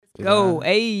Oh,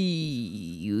 hey,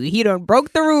 he done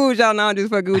broke the rules, y'all. Now I'm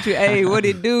just fucking with you. Hey, what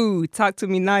it do? Talk to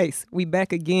me nice. We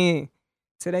back again.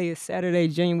 Today is Saturday,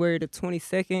 January the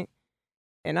 22nd.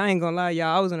 And I ain't gonna lie,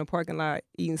 y'all, I was in the parking lot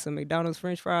eating some McDonald's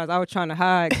French fries. I was trying to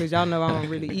hide because y'all know I don't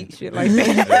really eat shit like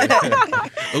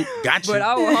that. Oh, gotcha. But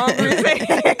I was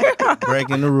hungry.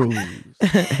 Breaking the rules.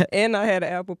 And I had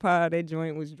an apple pie. That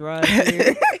joint was dry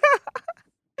here.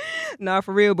 Nah,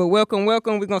 for real. But welcome. We're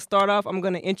going to start off. I'm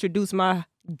going to introduce my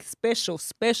special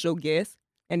guest.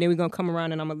 And then we're going to come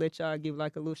around and I'm going to let y'all give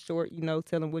like a little short,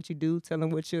 tell them what you do, tell them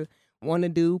what you want to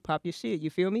do, pop your shit. You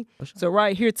feel me? Sure. So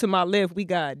right here to my left, we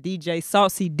got DJ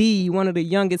Saucy D, one of the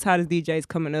youngest, hottest DJs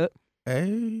coming up.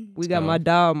 Hey. We got my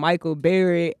dog, Michael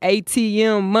Berry,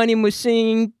 ATM, Money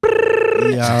Machine.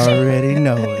 You already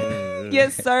know it.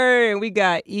 Yes, sir. And we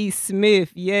got E.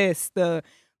 Smith. Yes, the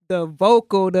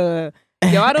vocal,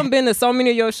 I done been to so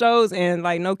many of your shows, and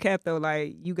like no cap though,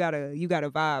 like you gotta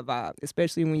vibe,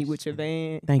 especially when you with your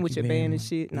band, band and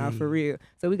shit. Nah, for real.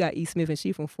 So we got E. Smith and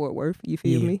she from Fort Worth. You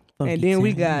feel me? And then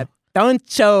we got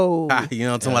Doncho. I'm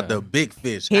talking about the big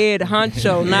fish. Head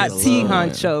honcho, not T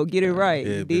honcho. Get it right.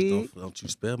 Yeah, bitch, don't you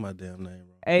spell my damn name wrong.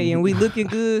 Hey, and we looking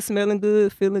good, smelling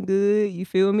good, feeling good. You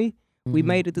feel me? We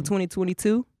made it to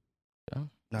 2022.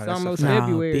 It's almost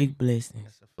February. Big blessing.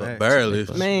 Barely.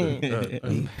 Man.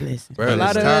 Big blessing. A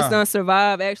lot of us done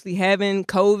survive actually having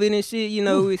COVID and shit.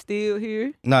 We're still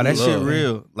here. No, that shit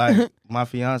real. Like, my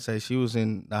fiance, she was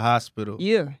in the hospital.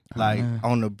 Yeah. Like,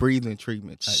 on the breathing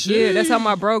treatment type. Yeah, that's how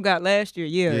my bro got last year.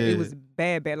 Yeah, it was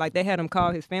bad. Like, they had him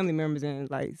call his family members and,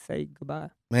 like, say goodbye.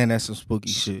 Man, that's some spooky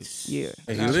shit. Yeah.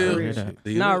 And he live?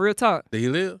 Real talk. Did he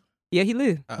live? Yeah, he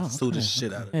lived. I sued the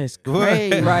shit out of him. That's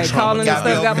great. Right, calling and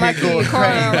stuff, got my kid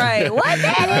crying. Right, what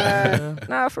daddy?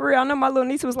 Nah, for real. I know my little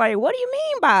niece was like, what do you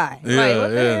mean by? Like, what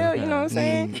the hell? You know what I'm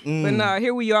saying? But nah,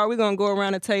 here we are. We're going to go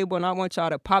around the table, and I want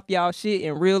y'all to pop y'all shit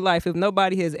in real life. If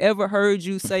nobody has ever heard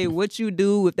you say what you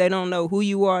do, if they don't know who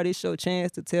you are, this your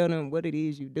chance to tell them what it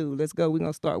is you do. Let's go. We're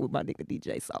going to start with my nigga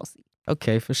DJ Saucy.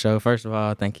 Okay, for sure. First of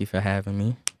all, thank you for having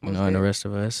me, and the rest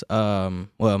of us.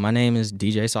 Well, my name is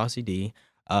DJ Saucy D.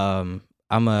 I've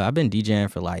been DJing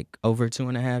for like over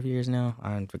 2.5 years now.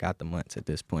 I forgot the months at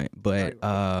this point, but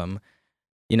I'm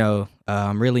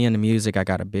really into music. I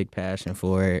got a big passion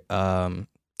for it.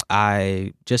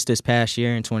 I just this past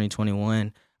year in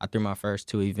 2021, I threw my first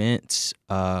 2 events,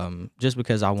 just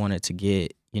because I wanted to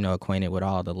get acquainted with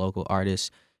all the local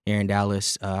artists here in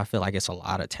Dallas. I feel like it's a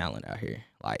lot of talent out here,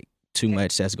 like too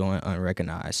much that's going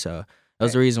unrecognized. So that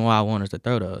was the reason why I wanted to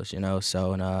throw those,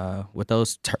 So, with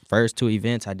those first 2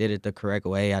 events, I did it the correct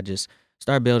way. I just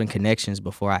started building connections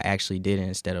before I actually did it,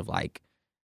 instead of like,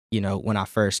 when I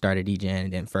first started DJing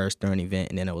and then first threw an event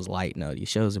and then it was like, no, these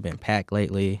shows have been packed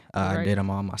lately. I did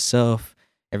them all myself.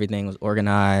 Everything was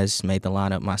organized, made the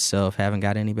lineup myself. Haven't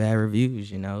got any bad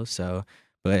reviews, So,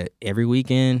 but every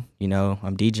weekend,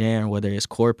 I'm DJing, whether it's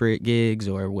corporate gigs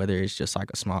or whether it's just like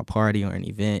a small party or an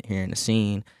event here in the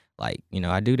scene. Like,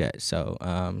 I do that. So,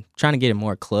 trying to get in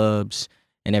more clubs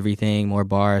and everything, more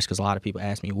bars, because a lot of people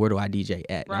ask me, where do I DJ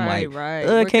at? And I'm like,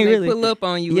 I can't really pull up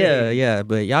on you. Yeah.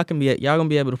 But y'all gonna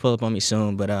be able to pull up on me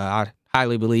soon. But I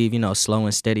highly believe, slow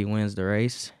and steady wins the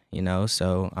race.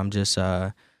 So I'm just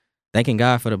thanking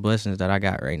God for the blessings that I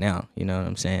got right now. You know what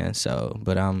I'm saying? So,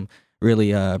 but I'm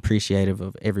really appreciative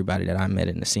of everybody that I met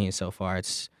in the scene so far.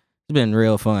 It's been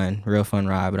real fun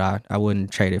ride, but I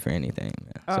wouldn't trade it for anything.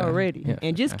 Man. So, already. Yeah,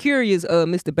 and just curious,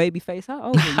 Mr. Babyface, how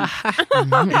old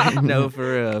are you? No, for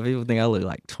real. People think I look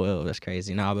like 12. That's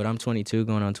crazy. Nah, but I'm 22,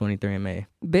 going on 23 in May.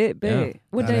 Bet. Yeah.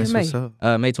 What day is May?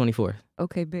 May 24th.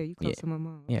 Okay, bet. You close to my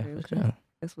mom. Yeah, okay, for sure.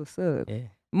 That's what's up. Yeah.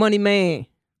 Money man.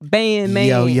 Band man.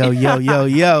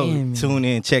 Yo. Tune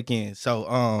in, check in.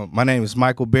 So, my name is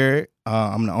Michael Barrett.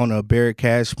 I'm the owner of Barrett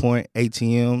Cash Point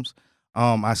ATMs.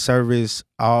 I service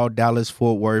all Dallas,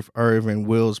 Fort Worth, Irving,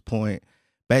 Wills Point,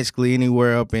 basically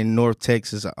anywhere up in North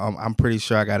Texas. I'm pretty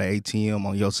sure I got an ATM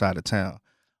on your side of town.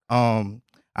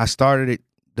 I started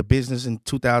the business in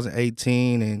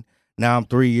 2018, and now I'm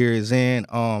 3 years in.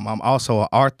 I'm also an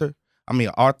author.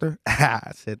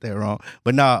 I said that wrong.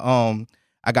 But no,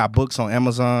 I got books on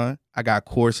Amazon. I got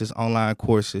courses, online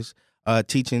courses,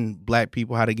 teaching Black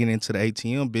people how to get into the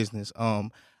ATM business. I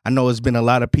know it's been a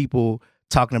lot of people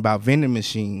talking about vending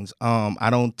machines. I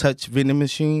don't touch vending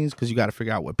machines because you got to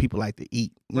figure out what people like to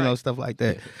eat, you know, stuff like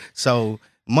that. So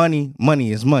money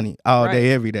is money all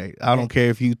day, every day. I don't care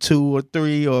if you 2 or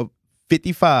 3 or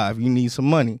 55, you need some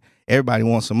money. Everybody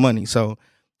wants some money. So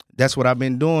that's what I've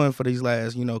been doing for these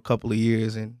last, couple of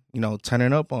years, and,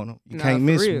 turning up on them. You can't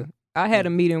miss me. I had a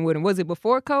meeting with him. Was it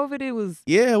before COVID? It was.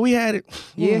 Yeah, we had it.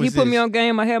 Yeah, he put me on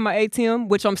game. I had my ATM,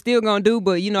 which I'm still gonna do,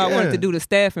 but I wanted to do the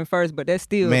staffing first, but that's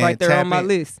still right there on my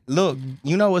list. Look,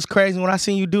 you know what's crazy when I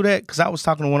seen you do that? Because I was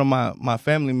talking to one of my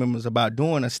family members about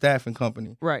doing a staffing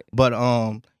company. Right. But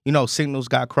signals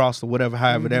got crossed or whatever,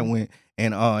 however that went,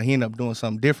 and he ended up doing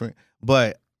something different.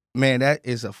 But man, that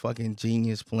is a fucking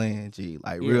genius plan, G.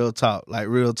 Like real talk,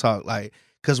 like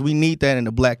because we need that in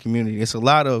the black community. It's a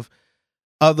lot of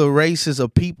other races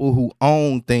of people who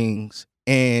own things,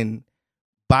 and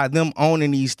by them owning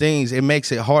these things, it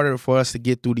makes it harder for us to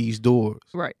get through these doors,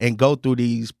 right, and go through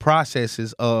these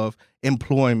processes of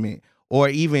employment or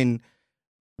even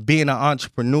being an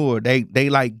entrepreneur. They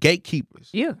like gatekeepers.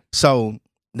 Yeah. So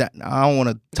I don't want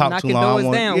to talk too long. Knocking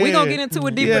doors down. We're going to get into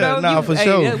it deeper though. Nah, for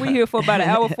sure. We here for about an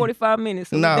hour 45 minutes.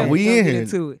 So we in get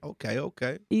into it.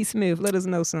 Okay. E. Smith, let us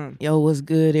know something. Yo, what's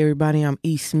good, everybody? I'm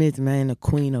E. Smith, man, the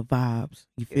queen of vibes.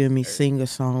 You feel me? Singer,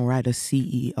 songwriter,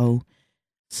 CEO,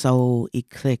 soul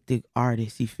eclectic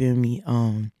artist. You feel me?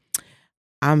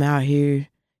 I'm out here,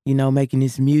 making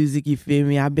this music. You feel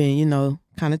me? I've been,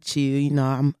 kind of chill.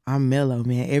 I'm mellow,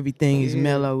 man. Everything is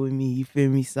mellow with me. You feel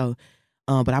me? So.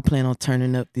 But I plan on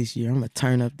turning up this year. I'm going to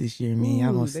turn up this year, man.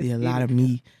 Y'all going to see a lot of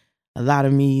me, a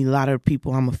lot of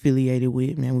people I'm affiliated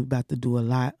with, man. We about to do a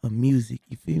lot of music,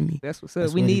 you feel me? That's what's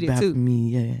up. We need it too. For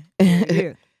me,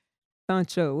 yeah.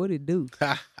 Thuncho, what it do?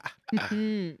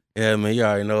 Yeah, man, you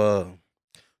already know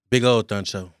big old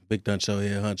Thuncho. Big Thuncho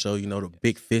here, Huncho, the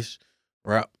big fish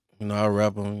rap. I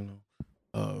rap on,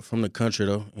 from the country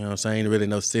though. You know what I'm saying? Ain't really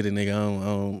no city nigga.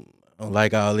 I don't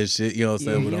like all this shit, you know what I'm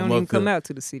saying? You don't even come out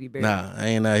to the city, baby. Nah, I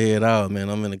ain't out here at all, man.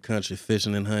 I'm in the country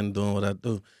fishing and hunting, doing what I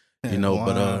do.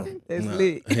 But that's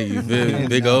lit. Hey, you feel me?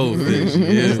 Big old fish. Yeah.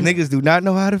 These niggas do not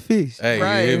know how to fish. Hey,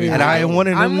 right. And I ain't one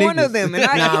of them I'm niggas. one of them, and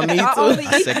I only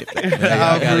eat.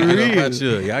 Y'all gotta get up out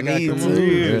here. Y'all gotta come on.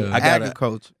 Yeah. I got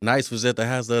agriculture. Nice was at the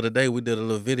house the other day. We did a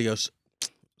little video.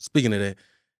 Speaking of that,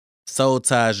 Soul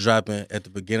Ties dropping at the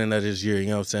beginning of this year. You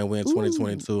know what I'm saying? We're in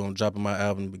 2022. I'm dropping my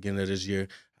album at the beginning of this year.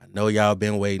 I know y'all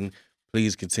been waiting.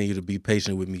 Please continue to be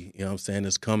patient with me. You know what I'm saying?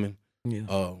 It's coming. Yeah.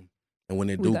 And when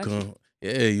it do come,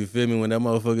 you feel me? When that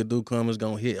motherfucker do come, it's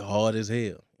gonna hit hard as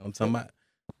hell. I'm talking about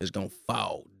it's gonna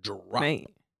fall, drop. Man.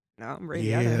 No, I'm ready.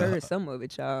 Yeah. I done heard some of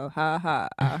it, y'all. Ha.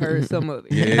 I heard some of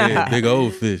it. Yeah, big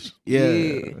old fish.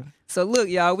 Yeah. So look,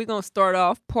 y'all, we're gonna start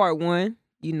off part one,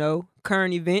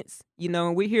 current events.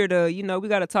 And we're here to, we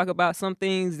gotta talk about some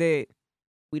things that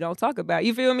we don't talk about.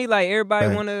 You feel me? Like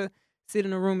everybody wanna sit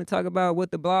in a room and talk about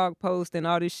what the blog post and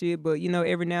all this shit, but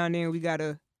every now and then we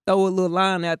gotta throw a little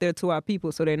line out there to our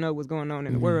people so they know what's going on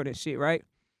in the world and shit, right?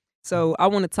 So I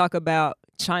want to talk about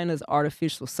China's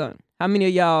artificial sun. How many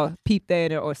of y'all peeped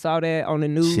that or saw that on the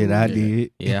news? Shit, I did.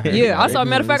 Yeah. I saw.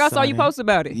 Matter of fact, I saw you post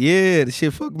about it. Yeah, the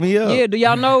shit fucked me up. Yeah, do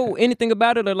y'all know anything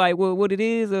about it or like what it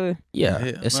is? Or Yeah,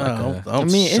 it's like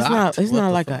it's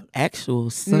not like an actual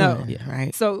sun, No.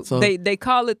 right? So they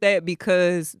call it that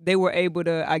because they were able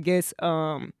to, I guess,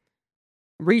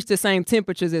 reach the same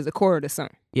temperatures as a core of the sun.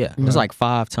 Yeah, it's like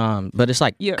 5 times, but it's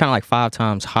like kind of like 5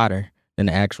 times hotter than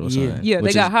the actual sun. Yeah,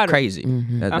 they got hotter. Crazy.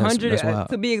 Mm-hmm. That's wild.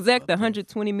 To be exact,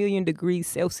 120 million degrees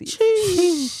Celsius.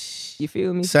 You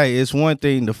feel me? Say, it's one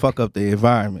thing to fuck up the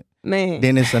environment. Man.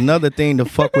 Then it's another thing to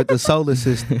fuck with the solar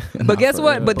system. But guess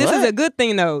what? But this is a good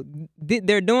thing, though.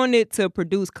 They're doing it to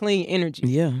produce clean energy.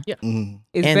 Yeah. Mm.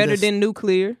 It's And better than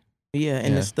nuclear. Yeah,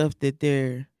 and the stuff that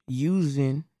they're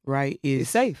using, right, It's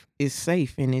safe. It's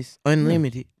safe and it's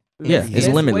unlimited. Yeah, it's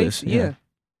Less limitless. waste, yeah.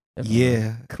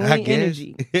 Yeah. I Clean guess.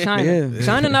 energy. China. Yeah.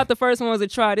 China not the first ones to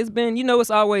try it. It's been, it's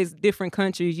always different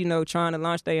countries, trying to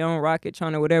launch their own rocket,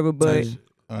 trying to whatever, but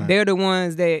Right. they're the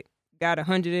ones that got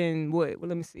 100 and what? Well,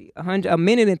 let me see. A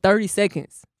minute and 30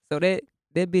 seconds. So that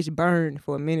bitch burned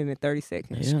for a minute and 30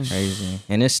 seconds. Yeah. Crazy.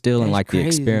 And it's still in That's like crazy. the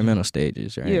experimental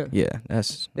stages, right? Yeah. Yeah,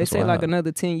 that's They say wild. like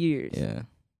another 10 years. Yeah.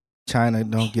 China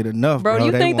don't get enough, Bro,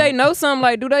 you think they want- know something?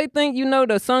 Like, do they think,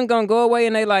 the sun gonna go away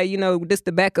and they like, this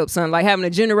the backup sun? Like having a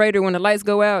generator when the lights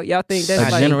go out? Y'all think that's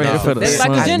A like generator for the that's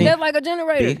sun. like that's like a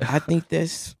generator. I think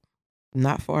that's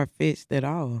not far-fetched at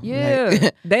all. Yeah.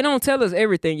 Like, They don't tell us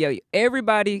everything, yo.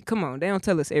 Everybody, come on, they don't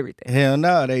tell us everything. Hell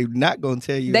no, they not gonna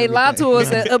tell you. They lie to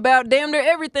everything. us about damn near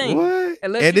everything. What?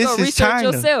 Unless And you this go is research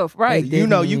China. yourself, right? They You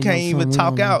definitely can't even know talk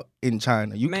something. out in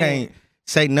China. You Man. can't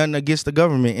say nothing against the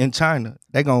government in China.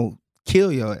 They gonna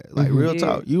kill your ass. Like real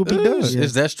talk, you would be done.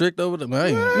 Is that strict over there?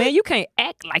 Man, you can't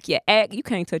act like you act. You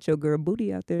can't touch your girl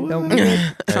booty out there. Don't be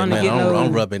trying to get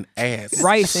I'm rubbing ass.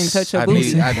 rice and touch her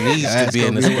booty. I need to be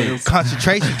in the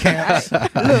concentration camps,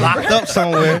 locked up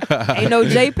somewhere. Ain't no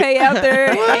JPay out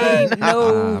there. Ain't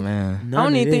no. Man. I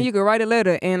don't even think you can write a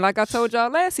letter. And like I told y'all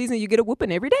last season, you get a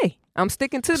whooping every day. I'm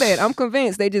sticking to that. I'm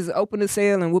convinced they just open the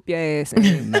cell and whoop your ass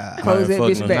and close that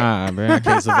bitch back. Nah, bro. I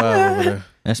can't survive over there.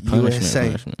 That's punishment. USA.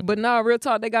 punishment. But nah, real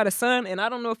talk, they got a son, and I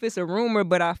don't know if it's a rumor,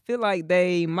 but I feel like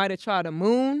they might have tried a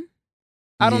moon.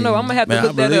 I don't know. I'm gonna have to Man,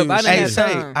 look that up. I didn't Hey, have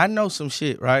say, time. I know some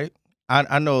shit, right?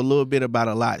 I know a little bit about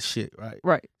a lot of shit, right?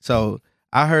 Right. So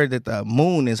I heard that the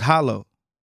moon is hollow,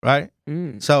 right?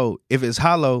 Mm, So if it's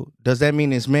hollow, does that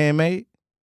mean it's man-made?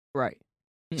 right.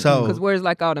 So Because where's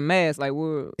like all the mass? Like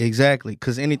we're exactly,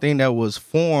 because anything that was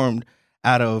formed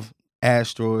out of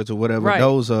asteroids or whatever, Right.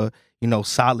 those are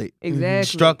solid exactly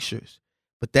structures.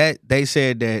 But that they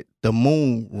said that the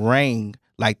moon rang,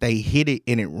 like they hit it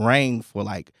and it rang for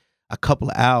like a couple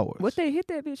of hours. What they hit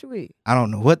that bitch with? I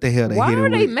don't know what the hell they Why hit it are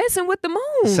they with. messing with the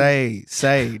moon?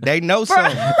 Say they know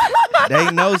something. They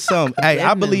know something. Hey,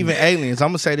 I believe in aliens. I'm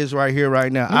gonna say this right here,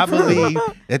 right now. I believe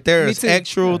that there's Me too.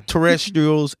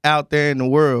 extraterrestrials out there in the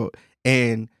world,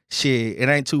 and shit, it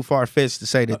ain't too far fetched to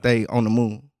say that they on the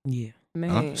moon, Yeah.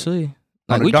 Man. Honestly.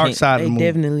 on the we dark can't- side of They the moon.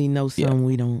 definitely know something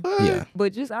we don't. Yeah.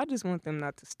 But I just want them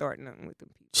not to start nothing with them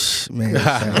people. Man,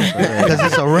 because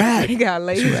it's a wrap. They got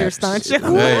laser stunts. Hey,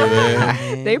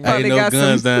 man. They probably Ain't no got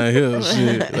guns some. down here.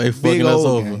 Shit, they Big fucking us old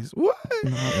over. guys. What?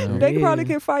 They probably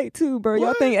can fight too, bro.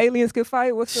 Y'all think aliens can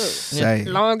fight? What's up? Say,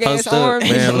 Long ass Post up. arms.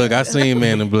 Man, look, I seen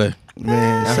Man in Black.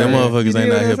 man, Them say, motherfuckers You ain't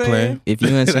know out what here I'm saying? playing. If you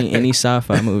ain't seen any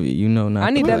sci-fi movie, you know not. I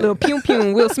need to that play. little pew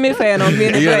pew Will Smith had on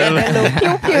Men in Yeah, Black. That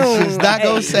little pew pew. it's not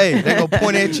gonna say. They gonna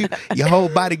point at you. Your whole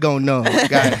body gonna numb.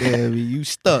 Goddamn, you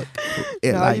stuck.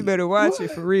 It Nah, like, you better watch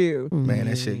it for real. man,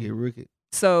 that shit get wicked.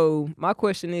 So my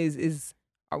question is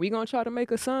are we gonna try to make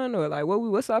a son or like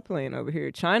what's our plan over here?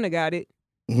 China got it.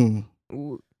 Mhm.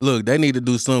 Look, they need to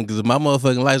do something because if my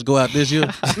motherfucking lights go out this year,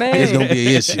 Man. it's gonna be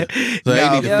an issue. So they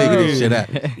need to figure this shit out.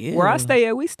 Yeah. Where I stay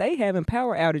at, we stay having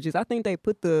power outages. I think they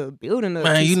put the building up.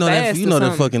 Man, too you know that fast you or know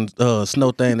that something. fucking snow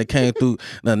thing that came through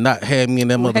not had me in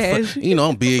that What has motherfucker. you? You know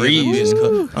I'm big. I'm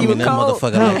You in that cold?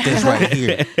 motherfucker like this right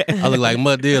here. I look like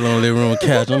Mud Deal on the living room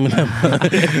couch. I'm in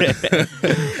that.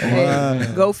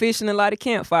 Hey, go fishing and light a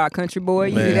campfire, country boy.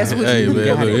 You, Man, that's what hey, you man,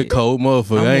 got. look, it cold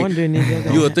motherfucker. I'm Ain't, wondering if they're you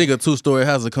gonna, would think a 2-story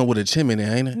house would come with a chimney,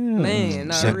 ain't it? Man,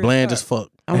 nah, Shit real bland talk. as fuck.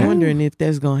 I'm wondering if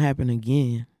that's gonna happen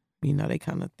again. You know, they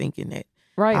kind of thinking that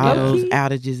Right, all low those key.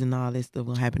 outages and all that stuff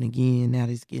will happen again. Now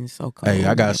that it's getting so cold. Hey,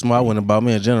 I got smart. I went and bought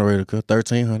me a generator, cause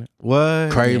 $1,300.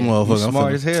 What? Crazy You motherfucker. I'm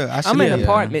smart finna- as hell. I I'm in should- an Yeah.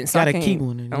 apartment, so I Gotta can't. keep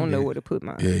one in I don't know there. where to put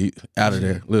mine. Yeah, you out of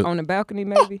there. Look, On the balcony,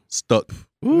 maybe. stuck.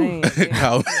 Man, yeah.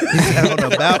 How- on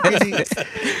the balcony.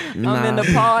 I'm in the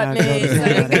Nah, apartment.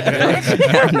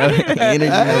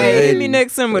 Hey, hit me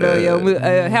next summer though,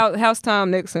 yo. House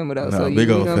time next summer though. Nah, So big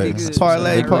we old gonna be facts. good. Parlay,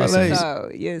 All right, parlay.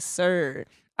 so, yes, sir.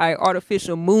 All right,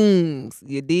 artificial moons.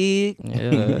 You dig?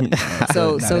 Yeah.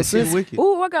 So Nah, so that shit since wicked.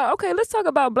 oh, I got okay. Let's talk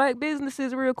about black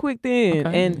businesses real quick then,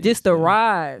 Okay. and just the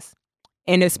rise,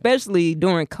 and especially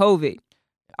during COVID.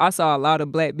 I saw a lot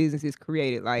of black businesses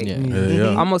created. Like Yeah.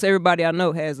 Yeah. almost everybody I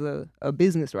know has a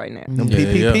business right now. Them Yeah,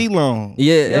 PPP loans.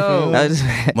 Yeah. Yo.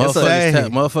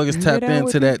 Motherfuckers tapped that into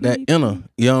with that the inner.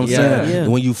 You know what I'm Yeah. saying? Yeah.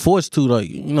 When you forced to, like,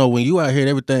 you know, when you out here,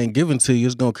 everything given to you,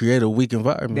 it's gonna create a weak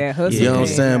environment. That hustle. You know what I'm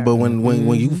thing, saying? yeah. But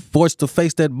when you forced to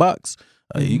face that box,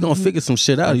 you gonna figure some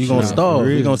shit out. You gonna Nah, starve. for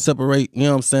You real. gonna separate. You know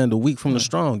what I'm saying? The weak from the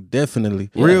strong. Definitely.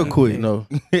 Real Yeah. quick. You know,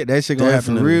 That shit gonna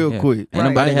happen Definitely. real Yeah. quick. Ain't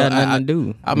nobody Right. had I- nothing to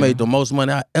do. I made the most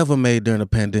money I ever made during the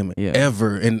pandemic. Yeah.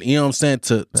 Ever. And you know what I'm saying?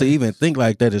 To even think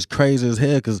like that is crazy as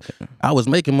hell because I was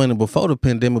making money before the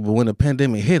pandemic, but when the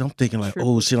pandemic hit, I'm thinking like,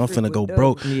 oh shit, I'm finna go Triple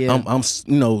broke. Yeah. I'm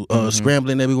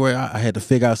scrambling everywhere. I had to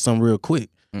figure out something real quick.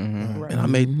 Mhm. Right. And I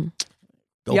made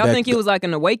go Y'all back think to- it was like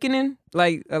an awakening?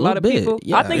 Like a lot of bit, people?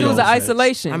 yeah. I think it Big was an old phase.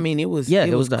 isolation. I mean, it was. Yeah,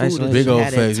 it was the cool to isolation. Big old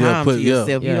have that phase. Yeah, time put- to yeah.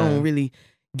 yourself. You Yeah. don't really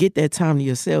get that time to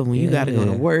yourself when you got to go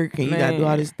to Yeah. work and you got to do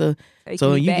all this stuff. Take So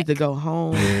me when you back. get to go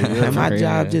home, Yeah, and my for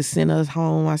job real. just sent us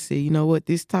home. I said, you know what?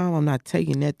 This time I'm not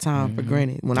taking that time for Mhm.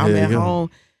 granted. When I'm Yeah, at yeah. home,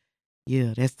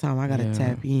 yeah, that's time I gotta Yeah.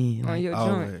 tap in. on Like, your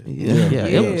Always. joint. yeah. Yeah,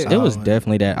 it was Yeah.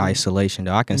 definitely that isolation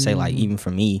though. I can say like Mhm. even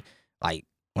for me, like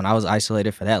when I was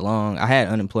isolated for that long, I had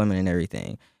unemployment and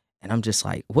everything. And I'm just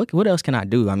like, what else can I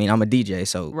do? I mean, I'm a DJ,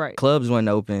 so Right. clubs wasn't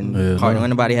open, Yeah, party, no.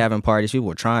 anybody having parties. People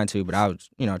were trying to, but I was,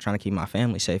 trying to keep my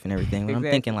family safe and everything. And I'm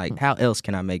Exactly. thinking like, how else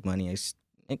can I make money?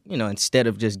 Instead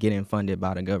of just getting funded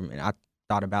by the government. I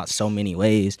thought about so many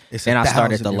ways. It's And I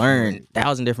started 1,000 to different learn ways.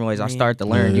 1,000 different ways. I Man. started to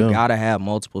learn you Yeah. gotta have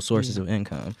multiple sources of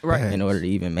income Right. in order to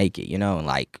even make it. You know, and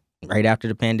like right after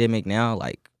the pandemic, now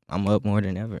like I'm up more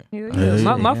than ever. Yeah, Yeah,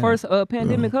 yeah. My yeah. first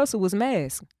pandemic hustle was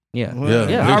masks. Yeah. Well,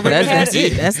 Yeah. I already that's, had that's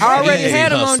it. it. That's I already Yeah.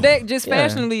 had them on Hustle. deck just Yeah.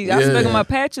 fashionably. I Yeah. stuck my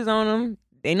patches on them.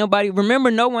 Ain't nobody remember.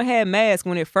 No one had masks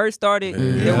when it first started.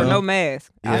 There were Yeah. no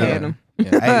masks. I Yeah. had them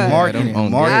Hey, marketing,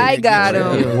 on marketing. I got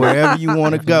get you 'em. wherever you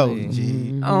want to go. Definitely. G.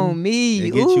 on me. They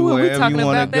get you Ooh, we wherever talking you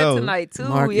wanna about that go. tonight too.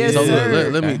 Market. Yes, So sir.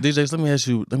 look, let me Okay. DJs, let me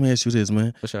ask you this,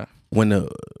 man. For sure. When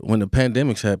the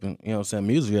pandemics happened, you know what I'm saying,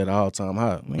 music at an all-time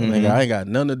high. Nigga, Mhm. I ain't got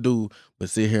nothing to do but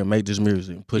sit here and make this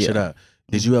music and push it Yeah. out.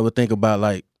 Did you ever think about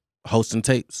like hosting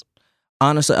tapes?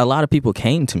 Honestly, a lot of people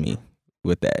came to me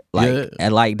with that. Like, Yeah.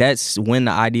 and like that's when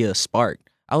the idea sparked.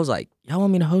 I was like, y'all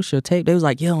want me to host your tape? They was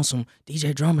like, yeah, on some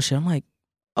DJ drama shit. I'm like,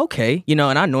 okay. You know,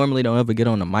 and I normally don't ever get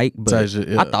on the mic, but Type shit,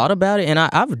 yeah. I thought about it and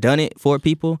I've done it for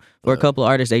people, for a couple of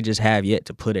artists. They just have yet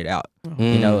to put it out.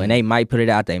 You know, Mm. and they might put it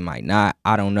out, they might not.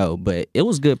 I don't know. But it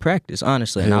was good practice,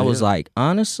 honestly. And Hell I was yeah. like,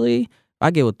 honestly, if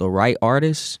I get with the right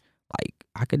artists, like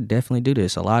I could definitely do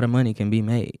this. A lot of money can be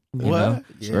made. You What? know?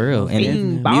 Yeah. For real. And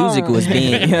Bing, then music was bong.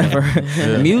 being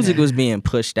Yeah. music was being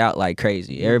pushed out like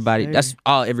crazy. Everybody sir. that's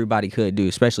all everybody could do,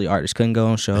 especially artists. Couldn't go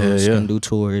on shows, Hell yeah. couldn't do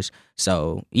tours.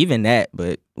 So even that,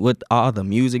 but with all the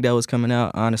music that was coming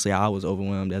out, honestly, I was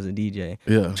overwhelmed as a DJ.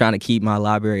 Yeah. Trying to keep my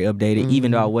library updated.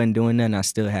 Even though I wasn't doing nothing, I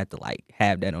still had to like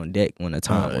have that on deck when the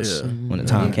time was yeah. when the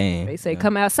time Yeah. came. They say you know?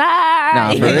 come outside.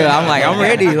 Nah, for real. I'm like, I'm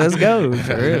ready. Let's go.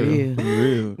 For real. Yeah.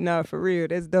 Real. Nah, for real.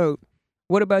 That's dope.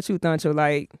 What about you, Thancho?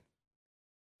 Like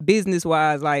business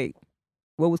wise, like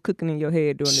what was cooking in your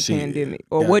head during the Shit. pandemic,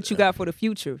 or Yeah. what you got for the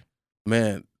future?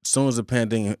 Man, soon as the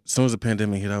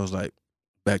pandemic hit, I was like,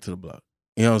 back to the block.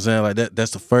 You know what I'm saying? Like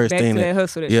that's the first Back thing to that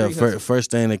hustle. That yeah, street hustle.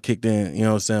 first thing that kicked in, you know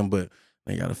what I'm saying? But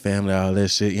they got a family, all that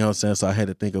shit, you know what I'm saying? So I had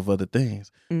to think of other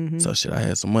things. Mhm. So shit, I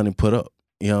had some money put up.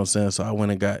 You know what I'm saying? So I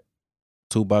went and got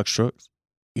 2 box trucks.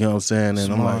 You know what I'm saying?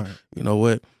 And I'm like, you know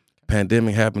what?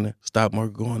 Pandemic happening, stock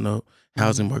market going up,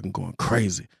 housing market going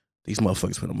crazy. These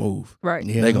motherfuckers finna move. Right.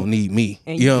 Yeah. They gonna need me.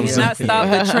 And you you know what I'm cannot saying?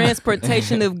 stop the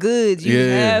transportation of goods. You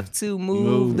Yeah. have to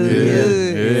move the Yeah,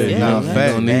 goods. yeah, Nah, they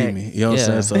fact. gonna need me. You know what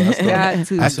I'm Yeah. saying? So I started, Got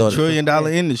to. That's a started- $1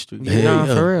 trillion industry. Yeah, Nah,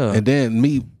 yeah. for real. And then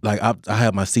me, like I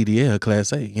had my CDL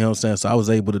Class A, you know what I'm saying? So I was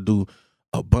able to do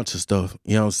a bunch of stuff,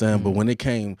 you know what I'm saying? But when it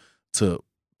came to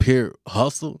pure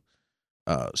hustle,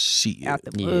 shit. Out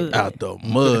the Yeah. mud. Out the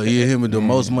mud. You hear me? The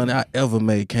most money I ever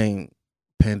made came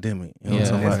pandemic. You know what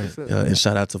I'm Yeah. talking That's about? what's up. And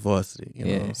shout out to Varsity. You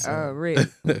know Yeah. what I'm saying? Already.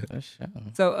 For sure.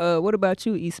 So, what about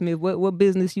you, E. Smith? What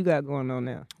business you got going on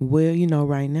now? Well, you know,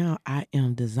 right now I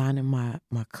am designing my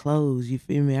clothes. You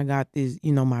feel me? I got this,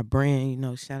 you know, my brand. You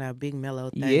know, shout out Big Mellow.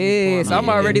 things Yes, going I'm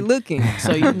on. already looking.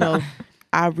 So you know,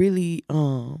 I really,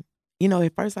 you know,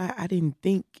 at first I didn't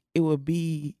think it would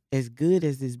be as good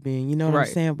as it's been. You know what Right.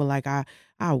 I'm saying? But like I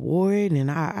wore it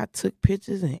and I took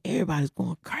pictures and everybody's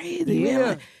going crazy. Man. Yeah.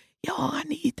 Like, yo, I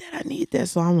need that.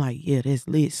 So I'm like, yeah, that's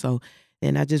lit. So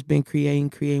then I just been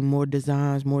creating more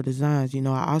designs. You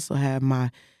know, I also have my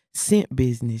scent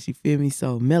business. You feel me?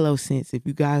 So Mellow Scents. If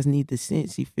you guys need the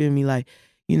scents, you feel me? Like,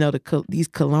 you know, these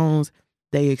colognes,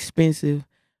 they expensive,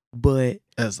 but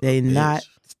That's a they bitch. not.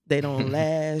 They don't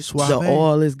last. Suave. The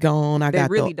oil is gone. I They got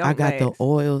really the don't the last.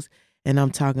 oils, and I'm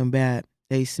talking about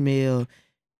they smell.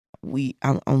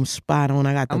 I'm spot on.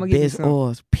 I got the I'ma give you best some.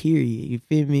 oils. Period. You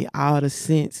feel me? All the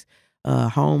scents,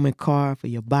 home and car for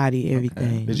your body,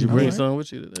 everything. Did you know? bring some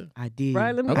with you today? I did.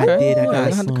 Right, let me I did. I Ooh, got I had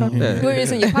to some. cop that. Where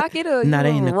is in your pocket or Nah, you they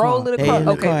in gonna the roll car. it They across? in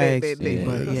the Okay, car, bet. actually, I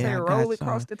but was gonna yeah, say I roll got it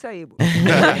across some. the table.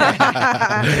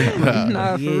 Yeah.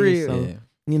 Nah, for Yeah, real. so- Yeah.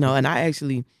 You know,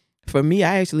 and for me,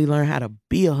 I actually learned how to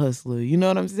be a hustler. You know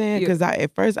what I'm saying? Yeah. Because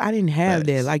at first I didn't have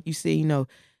that. Facts. Like you said, you know,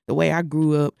 the way I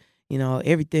grew up, you know,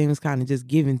 everything was kind of just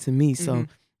given to me. So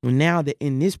now that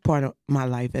in this part of my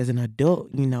life as an adult,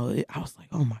 you know, I was like,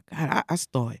 oh my God, I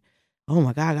started, oh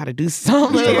my God, I got to do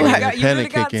something. Yeah, you Like, got- you really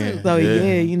got to. so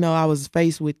yeah, you know, I was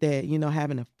faced with that, you know,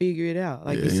 having to figure it out,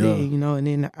 like you Yeah, said, yeah. you know, and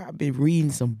then I've been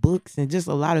reading some books and just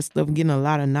a lot of stuff, getting a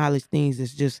lot of knowledge, things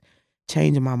that's just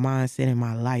changing my mindset and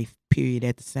my life, period,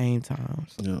 at the same time.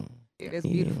 So, Yeah. Yeah, that's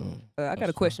Yeah. beautiful. I got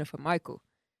a question for Michael.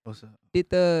 What's up? Did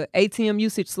the ATM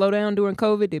usage slow down during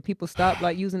COVID? Did people stop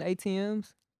like using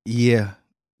ATMs? Yeah,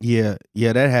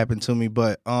 that happened to me.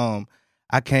 But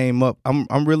I came up. I'm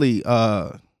really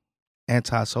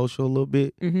antisocial a little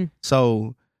bit. Mm-hmm.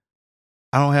 So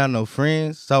I don't have no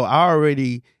friends. So I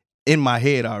already in my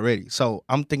head already. So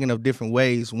I'm thinking of different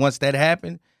ways once that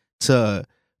happened to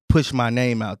push my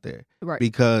name out there. Right.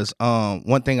 Because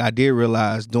one thing I did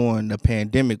realize during the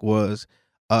pandemic was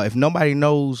If nobody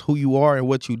knows who you are and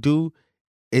what you do,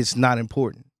 it's not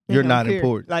important. You're not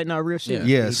important. Like not real shit.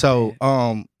 Yeah. So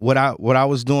what I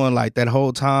was doing like that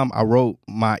whole time, I wrote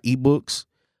my ebooks.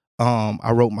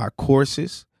 I wrote my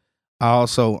courses. I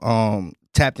also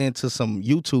tapped into some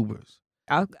YouTubers.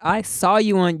 I saw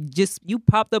you you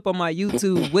popped up on my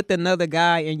YouTube with another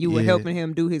guy and you were helping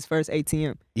him do his first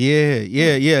ATM.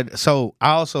 Yeah. So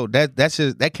I also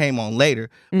that came on later.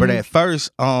 But at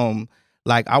first,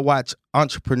 like I watch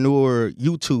entrepreneur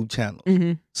YouTube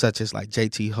channels such as like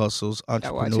JT Hustles,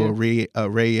 Entrepreneur Reyes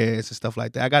and stuff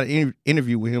like that. I got an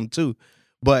interview with him too.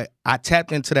 But I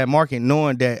tapped into that market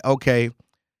knowing that, okay,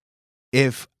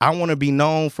 if I want to be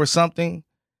known for something,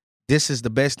 this is the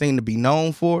best thing to be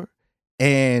known for.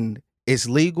 And it's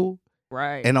legal.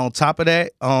 Right. And on top of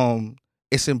that,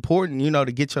 it's important,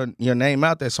 to get your name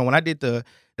out there. So when I did the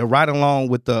ride along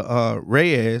with the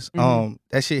Reyes,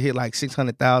 that shit hit like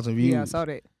 600,000 views. Yeah, I saw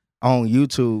that. On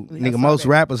YouTube. Nigga, most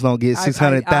rappers don't get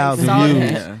 600,000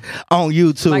 views on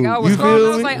YouTube. Like I was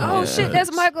like, oh shit,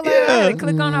 that's Michael. I had to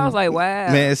click on it. I was like,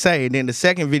 wow. Man, and then the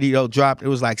second video dropped, it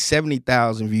was like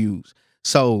 70,000 views.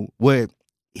 So what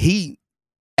he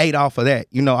ate off of that,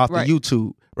 off the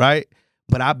YouTube, right?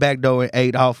 But I backdoor and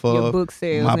ate off of your book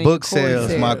sales, my book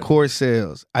sales, my course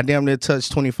sales. I damn near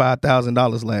touched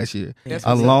 $25,000 last year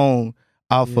alone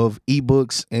off of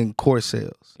ebooks and course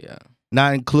sales. Yeah.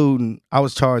 Not including, I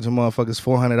was charging motherfuckers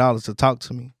 $400 to talk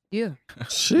to me. Yeah.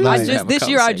 Shit. I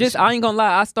ain't gonna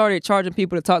lie, I started charging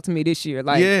people to talk to me this year.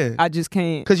 Like, I just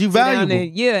can't. Because you valuable.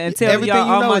 And tell everything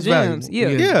y'all all my gems.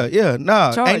 Yeah.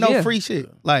 Nah, Charge, ain't no free shit.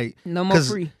 Like, no more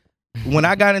free. When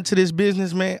I got into this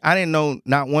business, man, I didn't know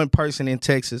not one person in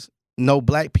Texas, no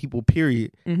black people,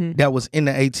 period, that was in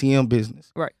the ATM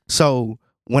business. Right. So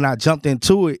when I jumped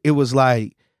into it, it was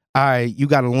like, all right, you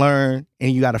got to learn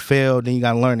and you got to fail, then you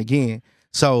got to learn again.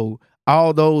 So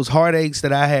all those heartaches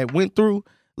that I had went through,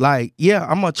 like, yeah,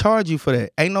 I'm going to charge you for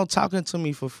that. Ain't no talking to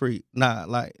me for free. Nah,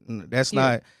 like, that's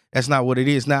not what it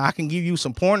is. Now, I can give you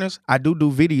some pointers. I do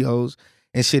videos.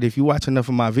 And shit, if you watch enough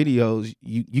of my videos,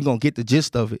 you gonna get the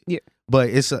gist of it. Yeah. But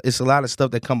it's a lot of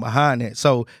stuff that come behind that.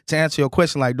 So to answer your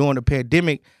question, like during the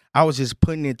pandemic, I was just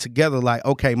putting it together like,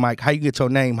 okay, Mike, how you get your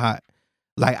name hot?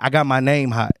 Like I got my name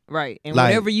hot. Right. And like,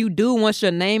 whatever you do, once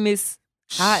your name is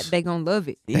hot, they gonna love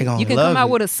it. They gonna you can love come out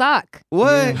it. with a sock.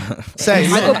 What? Say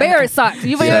Michael Barrett socks.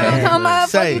 You know what I'm talking about?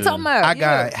 Say, what you talking about? I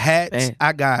got hats,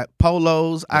 I got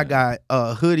polos, I got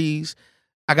hoodies.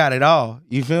 I got it all.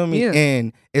 You feel me? Yeah.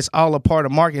 And it's all a part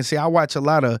of marketing. See, I watch a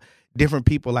lot of different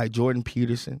people like Jordan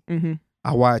Peterson.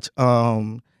 I watch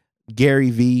Gary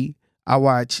Vee. I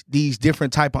watch these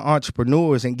different type of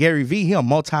entrepreneurs. And Gary Vee, he a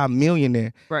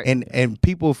multi-millionaire. Right. And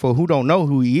people for who don't know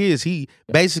who he is, he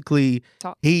basically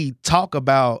he talk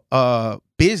about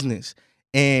business.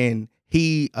 And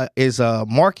he is a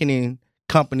marketing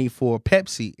company for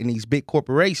Pepsi and these big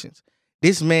corporations.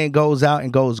 This man goes out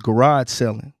and goes garage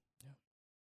selling.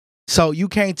 So you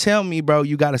can't tell me, bro,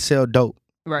 you gotta sell dope.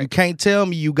 Right. You can't tell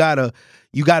me you gotta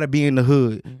be in the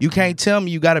hood. You can't tell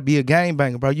me you gotta be a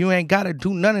gangbanger, bro. You ain't gotta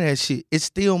do none of that shit. It's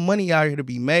still money out here to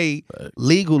be made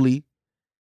legally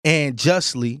and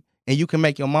justly, and you can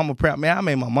make your mama proud. Man, I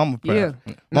made my mama proud.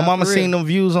 Yeah. My mama seen them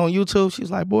views on YouTube.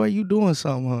 She's like, boy, you doing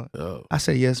something, huh? I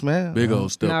said, yes, man. Big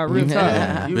old stuff. Nah, real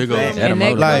talk. Big old And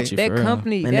that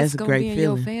company, Man, that's that's a gonna great be in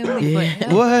feeling. your family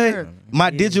forever. What? My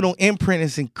digital imprint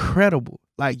is incredible.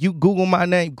 Like you Google my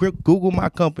name, Google my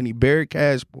company, Barrett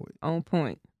Cashboy. On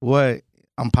point. What?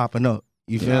 I'm popping up.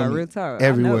 You feel me? Real talk.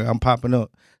 Everywhere I'm popping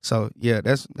up. So yeah,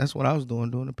 that's what I was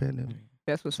doing during the pandemic.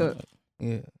 That's what's up.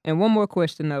 Yeah. And one more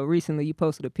question though. Recently, you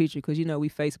posted a picture because we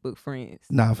Facebook friends.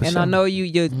 Nah, for and sure. I know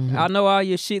I know all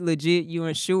your shit legit. You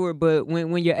insured, but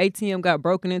when your ATM got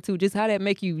broken into, just how that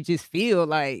make you just feel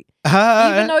like,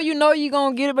 even though you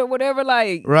gonna get it, but whatever,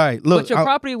 like, right? Look, but your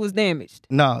property was damaged.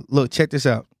 Nah, look, check this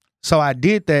out. So I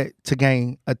did that to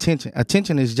gain attention.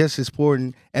 Attention is just as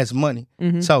important as money.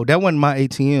 So that wasn't my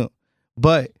ATM,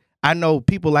 but I know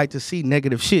people like to see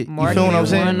negative shit. You feel what I'm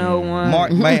saying?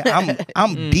 101. Man,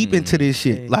 I'm deep into this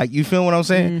shit. Like, you feel what I'm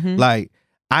saying? Like,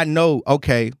 I know,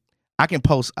 okay, I can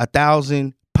post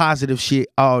 1,000 positive shit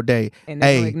all day. And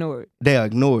they'll ignore it. They'll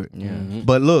ignore it.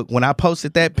 But look, when I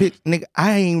posted that pic, nigga,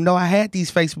 I didn't even know I had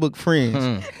these Facebook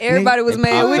friends. Everybody was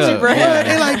mad with you, bro.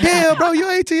 They like, damn, bro, you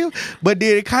ATM. But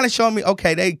then it kind of showed me,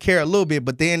 okay, they care a little bit,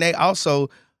 but then they also,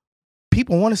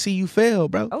 people want to see you fail,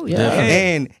 bro. Oh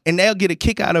yeah. And they'll get a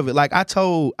kick out of it. Like I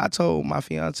told my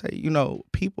fiance,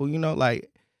 people,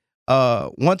 like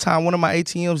one time one of my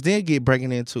ATMs did get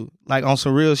breaking into, like on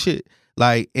some real shit.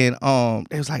 Like, and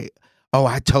it was like, oh,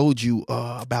 I told you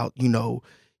about, getting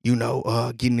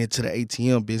into the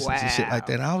ATM business and shit like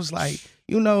that. And I was like,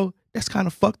 you know, that's kind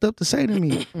of fucked up to say to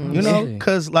me, you know,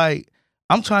 because like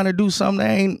I'm trying to do something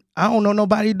that I don't know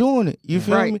nobody doing it. You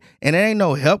feel me? And there ain't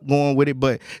no help going with it.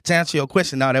 But to answer your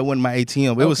question, now that wasn't my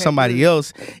ATM. It was somebody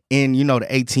else in, you know, the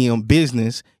ATM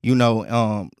business, you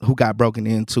know, who got broken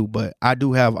into. But I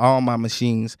do have all my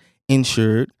machines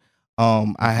insured.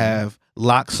 I have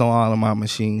locks on all of my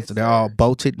machines. They're all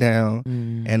bolted down.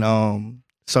 And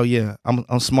so yeah,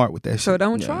 I'm smart with that shit. So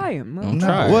don't try them. Don't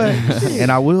try. What? And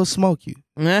I will smoke you.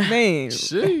 Man.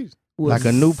 Jeez. Like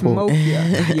a Newport. Smoke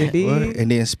you dig?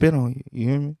 And then spit on you. You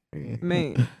hear me?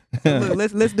 Man. So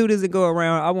look, let's do this and go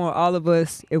around. I want all of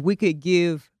us, if we could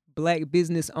give Black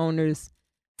business owners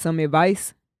some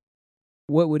advice,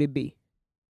 what would it be?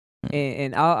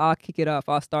 And I'll kick it off.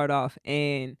 I'll start off.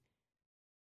 And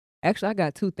actually, I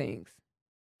got 2 things: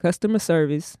 customer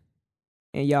service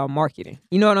and y'all marketing.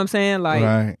 You know what I'm saying?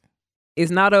 Like,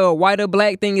 it's not a white or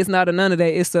black thing. It's not a none of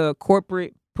that. It's a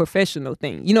corporate professional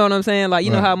thing. You know what I'm saying? Like,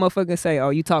 you know how motherfuckers say, "Oh,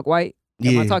 you talk white."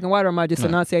 Am I talking white or am I just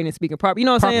enunciating and speaking proper? You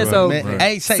know what I'm saying? So,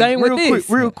 hey, say, same with this.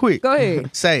 Real quick. Go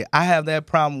ahead. Say, I have that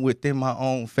problem within my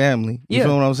own family. You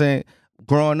feel what I'm saying?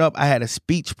 Growing up, I had a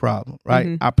speech problem,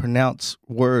 right? I pronounce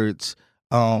words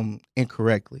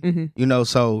incorrectly. You know,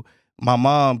 so my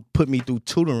mom put me through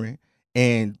tutoring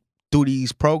and through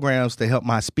these programs to help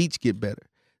my speech get better.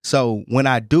 So when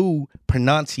I do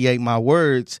pronunciate my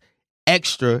words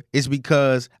extra, it's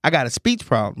because I got a speech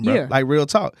problem, bro. Like, real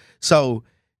talk. So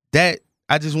that,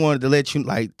 I just wanted to let you,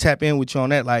 like, tap in with you on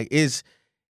that. Like, it's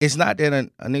not that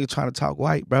a nigga trying to talk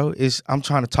white, bro. I'm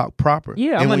trying to talk proper.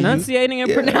 Yeah, I'm enunciating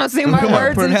and pronouncing my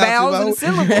words and vowels and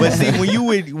syllables. But see,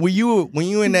 when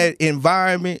you in that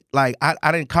environment, like,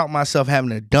 I didn't count myself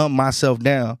having to dumb myself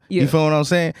down. You feel what I'm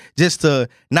saying? Just to,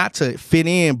 not to fit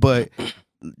in, but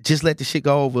just let the shit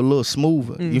go over a little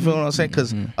smoother. You feel what I'm saying?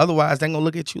 Because otherwise, they gonna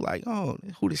look at you like, oh,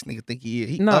 who this nigga think he is?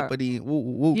 He uppity, woo,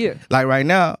 woo, woo. Like, right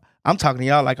now, I'm talking to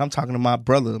y'all like I'm talking to my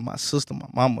brother, my sister, my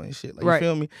mama and shit. Like, you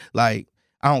feel me? Like,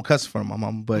 I don't cuss in front of my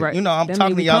mama, but you know, I'm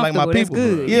talking to y'all like my people.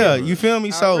 Yeah, you feel me?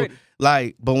 So,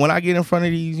 like, but when I get in front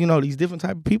of these, you know, these different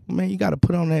type of people, man, you got to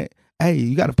put on that. Hey,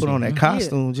 you got to put on that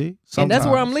costume, G. Sometimes. And that's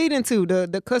where I'm leading to,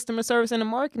 the customer service and the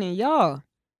marketing, y'all.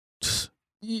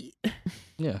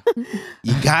 Yeah,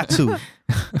 you got to.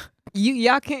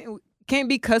 Y'all can't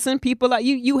be cussing people like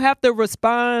you. You have to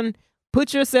respond.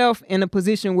 Put yourself in a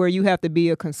position where you have to be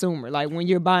a consumer. Like, when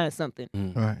you're buying something,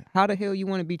 how the hell you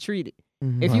want to be treated?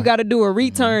 If you got to do a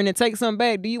return and take something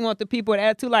back, do you want the people to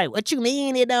attitude like, "What you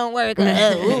mean it don't work?"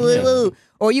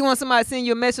 Or you want somebody to send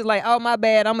you a message like, "Oh, my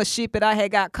bad, I'm a ship it. I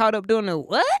had got caught up doing the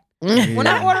what?" When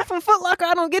I order from Foot Locker,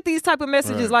 I don't get these type of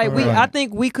messages. I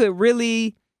think we could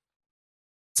really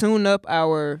tune up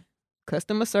our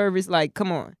customer service. Like,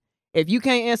 come on, if you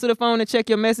can't answer the phone and check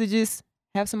your messages,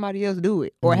 have somebody else do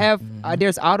it. Or have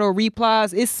there's auto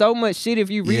replies. It's so much shit if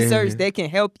you research that can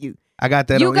help you. I got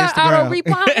that you on got Instagram. auto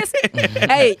replies.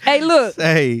 hey, look.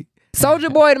 Hey.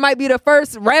 Soulja Boy might be the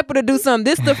first rapper to do something.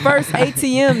 This the first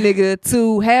ATM nigga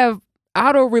to have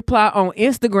auto reply on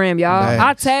Instagram, y'all. Nice.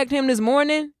 I tagged him this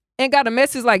morning and got a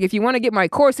message like, "If you want to get my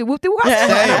course, it whooped it."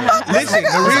 Listen,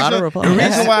 the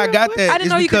reason why I got that I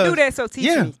didn't know you could do that, so teach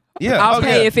me. Yeah, I'll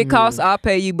pay if it costs. I'll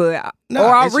pay you, but or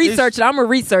I'll research it. I'm a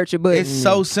researcher, but it's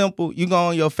so simple. You go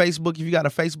on your Facebook. If you got a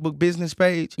Facebook business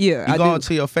page, you go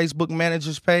onto your Facebook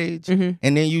managers page, and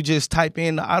then you just type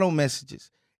in the auto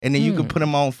messages, and then you can put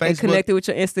them on Facebook and connect it with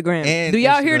your Instagram. And do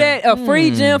y'all hear that? A free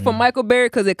gem for Michael Berry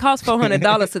because it costs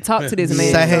 $400 to talk to this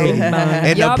man.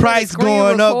 And the price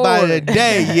going up by the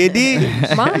day. You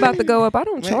did. Mine about to go up. I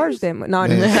don't charge that much. No, I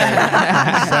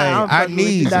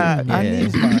need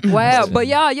it. Wow, but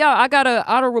y'all, I got an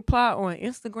auto reply on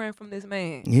Instagram from this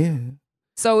man. Yeah.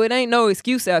 So it ain't no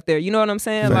excuse out there. You know what I'm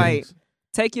saying? Thanks. Like,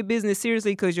 take your business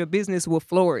seriously because your business will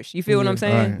flourish. You feel what I'm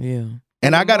saying? Right. Yeah.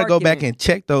 And I got to go back and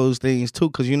check those things too,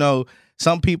 because, you know,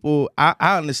 some people,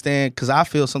 I understand, because I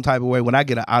feel some type of way when I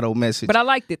get an auto message. But I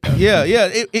liked it though. Yeah.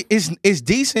 It's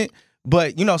decent,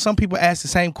 but, you know, some people ask the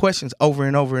same questions over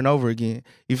and over and over again.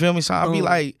 You feel me? So I'll be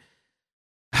like,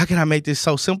 how can I make this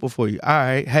so simple for you? All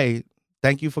right, hey,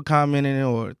 thank you for commenting,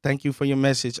 or thank you for your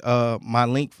message. My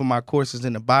link for my course is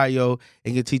in the bio.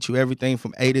 It can teach you everything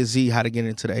from A to Z how to get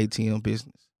into the ATM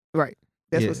business. Right.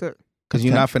 That's what's up. Because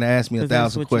you're not finna ask me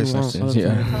 1,000 questions.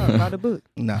 By the book.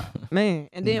 Nah. Man.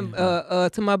 And then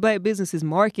to my Black businesses,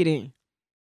 marketing.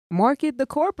 Market the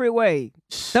corporate way.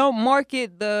 Don't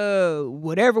market the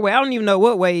whatever way. I don't even know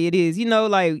what way it is. You know,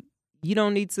 like, you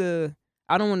don't need to,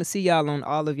 I don't want to see y'all on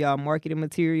all of y'all marketing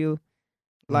material.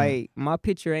 Like, my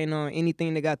picture ain't on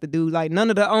anything that got to do. Like, none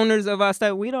of the owners of our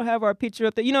stuff, we don't have our picture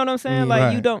up there. You know what I'm saying?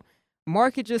 Like, you don't.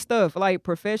 market your stuff like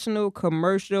professional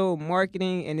commercial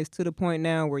marketing, and it's to the point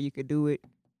now where you could do it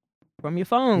from your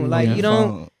phone. Like you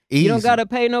don't gotta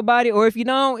pay nobody, or if you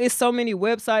don't, it's so many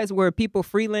websites where people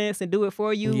freelance and do it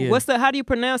for you. Yeah. How do you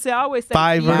pronounce it? I always say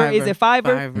Fiverr. Is it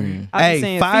Fiverr? I be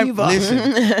saying Fiverr.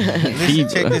 Listen,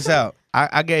 check this out.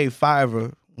 I gave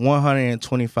Fiverr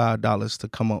 $125 to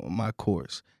come up with my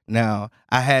course. Now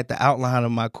I had the outline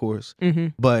of my course,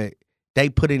 but they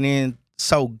put it in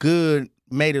so good,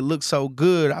 made it look so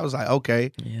good. I was like,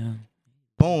 okay,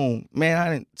 boom, man.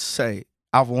 I didn't say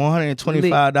off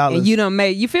 $125. And you done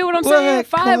made. You feel what I'm saying?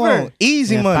 Fiverr,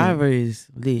 easy money. Fiverr is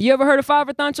lit. You ever heard of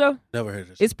Fiverr, Thancho? Never heard of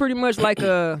this. It's pretty much like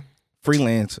a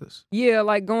freelancers. Yeah,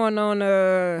 like going on.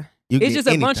 It's just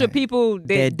a bunch of people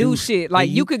that do shit. Like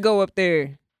you could go up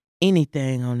there,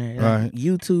 anything on there, right? Like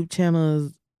YouTube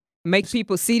channels. Make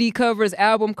people CD covers,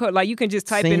 album cover. Like you can just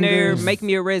type in there, make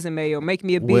me a resume or make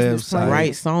me a business plan.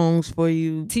 Write songs for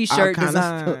you. T-shirt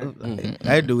design.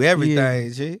 They do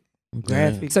everything, shit.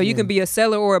 Graphics. So you can be a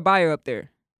seller or a buyer up there.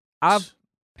 I've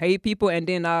paid people and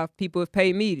then people have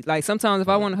paid me. Like sometimes if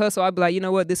I want to hustle, I'd be like, you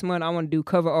know what, this month I want to do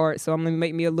cover art. So I'm going to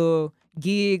make me a little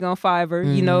gig on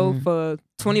Fiverr, you know, for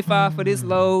 25 for this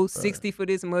load, 60 for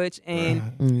this much.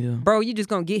 And bro, you just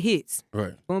going to get hits.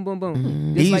 Right. Boom, boom,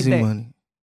 boom. Easy like that. money.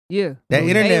 Yeah. That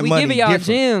internet we money giving y'all different.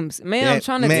 gems. Man, I'm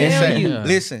trying to tell you.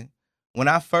 Listen, when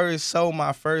I first sold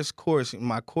my first course,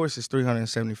 my course is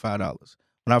 $375.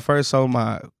 When I first sold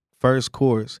my first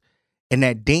course and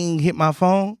that ding hit my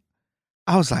phone,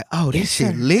 I was like, oh, this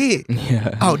shit lit.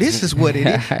 Oh, this is what it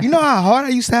is. You know how hard I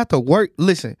used to have to work?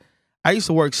 Listen, I used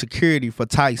to work security for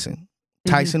Tyson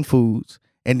Foods.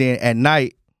 And then at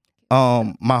night,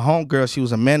 my homegirl, she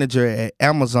was a manager at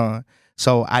Amazon.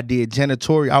 So I did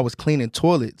janitorial. I was cleaning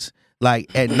toilets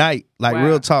like at night, like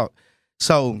real talk.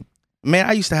 So, man,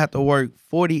 I used to have to work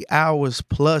 40 hours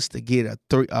plus to get a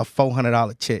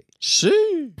 $400 check.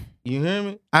 Shit. You hear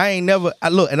me? I ain't never,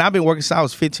 look, and I've been working since I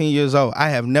was 15 years old. I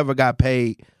have never got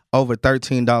paid over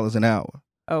 $13 an hour.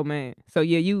 Oh, man. So,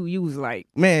 yeah, you was like.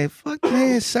 Man, fuck,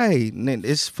 man, say.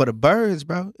 It's for the birds,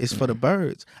 bro. It's for the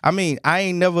birds. I mean, I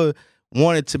ain't never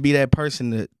wanted to be that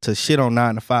person to shit on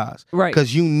 9 to 5s. Right.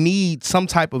 Because you need some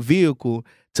type of vehicle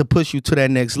to push you to that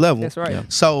next level. That's right. Yeah.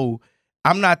 So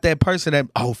I'm not that person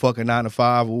that, fucking 9 to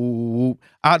 5. Ooh.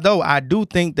 Although I do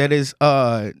think that is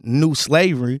new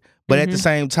slavery, but at the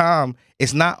same time,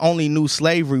 it's not only new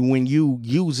slavery when you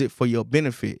use it for your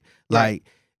benefit. Like,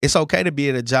 it's okay to be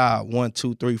at a job 1,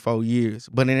 2, 3, 4 years.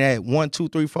 But in that 1, 2,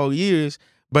 3, 4 years,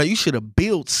 bro, you should have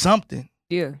built something.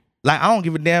 Yeah. Like, I don't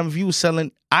give a damn if you was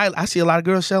selling, I see a lot of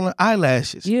girls selling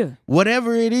eyelashes. Yeah.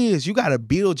 Whatever it is, you got to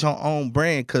build your own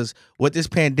brand, because what this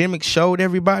pandemic showed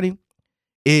everybody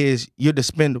is you're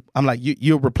dispendable. I'm like,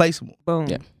 you're replaceable. Boom.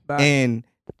 Yeah. And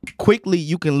quickly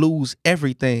you can lose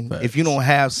everything if you don't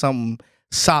have something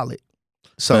solid.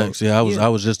 So, Facts. Yeah, I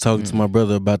was just talking to my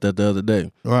brother about that the other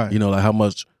day. Right. You know, like how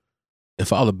much,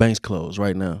 if all the banks close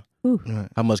right now, right.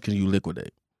 how much can you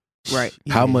liquidate? Right.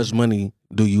 How much money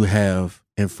do you have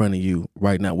in front of you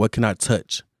right now? What can I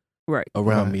touch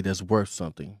around me that's worth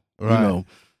something? Right. You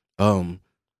know,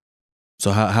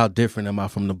 so how different am I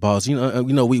from the boss? You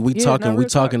know, we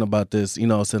talking about this, you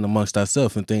know, saying amongst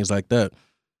ourselves and things like that.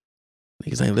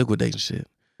 Niggas ain't liquidating shit.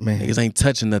 Man. Niggas ain't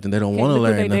touching nothing. They don't want to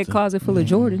learn nothing. That closet full of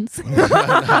Jordans.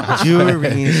 Jewelry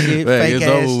and shit. Fake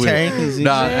ass chains.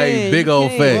 Nah, hey, big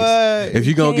old face. If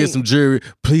you gonna get some jewelry,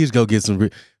 please go get some.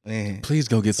 Please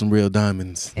go get some real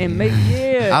diamonds. And make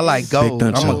I like gold.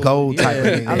 I'm a gold type of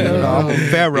nigga. I'm a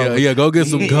pharaoh. Yeah, go get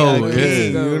some gold.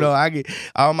 You know, I get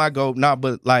all my gold. Nah,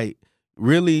 but like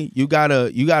really, you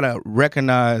gotta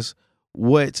recognize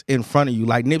what's in front of you.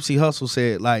 Like Nipsey Hussle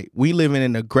said, like we living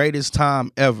in the greatest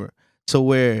time ever, to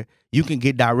where you can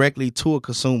get directly to a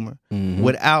consumer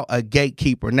without a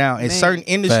gatekeeper. Now, in certain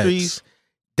industries,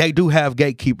 they do have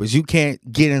gatekeepers. You can't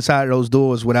get inside of those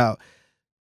doors without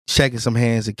shaking some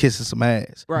hands and kissing some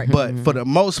ass. Right. But for the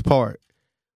most part,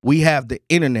 we have the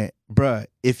internet. Bruh,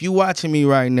 if you watching me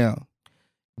right now,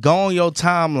 go on your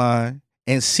timeline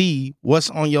and see what's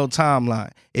on your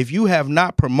timeline. If you have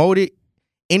not promoted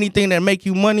anything that make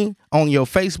you money on your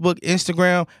Facebook,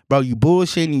 Instagram, bro, you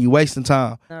bullshitting, you wasting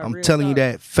time. I'm telling you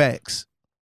that. Facts.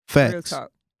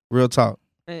 Real talk.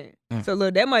 Man. So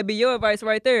look, that might be your advice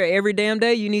right there. Every damn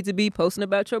day you need to be posting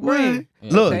about your brand.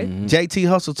 Look, JT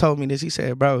Hustle told me this. He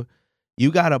said, bro,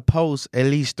 you gotta post at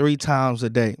least 3 times a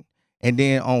day. And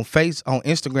then on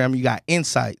Instagram, you got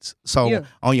insights. So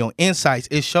on your insights,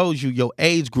 it shows you your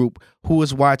age group, who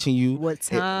is watching you, what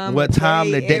time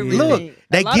the day. Look,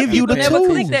 they give you the tool. Never tools.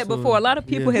 clicked that before. A lot of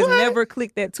people has never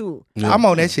clicked that tool. I'm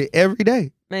on that shit every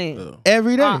day. Man,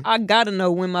 every day. I gotta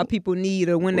know when my people need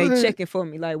or when they What? checking for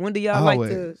me. Like, when do y'all like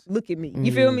to Always. look at me?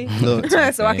 You feel me? Look, So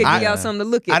I can give I- y'all something to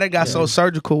look I at. done got so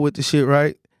surgical with the shit,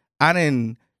 right? I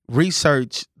didn't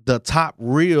research the top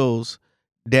reels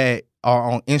that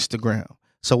are on Instagram.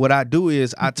 So what I do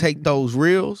is I take those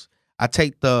reels, I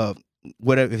take the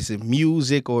whatever, if it's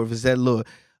music or if it's that little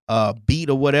beat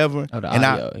or whatever, Oh, the and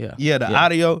audio, the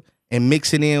audio, and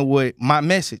mix it in with my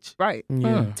message. Right.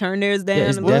 Yeah. Turn theirs down.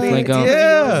 it's a little definitely bit. gonna-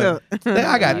 Yeah.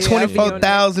 I got Yeah, I be on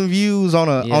 24,000 views on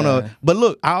a Yeah. But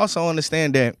look, I also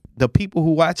understand that the people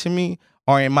who watching me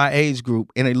are in my age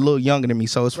group and a little younger than me.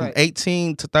 So it's from Right.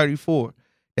 18 to 34.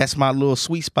 That's my little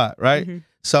sweet spot, right? Mhm.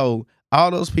 So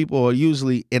all those people are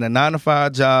usually in a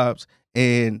 9-to-5 jobs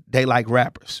and they like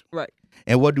rappers. Right.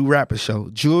 And what do rappers show?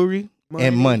 Jewelry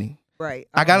and money. Right.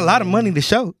 I got a lot of money to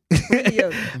show.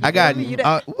 Yeah. I got You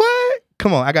that- what?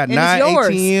 Come on, I got And it's 9 yours.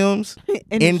 ATMs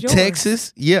And in it's yours.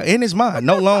 Texas. Yeah, and it's mine.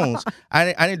 No loans.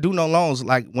 I didn't do no loans.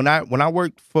 Like when I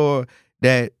worked for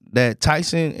that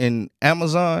Tyson and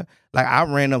Amazon, like I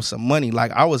ran up some money.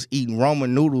 Like I was eating ramen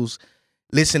noodles,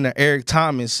 listening to Eric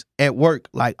Thomas at work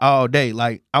like all day.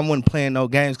 Like I wasn't playing no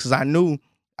games because I knew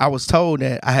I was told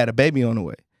that I had a baby on the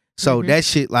way. So Mhm. that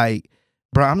shit, like,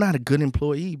 bro, I'm not a good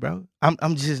employee, bro.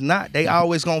 I'm just not. They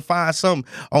always gonna find something.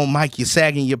 Oh, Mike, you're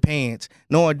sagging your pants.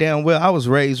 Knowing damn well I was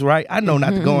raised right. I know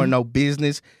not to go in no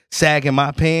business sagging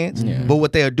my pants. Yeah. But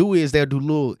what they'll do is they'll do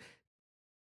little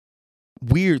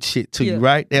weird shit to Yeah. you,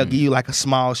 right? They'll give you like a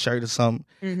small shirt or something.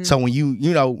 Mhm. So when you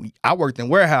know, I worked in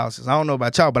warehouses. I don't know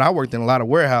about y'all, but I worked in a lot of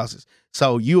warehouses.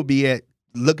 So you'll be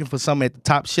looking for something at the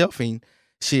top shelf and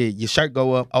shit, your shirt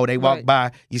go up. Oh, they walk Right.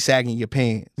 by, you sagging your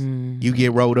pants. Mm. You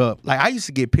get rolled up. Like I used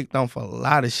to get picked on for a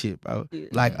lot of shit, bro. Yeah.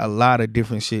 Like a lot of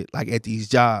different shit, like at these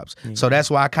jobs. So Yeah.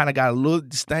 that's why I kind of got a little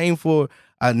disdain for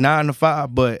a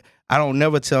 9-to-5, but I don't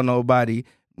never tell nobody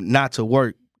not to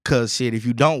work. Cause shit, if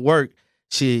you don't work,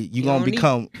 shit, you gonna don't eat.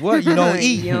 become what? You don't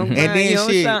eat. You don't And grind, you then don't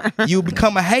shit, shine. you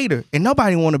become a hater. And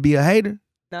nobody wanna be a hater.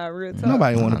 Nah, real talk.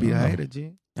 Nobody wanna be a Uh-uh. hater,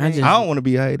 G. I just, I don't wanna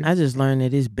be a hater. I just learned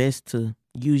that it's best to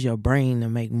use your brain to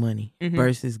make money Mhm.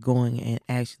 versus going and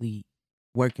actually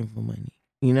working for money.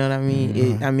 You know what I mean?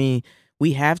 Mhm. I mean,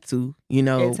 we have to, you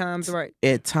know, At times, right.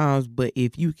 at times, but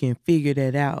if you can figure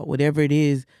that out, whatever it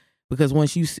is, because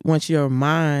once your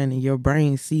mind and your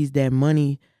brain sees that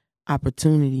money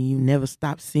opportunity, you never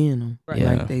stop seeing them. Right.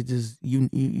 Yeah. Like they just you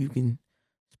can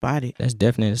spot it. That's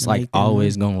definitely, it's like Make that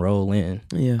always gonna roll in.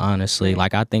 Yeah. Honestly,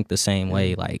 like I think the same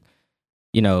way. Like,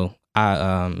 you know,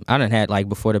 I done had, like,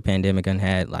 before the pandemic, I done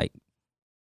had like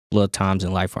little times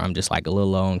in life where I'm just like a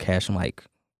little low on cash. I'm like,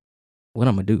 what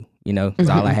I'm gonna do? You know, because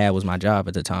all I had was my job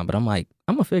at the time. But I'm like,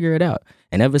 I'm gonna figure it out.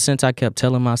 And ever since I kept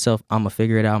telling myself, I'm gonna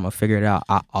figure it out,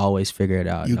 I always figure it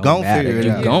out. You no gon' matter. figure it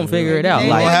You out. gon' figure it out. You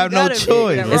Like, don't have no gotta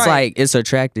choice. figure it it's out. like it's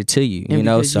attracted to you. And You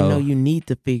know, because so you know you need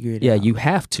to figure it yeah, out. you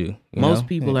have to. You Most know?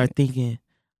 people are thinking,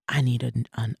 I need a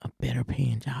better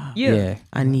paying job. Yeah.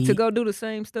 I need To go do the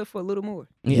same stuff for a little more.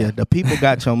 Yeah, the people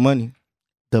got your money.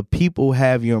 The people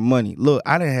have your money. Look,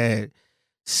 I done had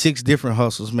 6 different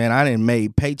hustles, man. I done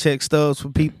made paycheck stubs for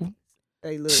people.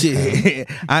 Hey, look. Shit,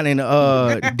 I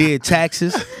done did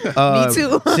taxes. Me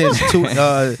too.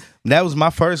 That was my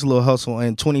first little hustle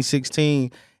in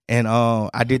 2016, and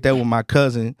I did that with my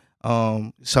cousin.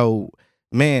 So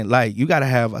man, like you gotta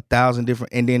have 1,000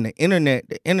 different, and then the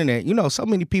internet, you know, so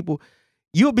many people.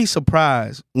 You'll be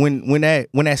surprised when that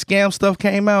scam stuff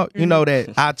came out. You know that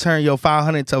I turned your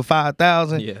 500 to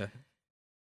 5,000. Yeah.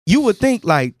 You would think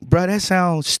like, bro, that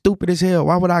sounds stupid as hell.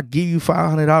 Why would I give you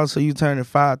 $500 so you turn it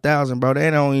 5,000, bro?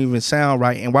 That don't even sound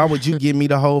right. And why would you give me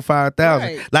the whole 5,000?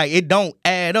 Right. Like it don't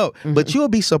add up. But you'll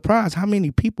be surprised how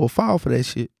many people fall for that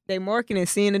shit. They marketing,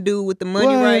 seeing the dude with the money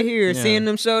What? right here, Yeah. seeing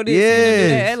them show this, seeing them do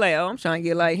that. Yes. They like, oh, I'm trying to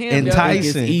get like him.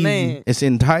 Enticing. Easy. Man. It's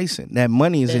enticing. That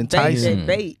money is That bait, enticing. that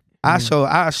bait. I show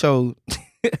I show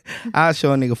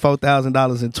a nigga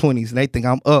 $4,000 in 20s and they think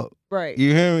I'm up. Right.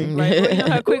 You hear me? Like, well, you know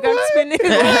how quick I can spend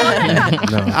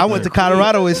this? No. I went to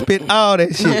Colorado and spent all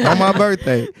that shit on my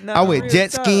birthday. Nah, I went real jet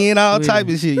talk. skiing, all type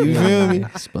of shit. You feel me?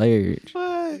 Splurge.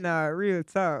 What? Nah, real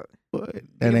talk. What? That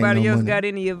ain't Anybody no else money. got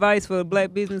any advice for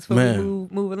black business for Man.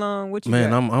 we move along? What you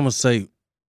Man, got? I'm gonna say,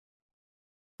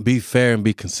 be fair and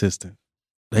be consistent.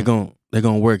 They're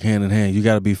gonna work hand in hand. You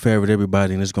got to be fair with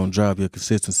everybody, and it's gonna drive your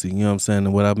consistency. You know what I'm saying?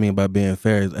 And what I mean by being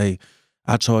fair is, hey,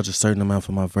 I charge a certain amount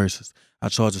for my verses. I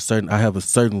have a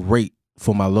certain rate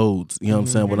for my loads. You know what I'm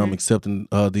saying? When I'm accepting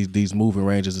these moving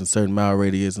ranges and certain mile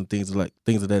radius and things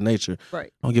of that nature.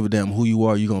 Right. I don't give a damn who you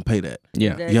are. You gonna pay that.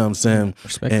 Yeah. Exactly. You know what I'm saying?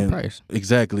 Respect And- the price.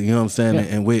 Exactly. You know what I'm saying? Yeah.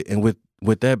 And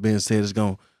with that being said, it's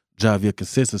gonna drive your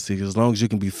consistency. As long as you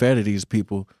can be fair to these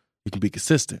people, you can be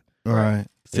consistent. Right.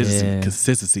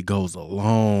 Consistency goes a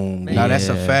long way. No, that's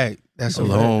a fact. That's a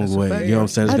long way. You know what I'm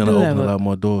saying? It's going to open a lot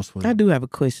more doors for you. I do have a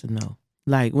question, though.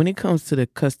 Like, when it comes to the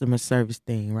customer service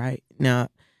thing, right? Now,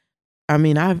 I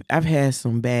mean, I've had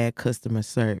some bad customer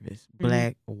service.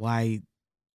 Black, white,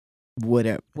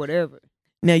 whatever.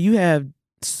 Now, you have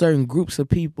certain groups of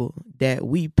people that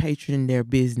we patron their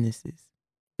businesses.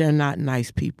 They're not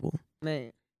nice people.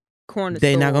 Man.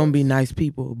 They're not gonna be nice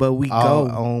people, but we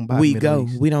go. We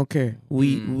don't care.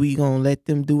 We gonna let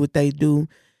them do what they do.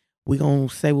 We gonna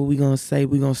say what we gonna say.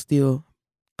 We gonna still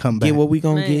come back. Get what we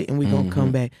gonna get, and we gonna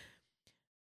come back.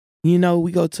 You know,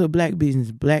 we go to a black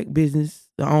business. Black business,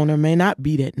 the owner may not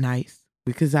be that nice,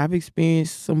 because I've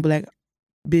experienced some black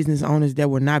business owners that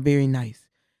were not very nice.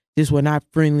 Just were not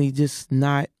friendly. Just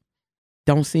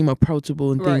don't seem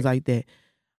approachable and things like that.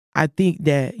 I think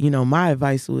that, you know, my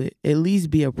advice would at least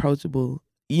be approachable,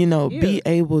 you know, be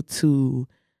able to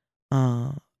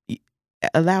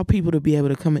allow people to be able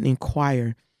to come and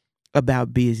inquire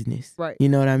about business. Right. You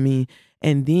know what I mean?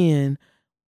 And then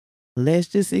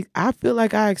I feel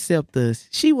like I accept us.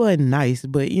 She wasn't nice,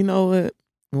 but you know what?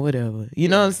 Whatever. You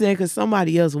know what I'm saying? Because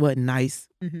somebody else wasn't nice.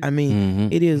 I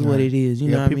mean, it is what it is.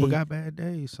 You know what I mean? People got bad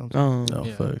days sometimes.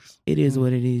 It is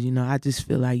what it is. You know, I just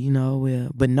feel like, you know,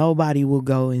 but nobody will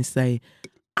go and say,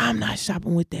 I'm not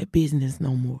shopping with that business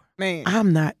no more. Man.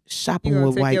 I'm not shopping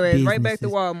with white businesses. Right back to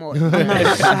Walmart. I'm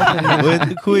not shopping with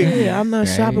the quick. I'm not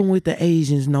shopping with the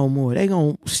Asians no more. They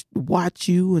gonna watch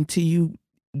you until you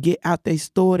get out their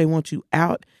store. They want you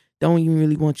out. Don't even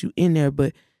really want you in there,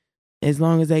 but as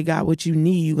long as they got what you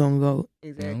need, you gonna go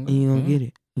and you gonna get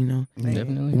it. You know,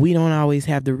 definitely. We don't always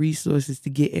have the resources to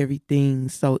get everything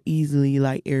so easily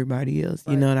like everybody else.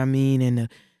 You know what I mean? And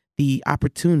the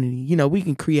opportunity. You know, we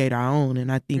can create our own, and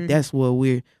I think that's what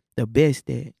we're the best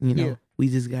at. You know, we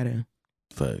just gotta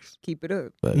keep it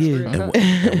up. Yeah.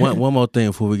 And one more thing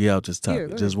before we get out this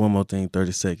topic. Just one more thing.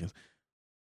 30 seconds.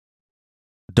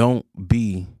 Don't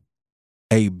be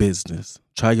a business.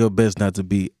 Try your best not to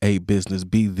be a business.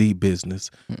 Be the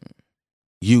business.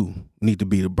 You need to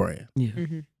be the brand. Yeah.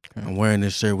 I'm wearing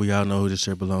this shirt. We all know who this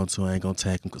shirt belongs to. I ain't gonna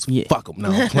tag him because fuck him.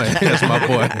 No, I'm playing. That's my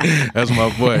boy. That's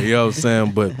my boy. You know what I'm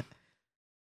saying? But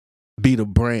be the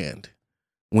brand.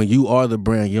 When you are the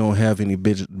brand, you don't have any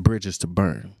bridges to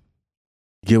burn.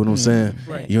 You get what I'm saying?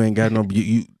 Right. You ain't got no.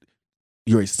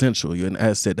 You're essential. You're an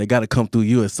asset. They got to come through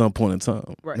you at some point in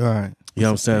time. Right. You know what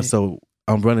I'm saying? So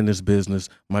I'm running this business.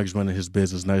 Mike's running his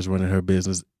business. Night's running her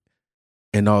business.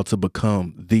 And all to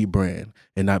become the brand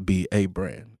and not be a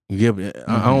brand.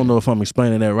 I don't know if I'm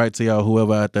explaining that right to y'all,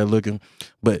 whoever out there looking,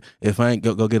 but if I ain't,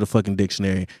 go get a fucking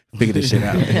dictionary, figure this shit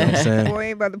out. You know what I'm saying? Boy, I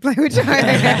ain't about to play with you.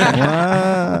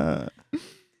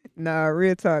 Nah,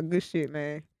 real talk. Good shit,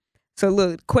 man. So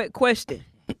look, quick question.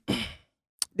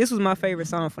 This was my favorite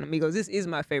song from the Migos. This is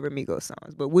my favorite Migos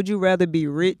songs. But would you rather be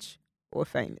rich or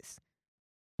famous?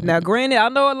 Now, granted, I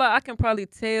know a lot. I can probably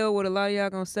tell what a lot of y'all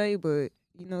gonna say, but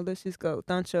you know, let's just go.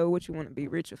 Thuncho, what you want to be,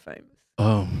 rich or famous?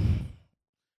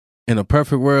 In a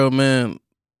perfect world, man,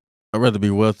 I'd rather be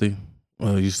wealthy.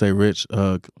 You say rich. We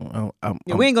ain't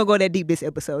gonna go that deep this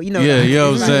episode. You know. Yeah, you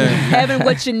know what I'm saying. Having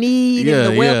what you need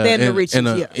and the wealth and the riches.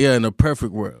 In a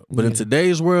perfect world. But in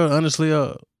today's world, honestly,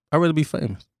 I'd rather be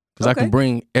famous because I can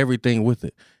bring everything with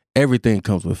it. Everything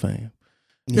comes with fame.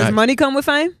 Does money come with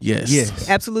fame? Yes.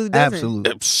 Absolutely doesn't.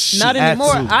 Absolutely. Not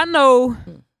anymore. Absolutely. I know.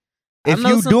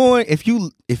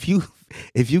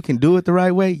 If you can do it the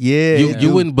right way,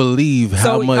 you wouldn't believe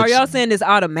how much. Are y'all saying it's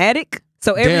automatic?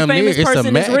 So every damn famous near, person it's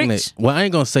a magnet. is rich? Well, I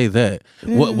ain't gonna say that.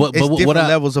 It's different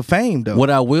levels of fame, though.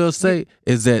 What I will say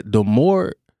is that the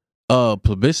more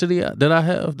publicity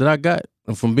that I got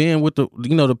from being with the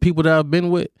people that I've been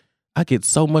with, I get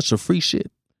so much of free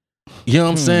shit. You know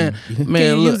what I'm saying? Man,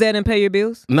 can you use that and pay your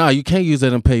bills? Nah, you can't use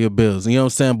that and pay your bills. You know what I'm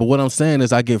saying? But what I'm saying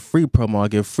is I get free promo, I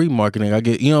get free marketing, I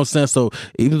get, you know what I'm saying? So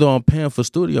even though I'm paying for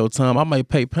studio time, I might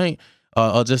pay Paint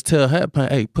or just tell Hat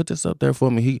Paint, hey, put this up there for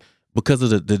me. Because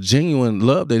of the genuine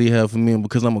love that he has for me, and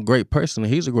because I'm a great person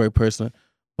and he's a great person,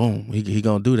 boom, he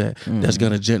gonna do that. That's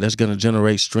gonna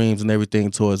generate streams and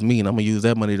everything towards me, and I'm gonna use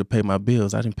that money to pay my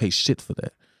bills. I didn't pay shit for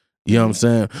that. You know what I'm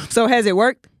saying? So has it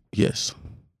worked? Yes.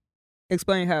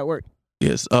 Explain how it worked.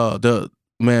 Yes. The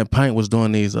man Paint was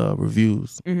doing these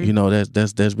reviews. You know,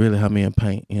 that's really how me and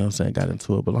Paint, you know what I'm saying, got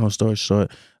into it. But long story short,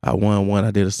 I won one.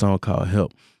 I did a song called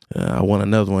Help. I won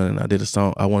another one, and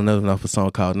I won another one off a song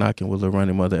called Knocking with Lil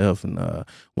Ronnie Mother F. And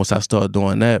once I started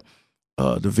doing that,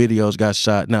 the videos got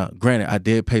shot. Now, granted, I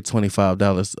did pay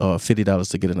 $25 or $50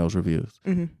 to get in those reviews.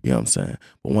 You know what I'm saying?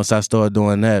 But once I started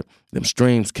doing that, them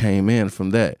streams came in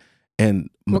from that. And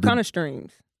what kind of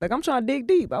streams? Like, I'm trying to dig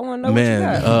deep. I want to know Man,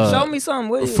 what you got. Show me something.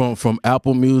 What is it? From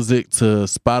Apple Music to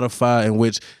Spotify, in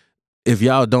which, if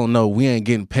y'all don't know, we ain't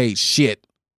getting paid shit.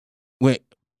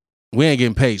 We ain't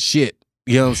getting paid shit.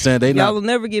 You know what I'm saying? Y'all will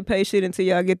never get paid shit until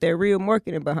y'all get that real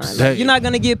marketing behind it. Like, you're not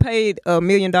gonna get paid $1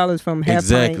 million from half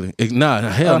exactly. Nah,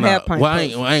 hell no. Well, I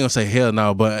ain't gonna say hell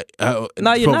no, but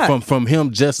no, you're not. From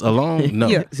him just alone, no.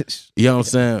 Yeah. You know what I'm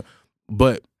saying?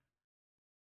 But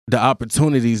the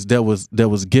opportunities that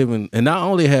was given, and not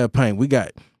only have Pain,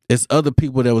 it's other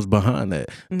people that was behind that.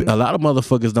 Mm-hmm. A lot of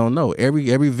motherfuckers don't know. Every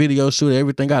video shoot,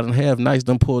 everything I done have nice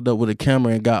done pulled up with a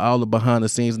camera and got all the behind the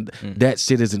scenes. That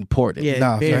shit is important.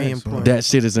 Yeah, very important. That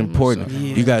shit is important.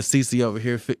 Yeah. You got CC over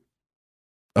here.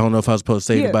 I don't know if I was supposed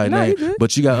to say anybody's name,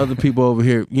 but you got other people over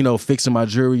here, fixing my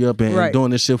jewelry up and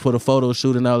doing this shit for the photo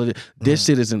shoot and all of it. This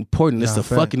shit is important. It's a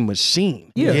fucking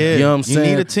machine. Yeah. You know what I'm saying?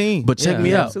 You need a team. But check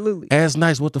me out. Absolutely. Ask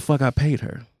Nice what the fuck I paid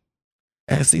her.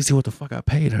 Ask CC what the fuck I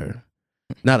paid her.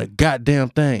 Not a goddamn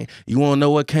thing. You want to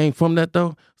know what came from that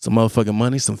though? Some motherfucking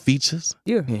money, some features,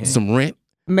 some rent,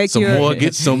 some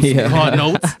mortgage, some car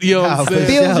notes. You know what I'm saying?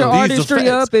 Builds your artistry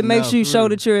up. It makes you show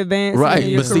that you're advanced. Right, in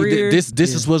your but career. see,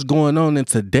 this is what's going on in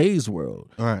today's world.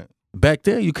 Right. Back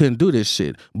then, you couldn't do this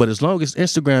shit. But as long as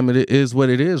Instagram it is what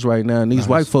it is right now, and these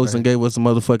white folks and gave us a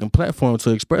motherfucking platform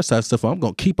to express ourselves, I'm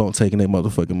going to keep on taking their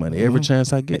motherfucking money every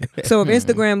chance I get. So if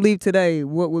Instagram leave today,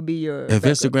 what would be your If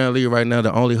backup? Instagram leave right now,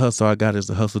 the only hustle I got is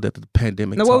the hustle that the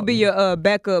pandemic Now, taught what would be me. your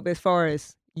backup as far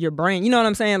as your brand? You know what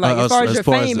I'm saying? Like, as far as as your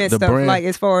far as fame and the stuff, brand, like,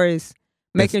 as far as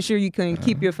making sure you can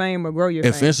keep your fame or grow your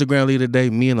If fame. Instagram leave today,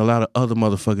 me and a lot of other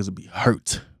motherfuckers would be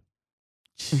hurt.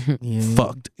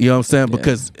 Fucked. You know what I'm saying?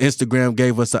 Because Instagram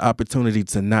gave us the opportunity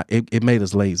to not, it made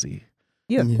us lazy.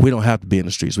 Yeah. We don't have to be in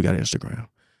the streets. We got Instagram.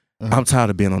 I'm tired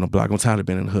of being on the block. I'm tired of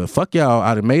being in the hood. Fuck y'all.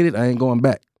 I done made it. I ain't going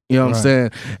back. You know what I'm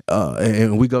saying?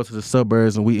 And we go to the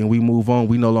suburbs and we move on.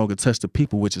 We no longer touch the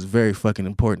people, which is very fucking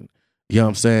important. You know what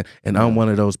I'm saying? And I'm one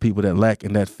of those people that lack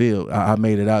in that field. I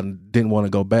made it out and didn't want to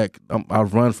go back. I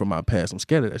run from my past. I'm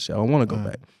scared of that shit. I don't want to go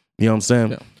back. You know what I'm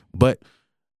saying? Yeah. But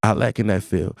I lack in that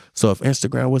field. So if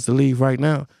Instagram was to leave right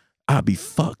now, I'd be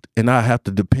fucked. And I have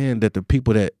to depend that the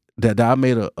people that I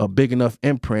made a big enough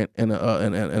imprint and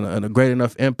a great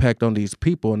enough impact on these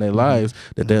people and their lives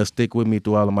that they'll stick with me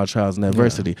through all of my trials and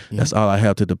adversity. That's all I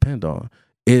have to depend on.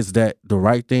 Is that the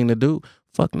right thing to do?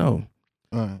 Fuck no.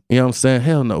 You know what I'm saying?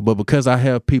 Hell no. But because I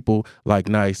have people like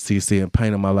Nice, CC, and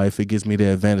Pain in my life, it gives me the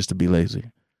advantage to be lazy.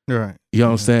 Right. You know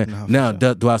what I'm saying? No, now,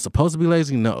 sure. do I supposed to be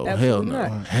lazy? No. Absolutely Hell no.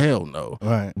 not. Hell no.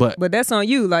 Right. But that's on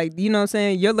you. Like, you know what I'm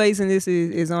saying? Your laziness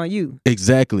is on you.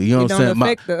 exactly. You know what I'm saying? Don't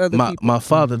affect the other people. My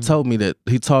father told me that,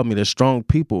 he taught me that strong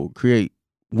people create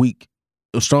weak,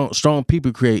 strong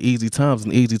people create easy times,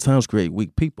 and easy times create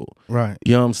weak people. Right.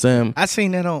 You know what I'm saying? I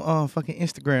seen that on fucking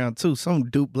Instagram too. Some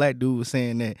black dude was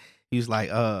saying that he was like,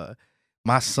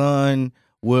 my son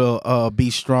will be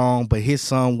strong, but his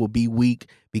son will be weak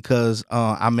because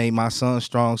I made my son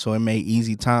strong, so it made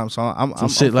easy time. So I'm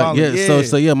shit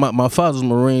like my father's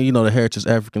Marine, you know, the heritage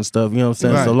African stuff. You know what I'm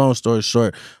saying? Right. So long story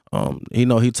short,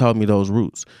 he taught me those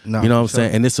roots. No, you know what I'm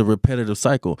saying? And it's a repetitive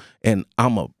cycle, and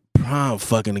I'm a prime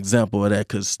fucking example of that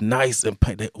because Nice and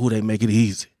Pain, they make it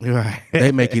easy. Right.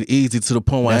 They make it easy to the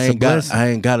point where That's I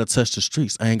ain't got to touch the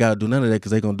streets. I ain't got to do none of that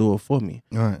because they gonna do it for me.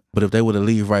 Right. But if they were to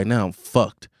leave right now, I'm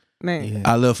fucked. Man. Yeah.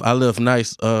 I live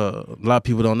Nice. A lot of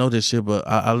people don't know this shit, but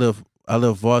I live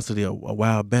Varsity a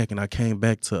while back, and I came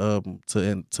back to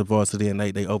Varsity, and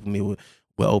they opened me with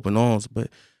open arms. But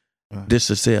this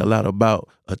should say a lot about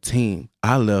a team.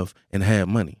 I left and had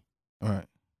money. Right.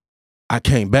 I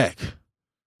came back.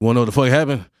 You wanna know what the fuck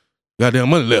happened? Goddamn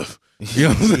money left. You know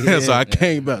what I'm saying? Yeah. So I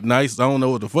came back. Nice. I don't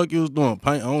know what the fuck you was doing.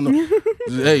 Paint. I don't know.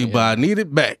 Hey, but I need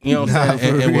it back. You know what I'm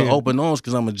saying? And with open arms,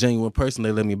 because I'm a genuine person,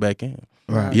 they let me back in.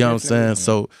 Right. You know what I'm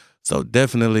saying? So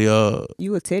definitely,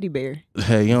 You a teddy bear.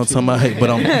 hey, you know what I'm talking about? Hey,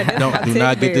 but do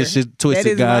not get this shit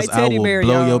twisted, guys. I will bear,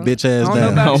 blow y'all. your bitch ass I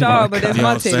don't down. know about y'all, my but that's God.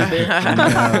 my You know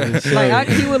teddy what bear. Like,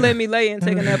 he would let me lay and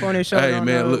take a nap on his shoulder Hey, on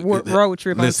man, a look, road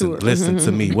trip listen, on tour. listen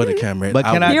to me. What a camera. But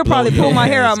can will He'll blow probably your pull my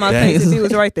hair out ass my down. face if he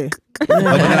was right there. But can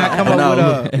I come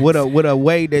up with a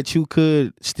way that you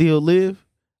could still live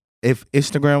if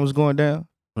Instagram was going down?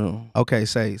 Oh. Okay,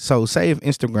 say if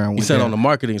Instagram went You said down, on the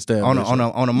marketing stand.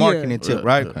 on a marketing tip,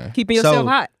 right? Okay. Keeping yourself So-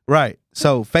 hot. Right.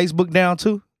 So Facebook down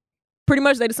too. Pretty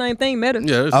much they the same thing, Meta.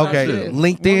 Yeah. It's Okay. shit.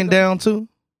 LinkedIn down too.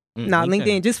 Nah,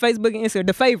 LinkedIn, just Facebook and Instagram.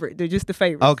 The favorite. They're just the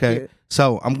favorite. Okay.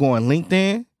 So I'm going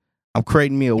LinkedIn. I'm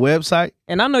creating me a website.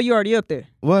 And I know you already up there.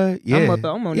 What? Yeah.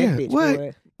 I'm on Yeah. that bitch, What?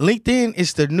 boy. LinkedIn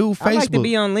is the new Facebook. I like to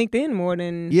be on LinkedIn more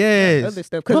than Yes. other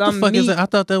stuff. What the I'm fuck is that? I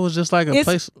thought that was just like a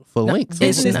place for links.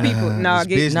 Business Nah, people. Nah, it's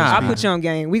business I people. put you on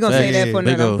game. We gonna say that for Big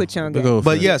another. I'll ol'- put you on big game. ol'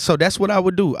 But fat. yeah, so that's what I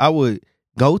would do. I would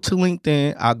go to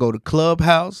LinkedIn, I'll go to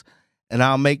Clubhouse, and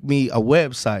I'll make me a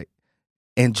website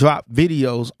and drop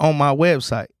videos on my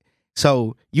website.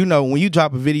 So, you know, when you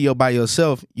drop a video by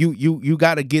yourself, you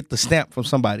gotta get the stamp from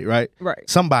somebody, right? Right.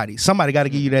 Somebody gotta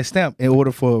give you that stamp in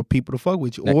order for people to fuck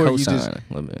with you. That Or cosign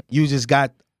a little bit. you just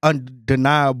got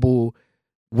undeniable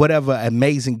whatever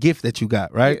amazing gift that you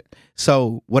got, right? Yeah.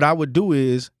 So what I would do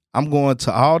is I'm going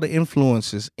to all the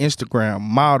influencers, Instagram,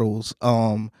 models,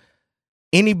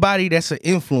 anybody that's an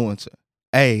influencer.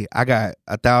 Hey, I got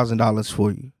 $1,000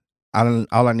 for you.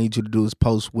 All I need you to do is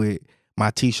post with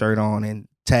my t-shirt on and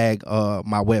tag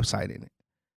my website in it.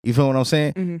 You feel what I'm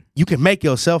saying? Mm-hmm. You can make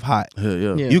yourself hot.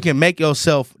 Yeah. Yeah. You can make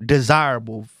yourself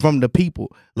desirable from the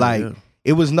people. Like Yeah.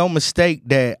 it was no mistake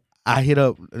that I hit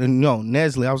up,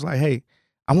 Nestle. I was like, hey,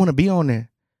 I want to be on there.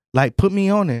 Like, put me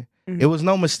on there. Mhm. It was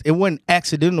no mistake. It wasn't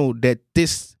accidental that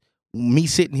me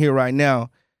sitting here right now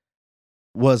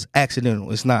was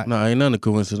accidental. It's not. No, ain't nothing a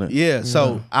coincidence. Yeah.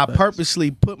 So Yeah, I facts.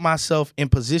 purposely put myself in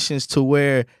positions to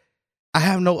where I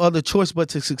have no other choice but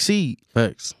to succeed.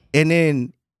 Facts. And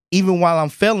then even while I'm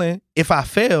failing, if I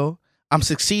fail, I'm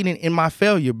succeeding in my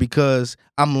failure because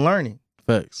I'm learning.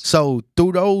 Facts. So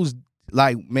through those,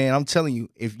 like, man, I'm telling you,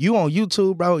 if you on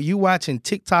YouTube, bro, you watching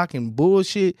TikTok and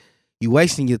bullshit, you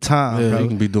wasting your time, Yeah, bro. you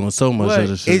can be doing so much But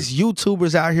other shit. it's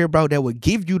YouTubers out here, bro, that would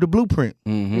give you the blueprint.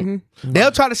 Mm-hmm. Mm-hmm.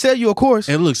 They'll try to sell you a course.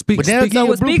 And look, speak. But they'll speak give you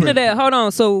So a speaking of blueprint. that, hold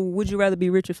on. So would you rather be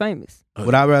rich or famous?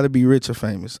 Would I rather be rich or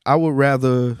famous? I'd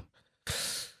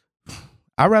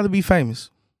rather be famous.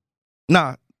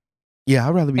 Nah. Yeah,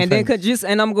 I'd rather be And then famous.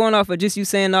 I'm going off of just you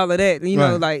saying all of that. You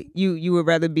know, Right. like you would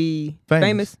rather be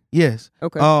famous? Yes.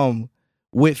 Okay.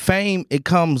 With fame, it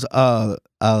comes a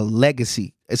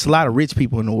legacy. It's a lot of rich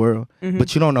people in the world, Mhm.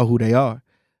 but you don't know who they are.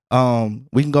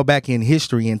 We can go back in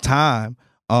history and time.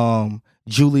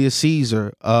 Julius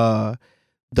Caesar,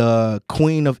 the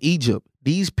Queen of Egypt.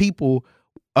 These people,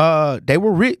 they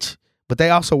were rich, but they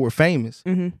also were famous.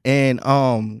 Mhm.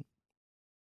 And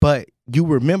but you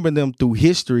remember them through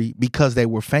history because they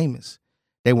were famous.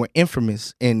 They were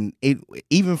infamous, and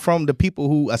even from the people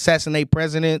who assassinate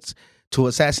presidents to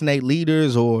assassinate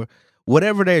leaders or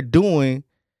whatever they're doing,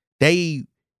 they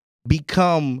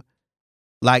become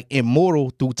like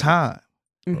immortal through time,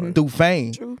 Mhm. through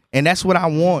fame. True. And that's what I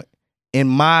want in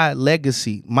my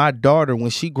legacy. My daughter, when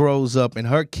she grows up, and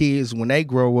her kids, when they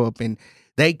grow up, and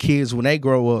they kids, when they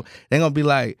grow up, they're going to be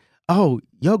like, oh,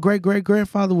 your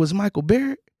great-great-grandfather was Michael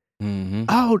Barrett? Mm-hmm.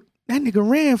 Oh, that nigga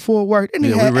ran for work. That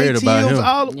nigga Yeah, had we read about ATMs him.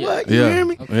 all what? You Yeah. hear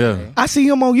me? Yeah. I see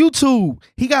him on YouTube.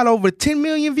 He got over 10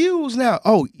 million views now.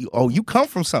 Oh, you come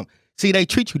from something. See, they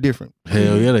treat you different.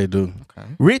 Hell yeah, they do. Okay.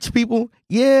 Rich people,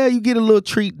 yeah, you get a little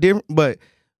treat different, but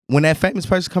when that famous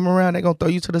person come around, they gonna throw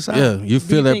you to the side. Yeah, you Do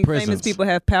feel you that think presence. famous people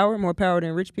have power, more power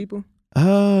than rich people?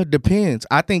 Depends.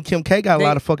 I think Kim K got a They-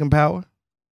 lot of fucking power.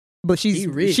 But He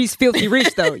rich. she's filthy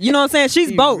rich though. You know what I'm saying? She's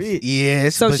He both. rich.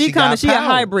 Yes, So but she got a power.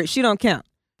 hybrid. She don't count.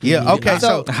 Yeah, okay.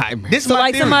 So Hybrid. this is So my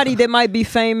like theory. somebody that might be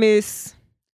famous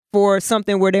for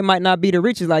something where they might not be the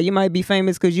richest. Like you might be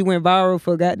famous because you went viral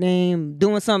for goddamn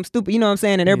doing something stupid. You know what I'm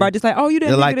saying? And everybody just like, oh, you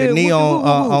didn't like the knee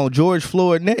on George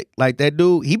Floyd neck, like that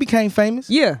dude, he became famous.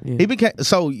 Yeah. He became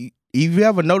so. If you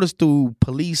ever noticed through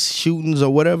police shootings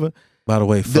or whatever, By the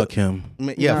way, fuck him.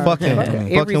 yeah, Nah, fuck him, fuck fuck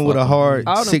every him with a fucking- hard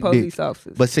All them sick dick. police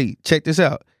officers. But see, check this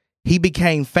out. He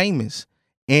became famous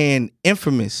and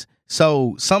infamous.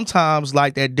 So sometimes,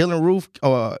 like that Dylan Roof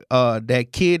or that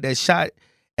kid that shot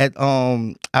at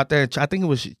out there, I think it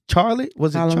was Charlie.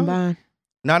 Was it Charlie? Columbine.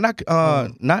 No,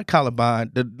 not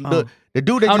Columbine. The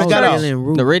dude that Oh, just the got Charlie. off. Dylan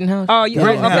Roof. The Rittenhouse? oh, yeah.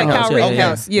 Rittenhouse. Okay, Rittenhouse, Kyle yeah,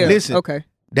 Rittenhouse. Yeah. Listen. Okay.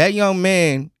 That young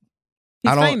man,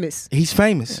 He's I don't- famous. he's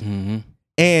famous, Mm-hmm.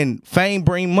 and fame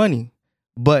bring money,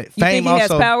 but You fame think he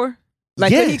has also. power?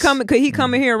 Like Yes. could he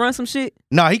come in here and run some shit?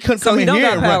 No, he couldn't So come he in don't here.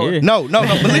 got and run- power. No.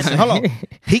 But listen, hold on.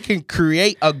 He can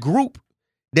create a group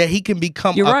that he can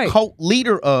become You're a right. cult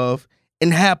leader of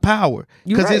and have power.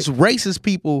 You're Because right. it's racist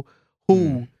people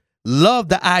who love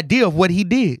the idea of what he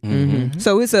did. Mm-hmm.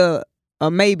 So it's a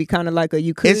maybe, kind of like a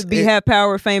you could have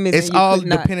power, famous. It's and you all could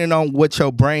not. depending on what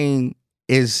your brain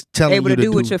is telling Able you to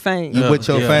do with your fame. You with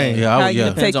your fame. Yeah, How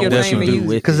you take your That's fame what and do use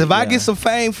with it. Because if I get some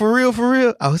fame for real,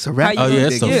 oh, it's a rap. How Oh you yeah,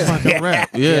 gonna it's a dig it? fucking rap.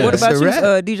 Yeah. What It's about a you,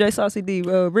 rap. DJ Saucy D?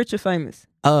 Rich or famous?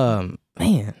 Man,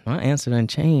 my answer done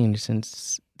changed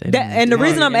since. And the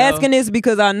reason I'm asking is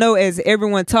because I know as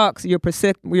everyone talks, your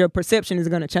perception is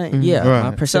gonna change. Yeah, Right.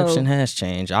 my perception So- has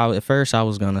changed. At first, I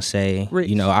was gonna say, Rich.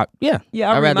 you know, Yeah,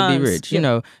 I'd rather be mine's- rich. yeah. You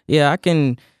know, yeah, I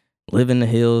can. live in the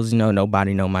hills. You know,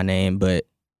 nobody know my name, but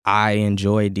I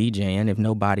enjoy DJing. If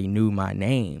nobody knew my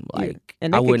name, like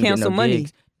and they I could wouldn't cancel get no money.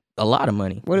 gigs. A lot of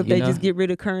money. What if they know? just get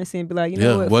rid of currency and be like, you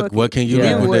know what can you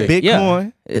Yeah. do with that?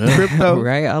 Bitcoin, crypto,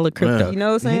 right? I look crypto. Yeah. You know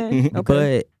what I'm saying?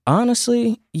 Okay. But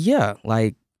honestly, yeah,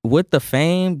 like with the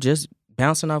fame, just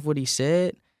bouncing off what he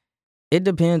said, it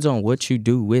depends on what you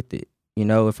do with it. You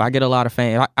know, if I get a lot of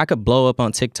fame, I could blow up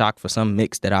on TikTok for some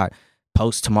mix that I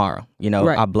post tomorrow. You know,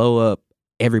 Right. I blow up,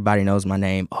 everybody knows my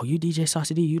name. Oh, you DJ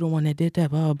Saucy D, you the one that did that,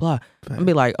 blah, blah, blah. I'll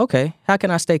be like, okay, how can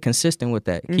I stay consistent with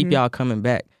that? Keep y'all coming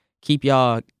back. Keep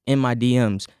y'all in my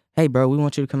DMs. Hey, bro, we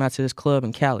want you to come out to this club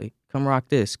in Cali. Come rock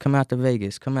this. Come out to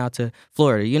Vegas. Come out to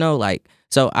Florida. You know, like,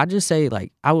 so I just say,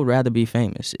 like, I would rather be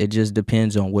famous. It just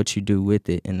depends on what you do with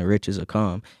it, and the riches will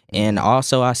come. And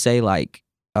also I say, like,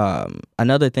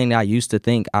 another thing that I used to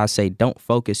think, I say, don't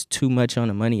focus too much on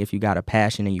the money. If you got a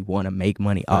passion and you want to make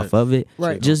money off of it,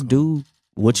 just do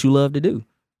what you love to do,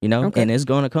 you know, and it's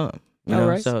going to come. You know?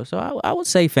 Right. So I would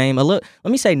say fame. Let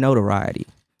me say notoriety.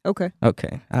 Okay.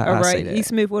 Okay. All I'll say right. that. E.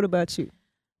 Smith, what about you?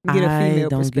 Get a I female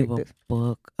don't perspective. give a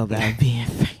fuck about being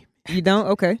famous. You don't?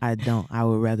 Okay. I don't. I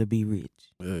would rather be rich.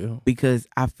 Yeah. Because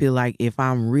I feel like if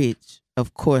I'm rich,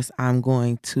 of course I'm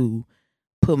going to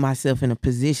put myself in a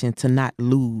position to not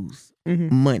lose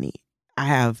money. I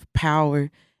have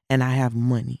power and I have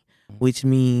money, which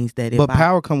means that if But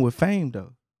power come with fame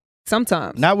though.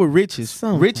 Sometimes. Not with riches.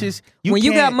 Sometimes. Riches. When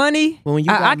you got money, when you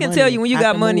got I can money, tell you when you I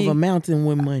got can money. move a mountain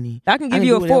with money. I can give can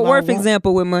you do a Fort whatever I Worth want.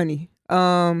 example with money.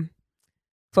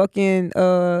 Fucking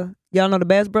y'all know the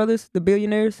Bass Brothers, the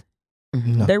billionaires?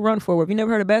 No. They run Fort Worth. You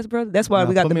never heard of Bass Brothers? That's why No,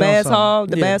 we got put the me on Bass something. Hall,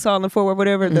 the Yeah. Bass Hall in Fort Worth,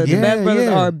 whatever. The Yeah, Bass Brothers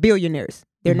yeah. are billionaires.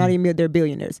 They're not even they're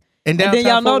billionaires. And then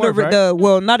y'all know Fort Worth, right?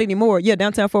 well, not anymore. Yeah,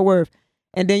 downtown Fort Worth.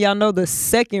 And then y'all know the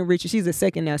second richest, she's the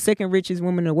second now. Second richest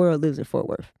woman in the world lives in Fort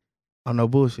Worth. Oh, no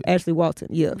bullshit. Ashley Walton,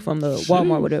 yeah, from the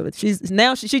Walmart, whatever. She's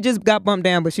now she just got bumped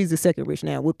down, but she's the second rich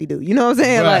now. Whoop-de-doo. You know what I'm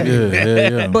saying? Right.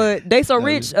 Like, Yeah. but they so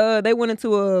rich, they went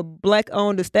into a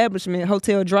black-owned establishment,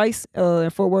 Hotel Drice,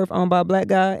 in Fort Worth, owned by a black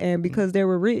guy, and because they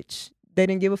were rich, they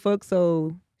didn't give a fuck,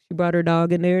 so she brought her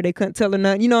dog in there. They couldn't tell her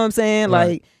nothing. You know what I'm saying? Right.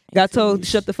 Like, got told,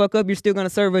 shut the fuck up, you're still gonna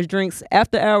serve us drinks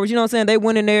after hours. You know what I'm saying? They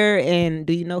went in there and,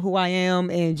 do you know who I am?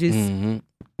 And just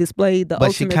displayed the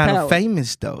But she ultimate kind power. of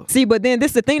famous though. See, but then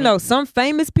this is the thing though. Some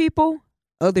famous people,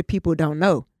 other people don't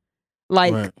know.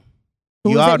 Like, Right.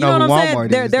 who's You all that? know what who I'm saying? Walmart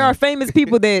There is, are though. famous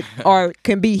people that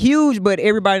can be huge, but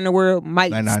everybody in the world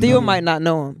might Might not still know. might not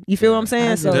know them. You feel what I'm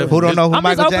saying? So definitely. Who don't know who I'm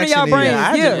just Michael opening Jackson y'all is? brains. I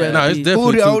just Yeah. rather No, it's be- definitely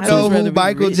Who don't too- know rather who be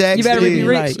Michael rich. Jackson You better be is?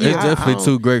 rich. Like, Yeah. It's definitely don't-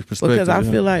 two great perspectives. Because I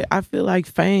yeah. feel like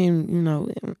fame, you know,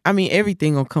 I mean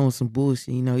everything gonna come with some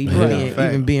bullshit, you know, even Yeah, being,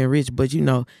 fact. even being rich. But you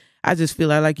know, I just feel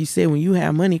like you said, when you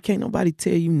have money, can't nobody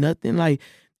tell you nothing. Like,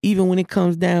 even when it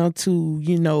comes down to,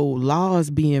 you know, laws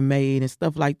being made and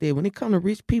stuff like that, when it comes to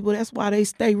rich people, that's why they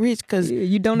stay rich, because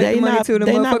You donate the money to the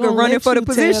motherfucker running for the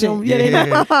position. Yeah, they're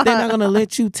Yeah. not gonna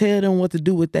let you tell them what to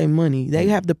do with their money. They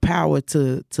have the power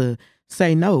to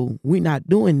say, no, we're not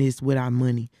doing this with our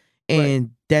money,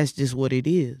 and that's just what it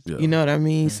is. Yeah. You know what I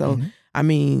mean? So I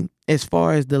mean, as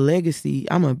far as the legacy,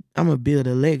 I'm a build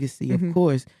a legacy, Mhm. of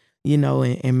course, you know,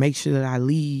 and make sure that I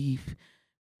leave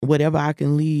whatever I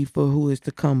can leave for who is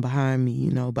to come behind me,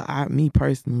 you know. But me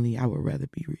personally, I would rather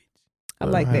be rich. I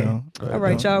like that. All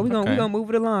right, y'all. We gonna move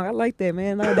it along. I like that,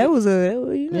 man. Like, that was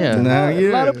a Yeah.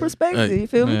 a lot of perspective. You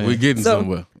feel me? Yeah. We getting So-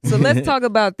 somewhere. So let's talk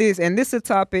about this. And this is a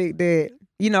topic that,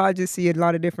 you know, I just see a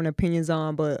lot of different opinions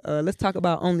on, but let's talk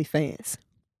about OnlyFans.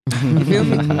 You feel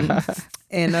me?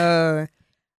 And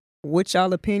what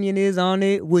y'all opinion is on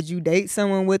it. Would you date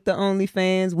someone with the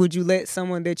OnlyFans? Would you let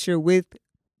someone that you're with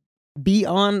be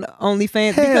on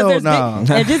OnlyFans? Hell there's no.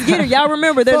 and just get it. Y'all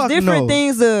remember, there's Fuck different no.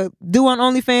 things to do on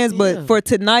OnlyFans, but Yeah. for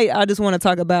tonight, I just want to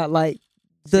talk about like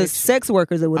the sex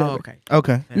workers or whatever. Oh, okay.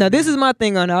 Okay. Now, this is my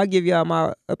thing on it. I'll give y'all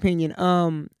my opinion.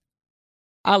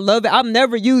 I love it. I've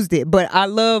never used it, but I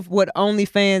love what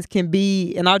OnlyFans can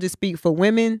be, and I'll just speak for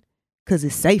women because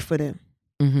it's safe for them.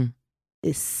 Mm-hmm.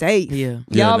 It's safe. Yeah.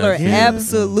 Yeah, Y'all are that's-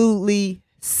 absolutely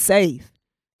safe.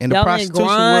 In the Y'all ain't prostitution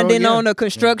grinding world, on a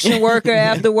construction worker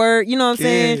after work. You know what I'm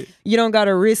saying? Yeah. You don't got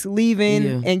to risk leaving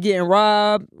Yeah. and getting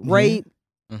robbed, raped,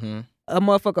 a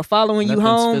motherfucker following you Nothing's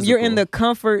home. You're in physical. the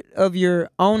comfort of your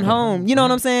own home. You know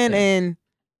what I'm saying? Yeah. And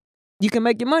you can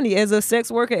make your money as a sex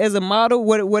worker, as a model,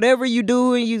 whatever you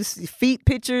do, and you feet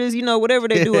pictures, you know, whatever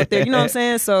they do up there. You know what I'm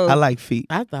saying? So I like feet.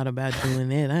 I thought about doing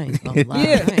that. I ain't gonna lie.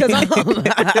 Yeah, 'cause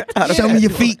I'm- Show me your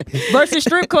feet. versus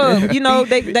strip club, you know,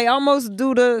 they almost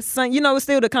do the same. You know, it's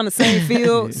still the kind of same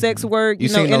field, sex work, You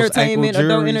you know, seen those entertainment, ankle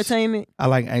adult jewelries? entertainment. I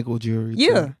like ankle jewelry.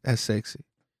 Yeah. Too. That's sexy.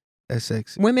 That's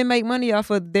sexy. Women make money off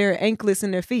of their anklets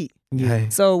and their feet. Yeah.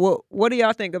 So what do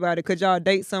y'all think about it? Could y'all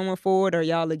date someone for it, or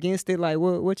y'all against it? Like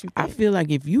what you think? I feel like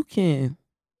if you can,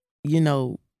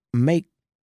 make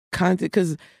content,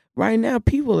 because right now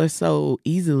people are so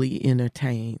easily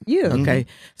entertained. Yeah. Okay.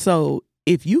 So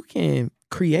if you can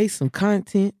create some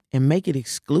content and make it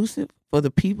exclusive for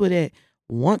the people that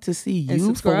want to see And you for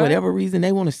subscribe. whatever reason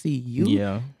they want to see you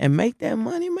Yeah. and make that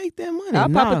money. I'll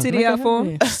pop a titty make out it for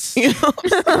happen. 'em. You know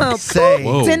what I'm saying? Say,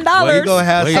 Whoa. $10. you gonna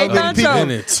have Wait so a many people.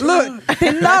 minute. Look,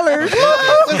 $10.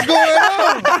 What's going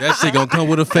on? That shit gonna come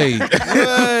with a fade. A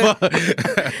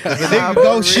nigga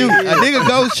go shoot. A nigga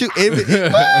go shoot.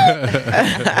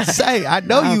 Say, I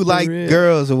know Nah, you for like real.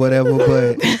 girls or whatever,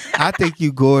 but I think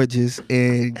you gorgeous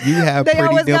and you have They pretty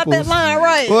always got nipples. that line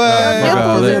right. What? Their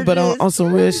Nah, nipples yeah, are But just- on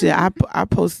some real shit, I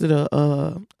posted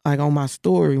like on my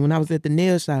story when I was at the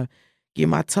nail shop, get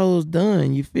my toes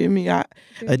done. You feel me? A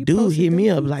You dude posted hit me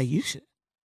them up feet? like, you should.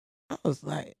 I was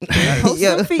like, Post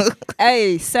them feet.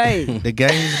 Hey, say. The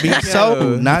games be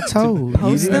sold, not told.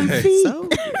 Post You them know? feet. so,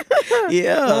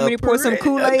 yeah. Want me to pour some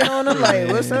Kool-Aid on them? Like,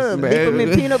 what's up? Dip them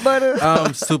in peanut butter?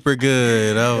 I'm super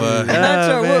good.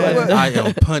 Nacho, what- I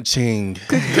am punching.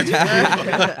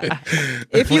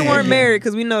 If you weren't married,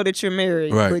 because we know that you're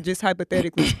married, Right. but just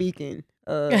hypothetically speaking,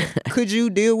 could you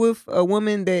deal with a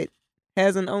woman that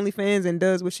has an OnlyFans and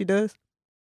does what she does?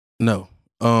 No.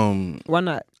 Why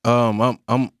not?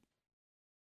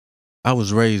 I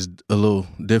was raised a little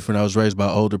different. I was raised by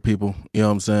older people. You know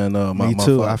what I'm saying? Me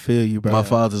too. I feel you, bro. My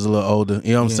father's a little older.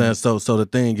 You know what I'm Yeah. saying? So the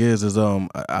thing is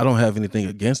I don't have anything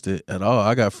against it at all.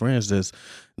 I got friends that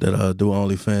do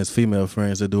OnlyFans, female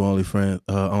friends that do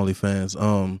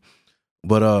OnlyFans.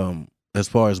 But as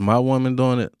far as my woman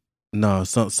doing it, no,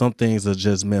 some things are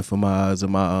just meant for my eyes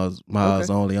and my eyes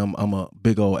only. I'm a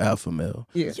big old alpha male.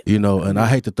 Yeah. You know, and I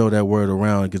hate to throw that word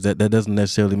around because that doesn't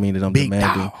necessarily mean that I'm Big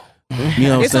demanding. dog. You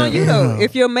know what It's I'm on saying? you though.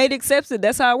 If your mate accepts it,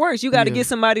 that's how it works. You got to Yeah. get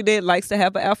somebody that likes to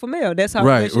have an alpha male. That's how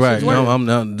Right. relationships work. No, I'm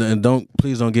not. And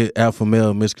please don't get alpha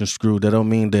male misconstrued. That don't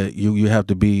mean that you have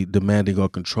to be demanding or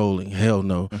controlling. Hell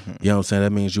no. You know what I'm saying?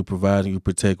 That means you provide and you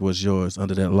protect what's yours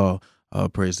under that law.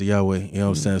 Praise the Yahweh. You know what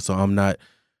I'm saying? So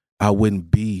I wouldn't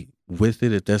be with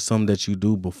it if that's something that you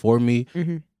do before me.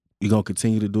 Mhm. You're gonna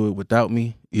continue to do it without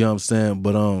me. You know what I'm saying?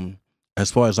 But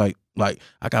as far as like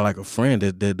I got like a friend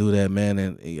that do that, man,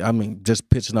 and I mean just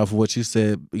pitching off of what you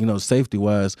said, you know, safety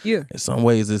wise. Yeah. In some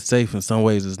ways it's safe, in some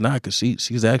ways it's not, because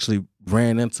she's actually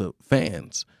ran into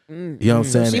fans. You know what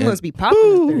I'm saying? She And must be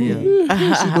popular. she doing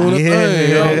a thing.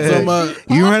 You know what I'm talking about?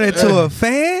 You run into a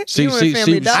fan? She You in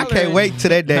Family Dollar. I can't wait till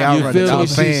that day. I'll you run feel into me? a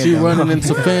fan. She though. running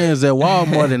into fans at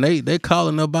Walmart and they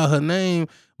calling her by her name,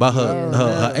 by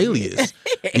her alias.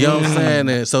 You know what I'm saying?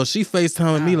 And so she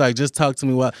FaceTiming me like, just talk to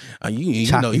me while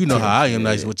you know how I am.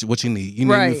 Nice. What you need? You need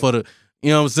me Right. for the. You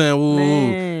know what I'm saying? Woo, woo,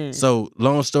 woo. Man. So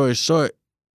long story short,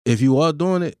 if you are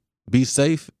doing it, be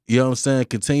safe. You know what I'm saying?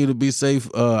 Continue to be safe.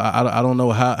 I don't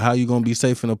know how you gonna be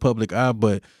safe in the public eye,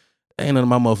 but ain't none of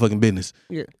my motherfucking business.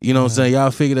 Yeah. You know what I'm saying?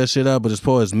 Y'all figure that shit out. But as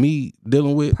far as me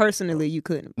dealing with, Personally, you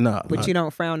couldn't. nah. But you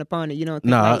don't frown upon it. You don't think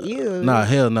Nah, like, ew.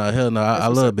 hell no. I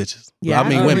what's love up. bitches. Yeah, I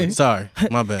mean I women. agree. Sorry,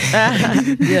 my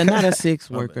bad. Yeah, not a sex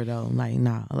worker though. Like,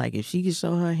 nah. Like if she can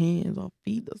show her hands or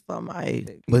feet or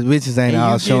something, But bitches ain't And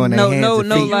all you showing getting- their no, hands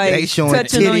no, and feet. like, they showing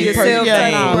touching on titties. yourself, yeah,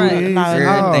 like, nah,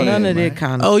 right. none of that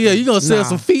kind of. Oh yeah, you gonna sell Nah.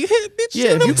 some feet? Hey, bitch, Yeah,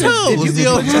 yeah, if them you can, if toes. you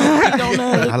yo. can put your feet on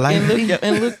there I like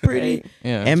and look pretty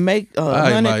Yeah. and make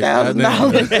right, Mike. $100,000.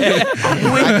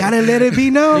 I gotta let it be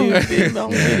known. Mike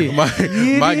done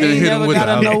You hit him never with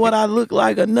gotta know it what I look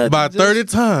like or nothing. about 30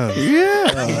 times. Yeah.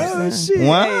 Oh, shit.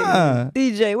 Wow.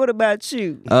 Hey, DJ, what about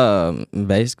you?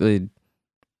 Basically,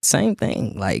 same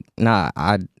thing. Like, nah,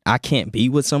 I can't be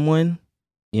with someone,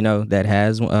 you know, that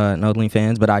has an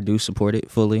OnlyFans, but I do support it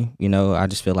fully. You know, I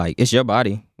just feel like it's your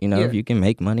body. You know, Yeah. if you can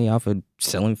make money off of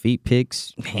selling feet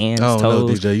pics, hands, I don't know,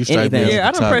 toes, DJ. You strike me anything. as Yeah, I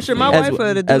a don't pressure my As wife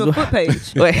well- to do as the well- foot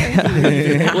page.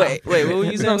 wait, what were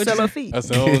you You saying? gonna What sell you her said? feet. I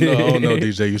said, I don't know,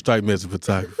 DJ. You strike me as a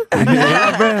photographer.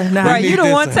 Right, you the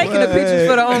one taking the pictures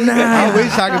for the OnlyFans. I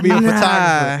wish I could be a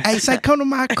photographer. Hey, say come to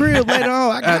my crib later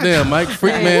on. I got Goddamn, Mike,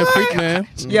 freak man.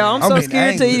 Yeah, I'm I'm so in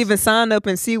scared to angles. even sign up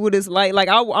and see what it's like. Like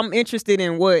I'm interested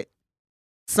in what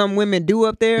some women do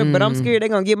up there, but I'm scared they're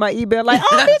gonna get my email like, oh,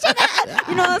 bitch, I got,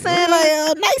 you know what I'm saying?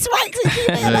 Like, nice rights and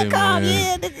Hey, gmail.com,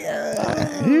 man.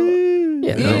 yeah. Yeah,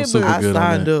 Yeah, Yeah, super I good on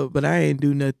signed that. up, but I ain't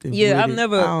do nothing. Yeah, with I've it.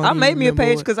 don't I made even me a remember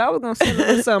page what- because I was gonna send a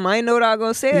little something. I ain't know what I was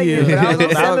gonna say Yeah. again, but I was gonna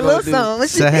That's what I send a was little gonna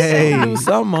something. Say, do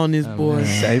something on this boy. man.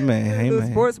 say, man, hey, Little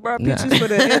man. sports bar Nah. pictures for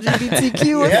the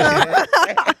LGBTQ or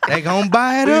something. They gonna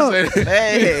buy it up.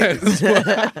 Hey.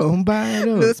 Gonna buy it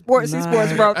Little up. sportsy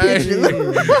sports bar pictures.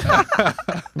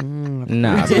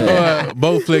 Nah, but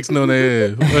Both flexing on their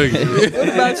head. What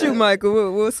about you,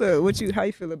 Michael? What's up? How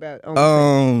you feel about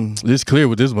It's clear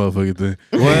with this motherfucking thing.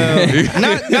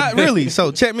 Well, not really.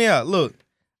 So check me out. Look,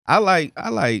 I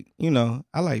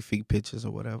like feet pictures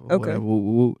or whatever. Okay. Whatever. Woo,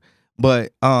 woo, woo.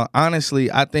 But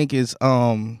honestly, I think it's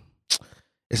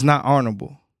not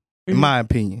honorable, in Mhm. my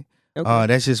opinion. Okay.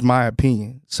 That's just my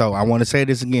opinion. So I want to say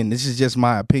this again. This is just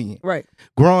my opinion. Right.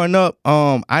 Growing up,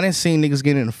 I didn't see niggas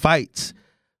getting in fights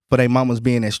for their mamas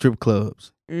being at strip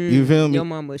clubs. You feel me? Your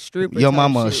mama a stripper. Your type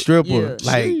mama a shit. stripper.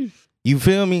 Yeah. Like, you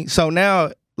feel me? So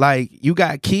now, like, you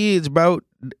got kids, bro.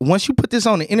 Once you put this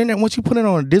on the internet, once you put it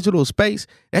on a digital space,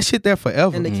 that shit there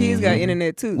forever. And the kids got Mhm.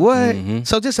 internet too. What? Mhm.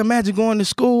 So just imagine going to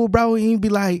school, bro, and you be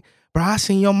like, bro, I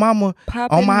seen your mama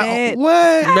Popping on my that.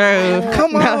 what? Bro.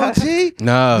 Come on, G.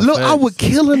 Nah, Look, I facts. would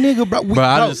kill a nigga, bro. Bro,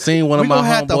 I just seen one of we my gonna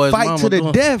have to homeboys' fight mama to the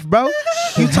doing- death, bro.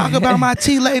 You talk about my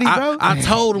T lady, bro. I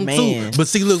told him Man. too, but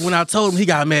see, look, when I told him, he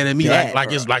got mad at me That,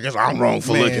 like it's I'm wrong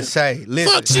for Man, looking. say,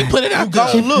 listen, Fuck, she put it you out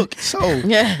go there. look. So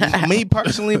me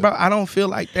personally, bro, I don't feel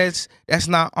like that's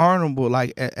not honorable.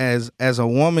 Like as a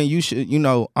woman, you should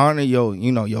honor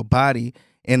your body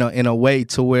in a way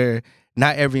to where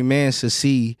not every man should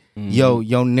see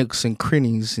your nicks and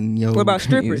crannies and your What about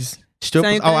strippers?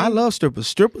 strippers. Same Oh, I thing? love strippers.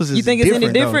 Strippers is You think it's any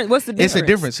different, though. different? What's the difference? It's a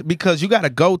difference because you got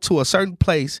to go to a certain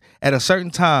place at a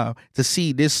certain time to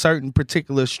see this certain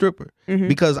particular stripper. Mhm.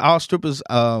 Because all strippers,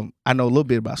 I know a little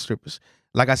bit about strippers.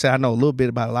 Like I said, I know a little bit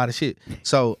about a lot of shit.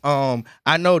 So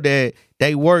I know that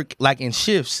they work like in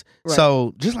shifts. Right.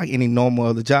 So just like any normal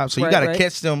other job. So you Right, got to right.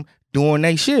 catch them during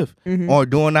their shift Mhm. or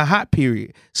during a hot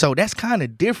period. So that's kind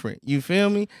of different. You feel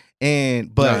me?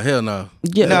 Nah, hell no.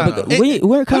 Yeah, Nah, but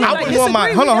we're kind I I like wouldn't want my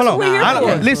disagree. hold on. That's what we're here I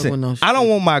don't, for. listen, I don't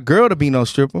want my girl to be no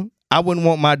stripper. I wouldn't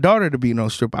want my daughter to be no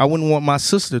stripper. I wouldn't want my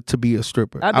sister to be a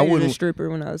stripper. I dated a wouldn't. stripper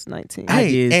when I was 19. I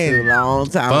Hey, did and too, a long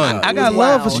time fun. ago. I got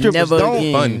love for strippers. Never Don't-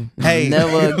 again. Fun. Hey,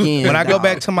 never again. When I go dog.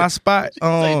 back to my spot,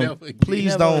 never again.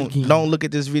 please Never again. don't look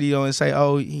at this video and say,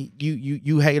 "Oh,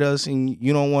 you hate us and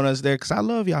you don't want us there." Because I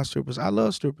love y'all strippers. I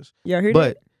love strippers, Y'all hear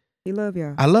but that? He love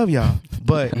y'all. I love y'all.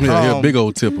 But Yeah, you're a big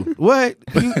old tipper. what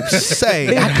you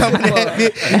say? I come in that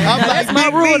bitch. I'm Now, like, that's my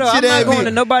big rule meat though. to I'm that not going bitch.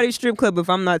 to nobody's strip club if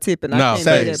I'm not tipping. I No, can't be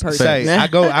Say, that person. say, I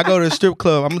go to the strip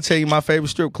club. I'm gonna tell you my favorite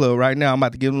strip club right now. I'm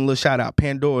about to give them a little shout out.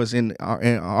 Pandora's in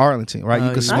Arlington, right? You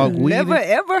Oh, can yeah. smoke I've weed. never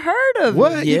ever heard of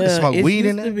What? it. You can smoke it weed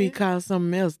in used to that be bitch? called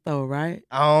something else though, right?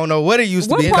 I don't know what it used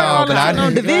to What be part called, of but I Arlington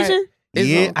on didn't. Division? It's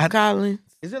Yeah, on Collins.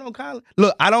 Is it on Collins?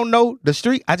 Look, I don't know the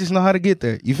street. I just know how to get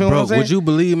there. You feel what Bro, I'm saying? would you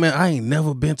believe, man? I ain't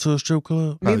never been to a strip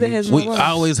club. Neither has my We wife. I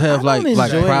always have I like don't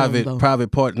enjoy them, though.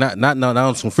 private part. Not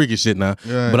on some freaky shit now.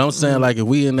 Right. But I'm saying like if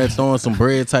we in there throwing some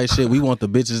bread type shit, we want the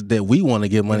bitches that we want to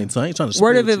get money to. I ain't trying to.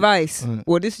 Word split of you. advice. Mm.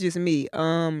 Well, this is just me.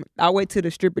 I wait till the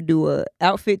stripper do a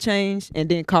outfit change and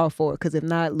then call for it. Cause if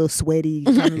not, a little sweaty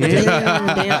kind of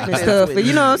damp and stuff. And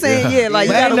you know what I'm saying? Yeah, like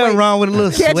But you ain't gotta nothing wait. wrong with a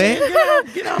little Catch sweat. it.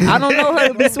 I don't know her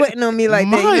to be sweating on me like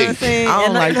that. You know what I'm saying? I don't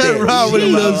And like Nothing that. wrong with a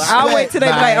little I'll sweat. wait till they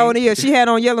be like, oh yeah, she had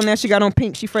on yellow, now she got on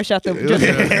pink. She fresh out the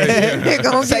just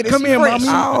Gonna Say, get it. come She here, fresh. mommy.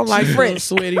 I don't like Fresh. fresh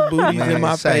sweaty booties Man, in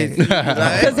my say. face.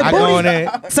 Cause the I go in booty,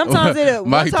 there. sometimes one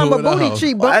Mike time a pulled it booty off.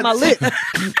 cheek bumped my lip.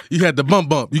 You had the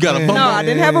bump. You got a bump. No, I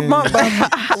didn't have a bump.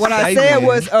 But what I Say, said man.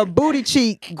 was a booty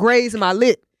cheek grazed my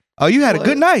lip. Oh, you had a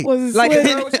good night. Was it Like sweaty?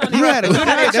 the girl was trying to You had a good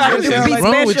night. try to That's what it be sound What's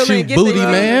wrong with special you, and get booty the,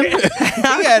 man?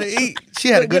 He had a she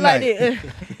had a good like night.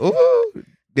 that. Ooh,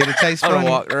 did it taste I don't funny?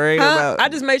 walk right Huh? about. I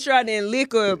just made sure I didn't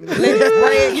lick or let it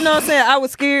spread. You know what I'm saying? I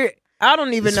was scared. I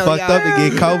don't even It's know. fucked y'all. up to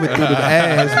get COVID through the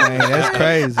ass, man. That's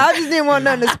crazy. I just didn't want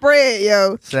nothing to spread,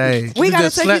 yo. Say, We You gotta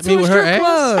just take you slapped to me a with her strip ass?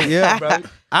 club. yeah, bro.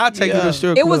 I'll take you to the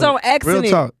strip It was club. on accident.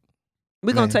 Real talk.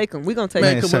 We gonna Man. take them. We gonna take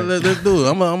Man, them. Man, come on, say. let's do it.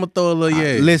 I'm gonna throw a little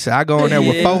yeah. Listen, I go in there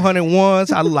with Yeah. 400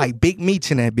 ones. I look like big meats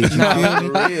in that bitch.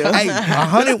 You feel me? Hey,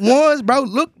 100 ones, bro.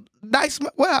 Look nice.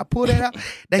 Well, I pull that out.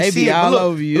 They see be it, but all look,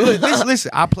 over you. Look,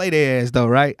 listen. I play their ass though,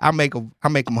 right? I make them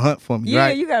hunt for me, Yeah,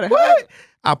 right? you gotta. What?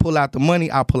 I pull out the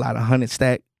money. I pull out 100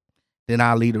 stack. Then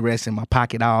I'll leave the rest in my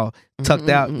pocket, all tucked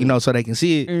out, you know, so they can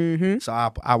see it. Mm-hmm. So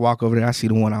I walk over there. I see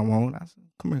the one I want. I say,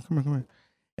 come here.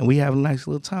 and we have a nice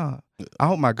little time. I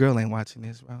hope my girl ain't watching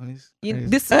this, bro.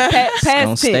 This is past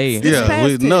tense. stay. This is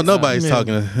past tense. Nobody's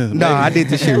talking. No, I did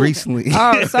this shit recently.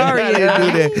 Oh, sorry. I didn't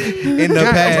do that in the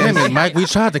God past. damn it, Mike. We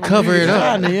tried to cover it up.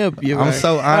 Trying to help you. I'm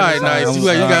so honest. All right, nice. You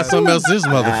got something else this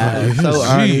motherfucker. so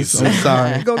honest. I'm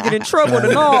sorry. You're gonna get in trouble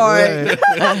tonight.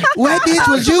 What this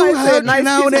was you Somebody said hooking nice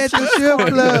on piece at the strip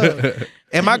club?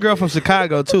 And my girl from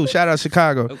Chicago too. Shout out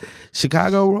Chicago.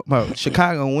 Chicago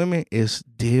women is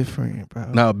different,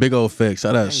 bro. Nah, big old facts.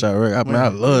 Shout out Chirac. I mean, I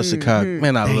love Chicago.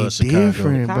 Man, I love Chicago.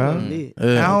 Different, bro.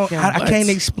 Yeah. I can't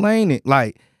explain it.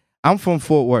 Like, I'm from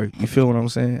Fort Worth. You feel what I'm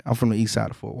saying? I'm from the east side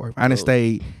of Fort Worth. I done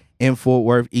stayed in Fort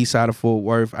Worth, east side of Fort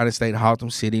Worth. I done stayed in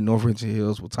Haltom City, North Richland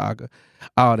Hills, Watauga,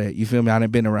 all that. You feel me? I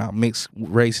done been around mixed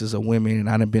races of women, and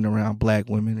I done been around black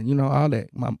women, and all that.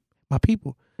 My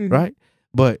people, right?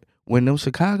 But when them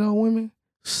Chicago women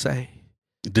say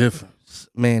Different.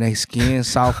 Man, they skin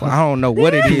soft. I don't know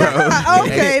what it is.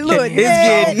 Okay, look, It's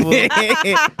next.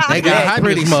 getting. They got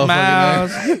pretty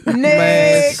smiles. Man,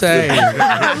 Next. say.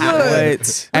 Look,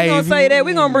 we gonna say that.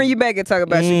 We gonna bring you back and talk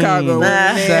about Chicago.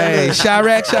 Say,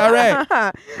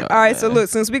 Chirac. All right, so look,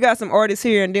 since we got some artists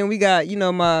here, and then we got,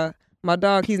 my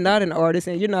dog, he's not an artist,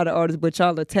 and you're not an artist, but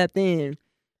y'all are tapped in.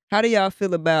 How do y'all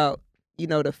feel about,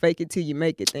 the fake it till you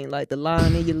make it thing, like the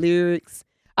line in your lyrics?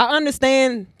 I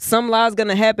understand some lies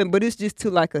gonna happen, but it's just to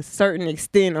like a certain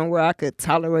extent on where I could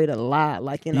tolerate a lie,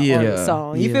 like in an artist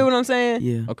song. You feel what I'm saying?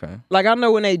 Yeah. Okay. Like I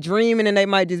know when they dreaming and they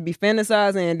might just be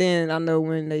fantasizing, and then I know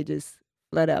when they just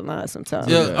flat out lie sometimes.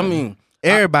 Yeah, I mean,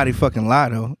 Everybody fucking lie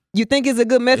though. You think it's a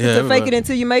good method Yeah, to fake it everybody.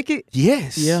 until you make it?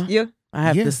 Yes. Yeah. Yeah. I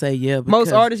have Yeah. to say yeah. You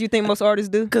think most artists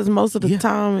do? Because most of the Yeah.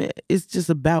 time it's just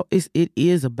about it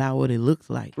is about what it looks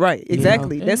like. Right,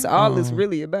 exactly. Yeah. That's all it's Um,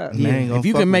 really about. Man, ain't gonna If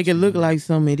you fuck can make with it look you. like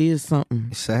something, it is something.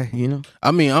 Say.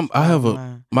 I mean, I have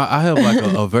Line. like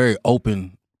a very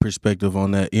open perspective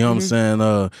on that. You know what I'm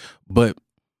saying? But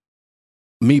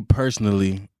me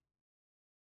personally,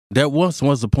 there once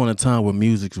upon a time where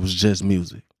music was just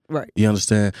music. Right, You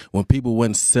understand? When people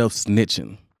wasn't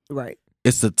self-snitching. right.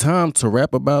 It's the time to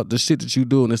rap about the shit that you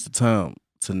do, and it's the time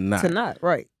to not. To not,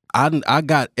 right. I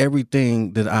got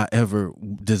everything that I ever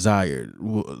desired,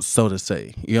 so to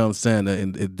say. You know what I'm saying?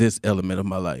 In this element of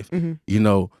my life. Mhm.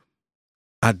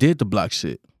 I did the block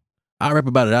shit. I rap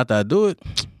about it after I do it.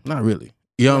 Not really.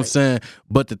 You know what I'm saying?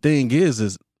 But the thing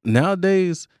is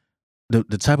nowadays, the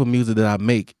type of music that I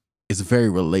make is very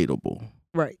relatable.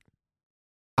 Right.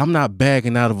 I'm not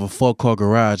bagging out of a 4-car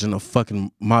garage in a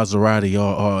fucking Maserati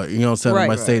or you know what I'm saying, Right. a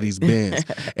Mercedes Benz.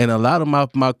 And a lot of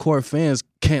my core fans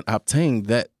can't obtain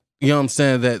that, you know what I'm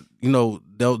saying, that,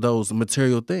 those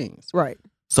material things. Right.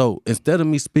 So instead of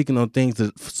me speaking on things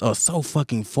that are so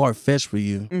fucking far-fetched for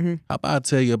you, Mm-hmm. how about I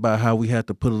tell you about how we had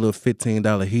to put a little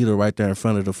 $15 heater right there in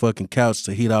front of the fucking couch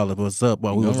to heat all of us up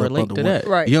while we was up relate under to one. that.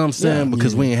 Right. You know what I'm saying? Yeah.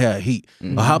 Because we ain't had heat.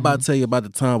 Or how about I tell you about the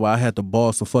time where I had to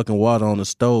boil some fucking water on the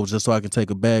stove just so I could take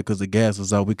a bath because the gas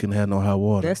was out. We couldn't have no hot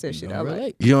water. That's that shit I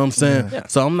like. You know what I'm saying? Yeah.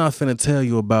 So I'm not finna tell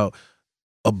you about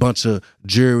a bunch of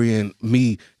jury and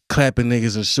me clapping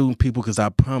niggas and shooting people because I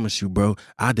promise you, bro,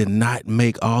 I did not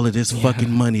make all of this fucking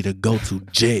money to go to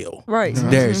jail. Right.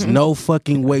 There's no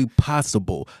fucking way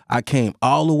possible. I came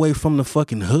all the way from the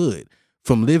fucking hood,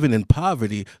 from living in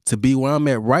poverty to be where I'm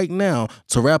at right now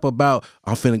to rap about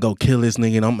I'm finna go kill this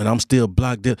nigga and I'm still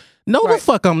blocked in. No, the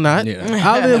fuck I'm not. Yeah.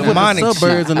 I live with the Demonic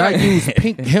suburbs shit. and I use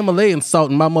pink Himalayan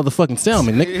salt in my motherfucking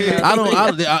salmon,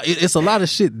 nigga. It's a lot of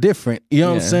shit different. You know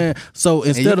what I'm Yeah. saying? So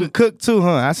And you instead can of cook too,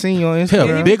 huh? I seen you on hell,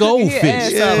 Instagram. big old Yeah,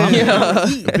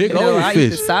 fish. Big old I eat the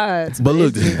fish. sides. But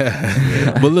look,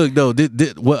 but look though,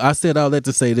 what I said all that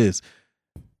to say this.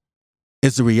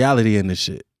 It's the reality in this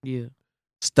shit. Yeah.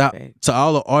 Stop. Facts. To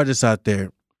all the artists out there,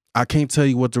 I can't tell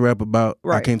you what to rap about. I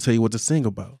Right. can't tell you what to sing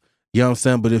about. You know what I'm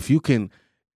saying? But if you can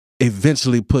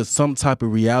eventually put some type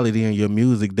of reality in your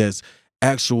music that's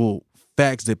actual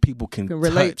facts that people can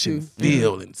relate touch to. and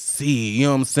feel and see, you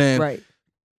know what I'm saying? Right.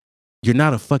 You're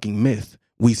not a fucking myth.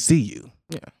 We see you.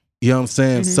 Yeah. You know what I'm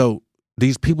saying? Mhm. So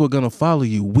these people are gonna follow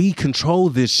you. We control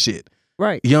this shit.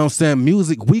 Right. You know what I'm saying?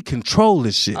 Music, we control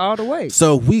this shit. All the way.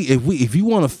 So if you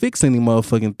want to fix any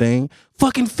motherfucking thing,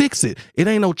 fucking fix it. It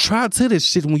ain't no try to this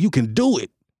shit when you can do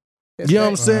it. That's You know what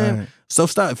I'm facts. saying? Right. So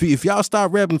stop. If y'all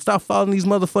start rapping, stop following these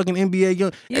motherfucking NBA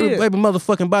young. Every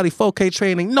motherfucking body 4K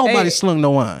training. Nobody slung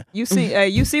no wine. You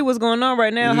see what's going on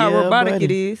right now? How robotic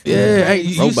it is. Yeah, hey,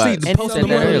 you see the post of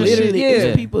the literally,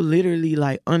 it's people literally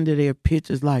like under their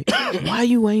pictures, like, why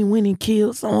you ain't winning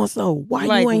kills so and so?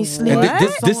 Why you ain't slipping?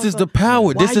 This is the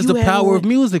power. This is the power of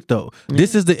music, though.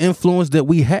 This is the influence that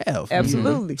we have.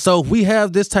 Absolutely. So if we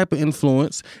have this type of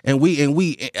influence, and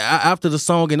we after the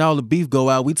song and all the beef go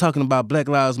out, we talking about Black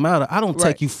Lives Matter. I don't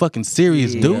take you fucking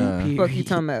serious, dude. Fuck you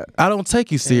talking about? I don't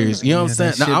take you serious. You know what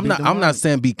I'm saying? Now, I'm not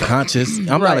saying be conscious.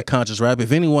 I'm not a conscious rapper.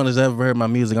 If anyone has ever heard my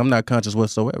music, I'm not conscious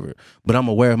whatsoever. But I'm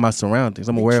aware of my surroundings.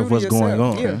 I'm aware of what's going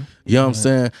on. Yeah. You know what I'm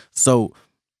saying? So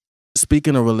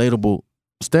speaking of relatable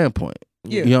standpoint,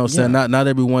 you know what I'm saying? Not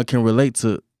everyone can relate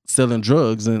to selling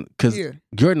drugs, and because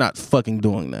you're not fucking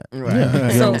doing that.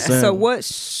 Right. You know what So what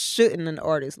shouldn't an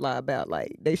artist lie about?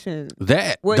 Like they shouldn't.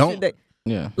 Should they?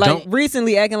 Yeah. Like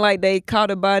recently acting like they caught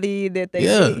a body that they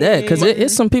because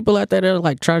it's some people out there that are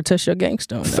like try to test your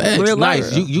gangster on that. Facts. Real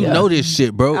Nice. life. You know this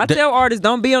shit, bro. I tell artists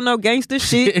don't be on no gangster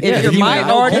shit. If you're you my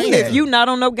not artist, okay. if you not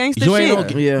on no gangster You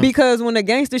ain't shit, because when the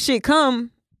gangster shit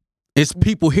come, it's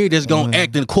people here that's gonna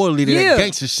act accordingly to that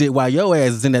gangster shit while your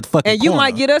ass is in that fucking and you corner.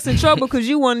 might get us in trouble because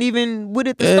you weren't even with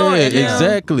it to start.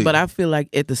 Exactly. But I feel like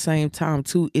at the same time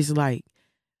too, it's like,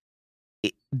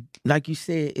 like you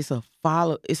said, it's a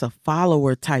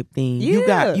follower type thing.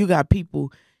 Yeah. You got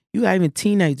people, you got even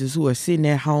teenagers who are sitting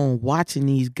at home watching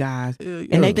these guys,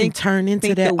 and they can turn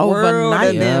into that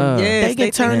overnight. They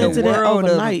can turn into that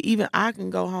overnight. Even I can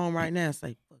go home right now and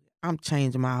say, I'm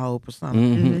changing my whole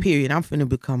persona. Period. I'm finna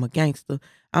become a gangster.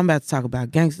 I'm about to talk about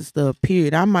gangster stuff.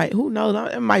 Period. I might, who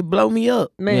knows? It might blow me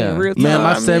up. Man, real time. Man,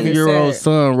 my 7-year-old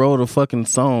son wrote a fucking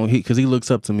song because he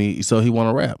looks up to me, so he want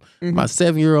to rap. My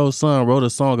 7-year-old son wrote a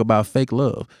song about fake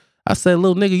love. I said,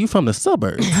 little nigga, you from the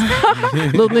suburbs.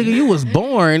 Little nigga, you was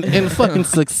born in fucking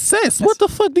success. What the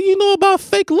fuck do you know about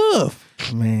fake love?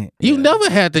 Man, you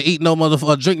never had to eat no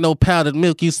motherfucker, drink no powdered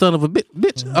milk, you son of a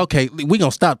bitch. Okay, we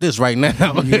gonna stop this right now.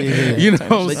 You know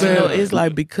what I'm saying? You know, it's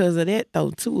like because of that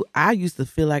though too. I used to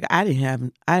feel like I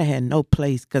had no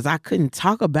place because I couldn't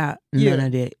talk about none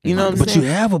of that. You know what I'm saying? But you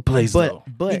have a place though.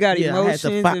 But you got emotions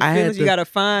and feelings. You gotta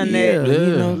find that.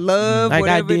 You know, love. Like I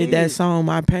whatever did that song,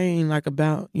 My Pain, like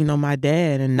about my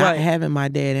dad and not having my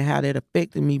dad and how that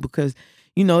affected me because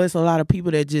it's a lot of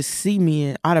people that just see me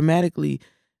and automatically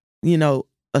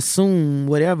assume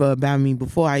whatever about me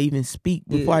before I even speak,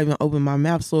 before I even open my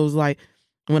mouth. So it was like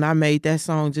when I made that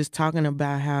song, just talking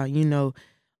about how,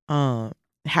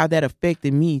 how that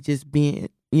affected me, just being,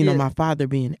 my father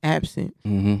being absent,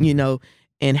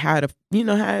 and how it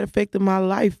affected my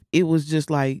life. It was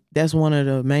just like, that's one of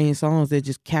the main songs that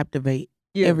just captivate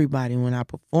everybody when I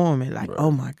perform it. Like, oh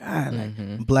my God.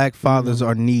 Like, Black fathers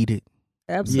are needed.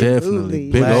 Absolutely.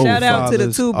 Big shout out to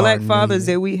the two black fathers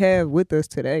that we have with us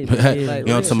today. Like,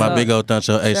 to my big old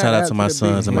thuncho. Hey, shout out to my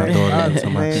sons and my daughter.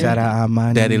 Shout out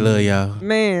Armani. Daddy love y'all.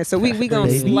 Man, so we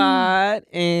gonna slide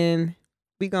and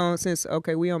we gonna,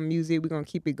 we on music, we gonna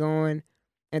keep it going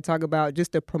and talk about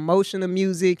just the promotion of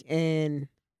music, and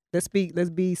let's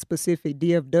be specific,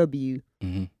 DFW.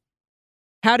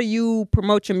 How do you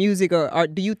promote your music, or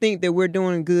do you think that we're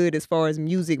doing good as far as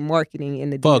music marketing in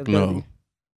the DFW? Fuck no.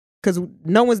 Because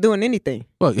no one's doing anything.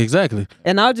 Well, exactly.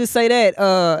 And I'll just say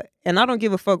that, and I don't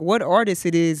give a fuck what artist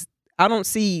it is. I don't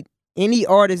see any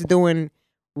artist doing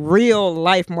real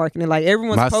life marketing. Like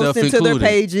everyone's posting to their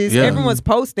pages. Everyone's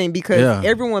posting because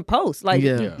everyone posts. Like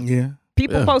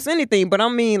people post anything, but I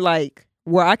mean like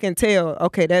where I can tell,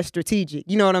 okay, that's strategic.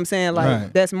 You know what I'm saying?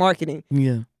 Like that's marketing.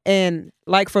 Yeah. And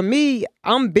like for me,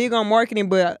 I'm big on marketing,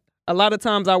 but a lot of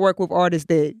times I work with artists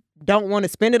that don't want to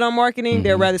spend it on marketing.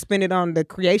 They'd rather spend it on the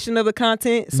creation of the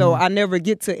content. So I never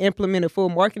get to implement a full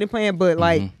marketing plan. But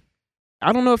like,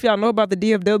 I don't know if y'all know about the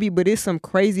DFW, but it's some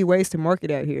crazy ways to market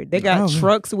out here. They got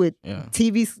trucks with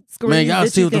TV screens. Man, y'all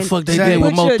see what the fuck they did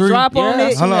with Mo3? Drop on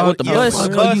it. Hold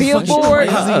on, billboard.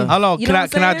 Hold on,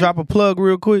 can I drop a plug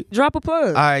real quick? Drop a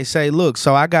plug. All right, say, look,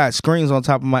 so I got screens on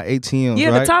top of my ATMs, yeah,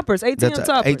 right? the toppers, ATM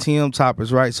toppers. ATM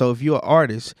toppers, right? So if you're an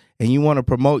artist and you want to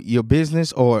promote your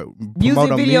business or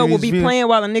music video will be playing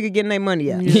while a nigga getting their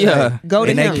money out. Yeah. Go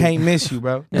to him. And they can't miss you,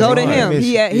 bro. Go to him.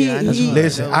 He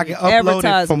listen, I can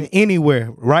upload it from anywhere.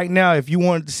 Right now, if you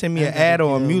wanted to send me an ad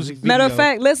or a music video. Matter of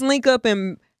fact, let's link up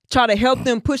and try to help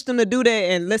them, push them to do that,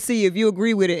 and let's see if you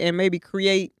agree with it and maybe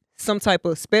create some type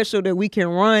of special that we can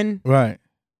run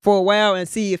for a while and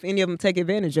see if any of them take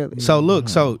advantage of it. So look,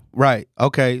 so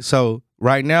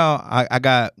right now I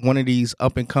got one of these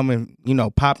up and coming,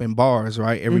 popping bars,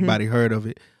 right? Everybody heard of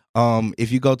it.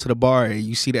 If you go to the bar and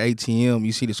you see the ATM,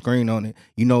 you see the screen on it,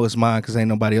 you know it's mine because ain't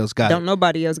nobody else got Don't it.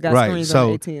 nobody else got Right. screens So,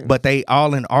 on the ATM. but they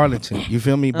all in Arlington. You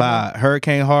feel me? By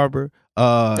Hurricane Harbor.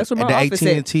 That's where at my the office at.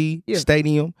 AT&T Yeah.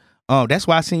 Stadium. That's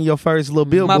why I seen your first little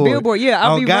billboard. My billboard, yeah.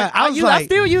 Oh, God. I was I like,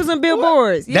 still using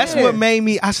billboards. That's yeah. what made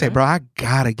me. I said, bro, I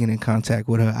gotta get in contact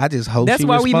with her. I just hope That's she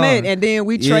why we respond. met, and then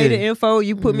we traded info.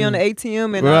 You put me on the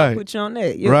ATM, and I Right. put you on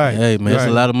that. Yeah. Right. Hey man, it's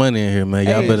a lot of money in here, man.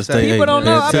 Y'all Hey, better stay. People hey, don't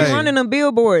know I be Hey. running them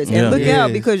billboards, and Yeah. look Yeah.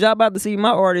 out because y'all about to see my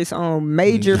artists on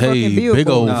major Hey, fucking big billboards.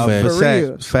 old No, facts. for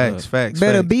real. Facts.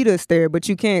 Better beat us there, but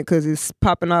you can't because it's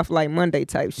popping off like Monday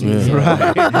type shit. Yeah.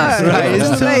 Right. Right.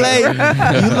 It's too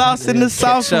late. You lost in the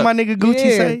sauce, Catch up. what my nigga Gucci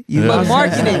Yeah. say. You Yeah. But lost in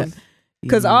the marketing, sauce.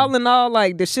 because all in all,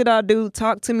 like the shit I do,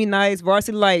 talk to me nice,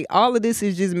 varsity, like all of this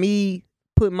is just me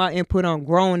putting my input on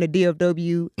growing the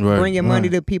DFW, Right, bringing money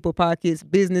right. to people's pockets,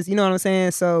 business. You know what I'm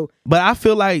saying? So But I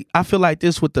feel like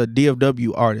this with the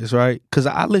DFW artists, right? Because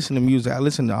I listen to music. I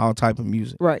listen to all type of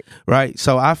music, right, right?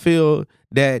 So I feel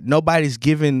that nobody's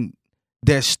giving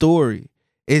their story.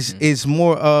 It's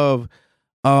more of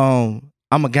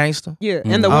I'm a gangster. yeah.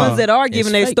 And the ones that are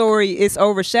giving their fake. story, it's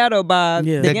overshadowed by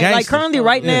Yeah. the The gang. Like gangsters. currently,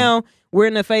 right Yeah. now, we're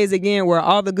in a phase again where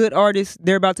all the good artists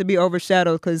they're about to be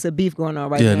overshadowed because it's a beef going on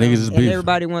right Yeah, now. niggas is and beef.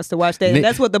 everybody wants to watch that. Ni- And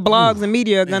that's what the blogs and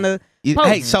media are gonna.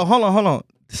 Hey, so hold on.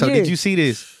 So Yeah. did you see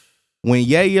this? When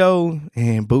Yayo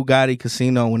and Bugatti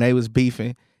Casino, when they was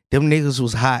beefing, them niggas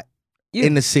was hot Yeah.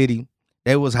 in the city.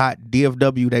 They was hot.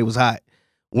 DFW, they was hot.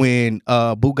 When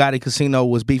Bugatti Casino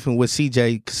was beefing with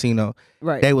CJ Casino,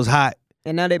 Right. they was hot.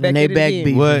 And now they back And they at it back again.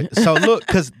 beef. What? So look,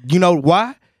 cause you know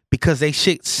why? Because they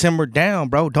shit simmered down,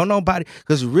 bro. Don't nobody.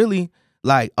 Cause really,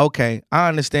 like, okay, I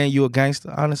understand you a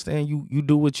gangster. I understand you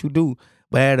do what you do.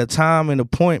 But at a time and a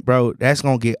point, bro, that's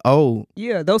gonna get old.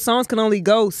 Yeah, those songs can only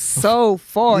go so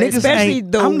far, Niggas especially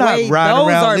ain't- the I'm not way riding those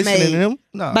around are listening made. to them.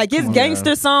 No, Like his come on,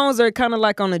 gangster songs are kind of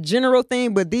like on a general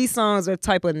thing, but these songs are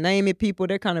type of naming people.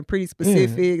 They're kind of pretty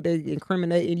specific. They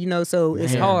incriminate, you know, so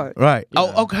it's hard. right. Yeah.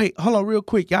 Oh, okay. Hold on, real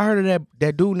quick. Y'all heard of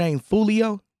that dude named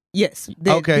Fulio? Yes,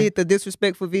 they Okay. did the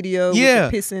disrespectful video Yeah.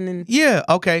 with the pissing and Yeah.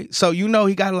 Okay. So you know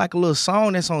he got like a little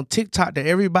song that's on TikTok that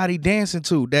everybody dancing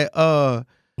to. That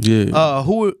Yeah.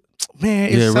 who man?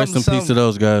 It's Yeah, something, rest in something. peace to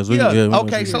those guys. We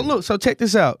Okay, so look, so check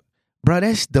this out, bro.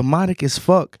 That's demonic as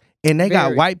fuck, and they got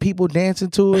Very. white people dancing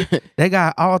to it. They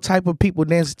got all type of people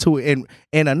dancing to it.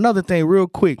 And another thing, real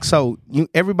quick. So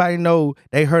everybody know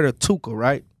they heard of Tuka,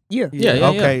 right? yeah. Yeah.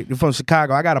 Okay, from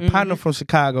Chicago. I got a partner from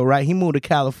Chicago, right? He moved to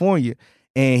California,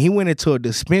 and he went into a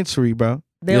dispensary, bro.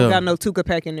 They don't Yeah. got no Tuka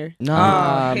pack in there.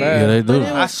 Nah, Oh, bro. Yeah, they do.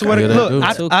 I swear Yeah, to they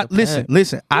look. do. I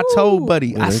listen. I told Buddy.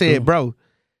 Yeah, I they said, do.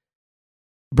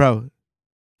 bro,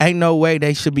 ain't no way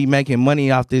they should be making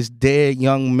money off this dead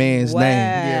young man's wow.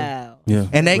 name. Yeah.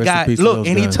 And they Rest in got peace to look, those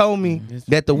and he guys. told me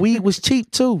that the weed was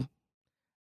cheap too.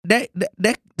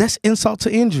 That's insult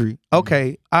to injury.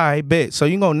 Okay, all right, bet. So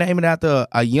you gonna name it after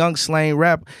a young slang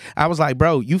rap? I was like,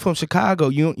 bro, you from Chicago?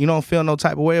 You don't feel no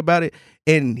type of way about it?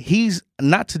 And he's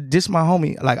not to diss my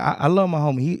homie. Like I love my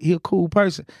homie. He a cool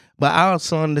person, but I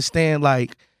also understand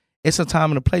like it's a time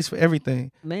and a place for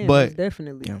everything. Man, But- most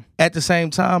definitely. At the same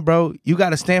time, bro, you got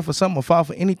to stand for something or fall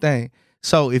for anything.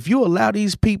 So if you allow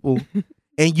these people,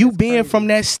 and you being from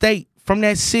that state, from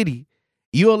that city,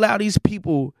 you allow these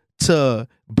people to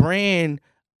brand,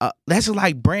 that's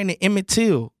like branding Emmett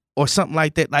Till or something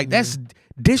like that. Like that's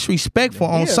disrespectful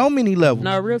on Yeah. so many levels.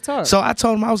 No, real talk. So I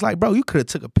told him, I was like, bro, you could have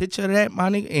took a picture of that, my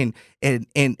nigga,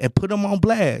 and put him on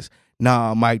blast.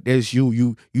 Nah, Mike, that's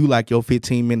you like your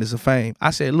 15 minutes of fame. I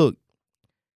said, look,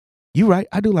 you right.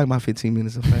 I do like my 15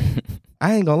 minutes of fame.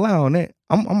 I ain't gonna lie on that.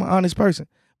 I'm an honest person.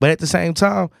 But at the same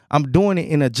time, I'm doing it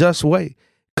in a just way.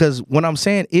 Cause what I'm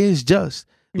saying is just.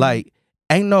 Like,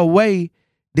 ain't no way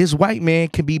this white man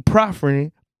can be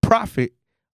profit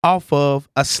off of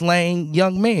a slang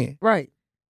young man. right.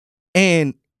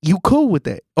 And you cool with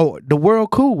that. Or the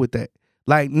world cool with that.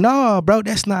 Like, nah, bro,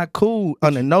 that's not cool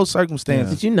under no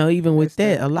circumstances. But you know, even with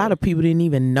that, a lot of people didn't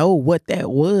even know what that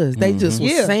was. They just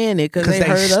was Yeah. saying it because 'Cause they they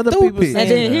heard other people stupid. saying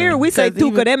And then it. here we say 'Cause Tuka,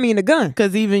 even- that mean a gun.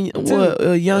 Because even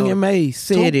what Young M.A.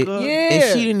 said it, Tuka. Yeah. and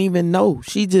she didn't even know.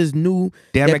 She just knew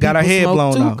Damn, that they got her people head smoked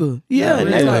blown off. Tuka. Yeah, and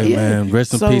Hey, that's like, yeah. man,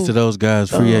 rest in So- peace to those guys.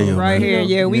 Free Ayo, Right man. here,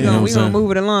 yeah, we You know gonna what I'm saying?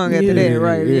 move it along after Yeah, that,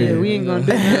 right? Yeah, yeah. we ain't gonna do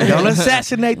that. Don't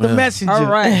assassinate the Yeah. messenger. All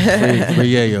right,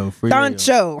 Free Ayo. Free Ayo.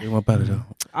 Thoncho. We want about it though.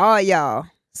 All y'all.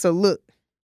 So look,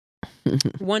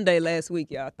 one day last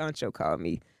week, y'all, Thoncho called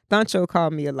me. Thoncho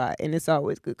called me a lot, and it's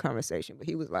always good conversation. But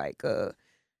he was like,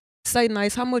 say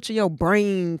nice, how much of your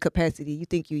brain capacity you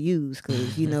think you use?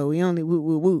 Cause we only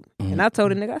woo. And I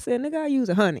told the nigga, I said, nigga, I use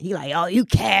 100. He like, oh, you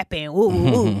capping,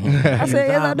 woo. I said,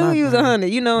 yes, I do use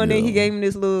 100, and then he gave me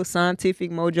this little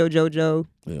scientific mojo jojo.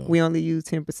 Yeah. We only use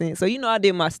 10%. So I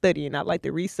did my studying. I like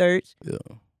the research. Yeah.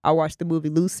 I watched the movie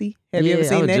Lucy. Have you ever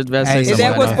seen that? Is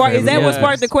that what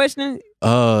sparked the question?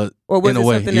 Or was it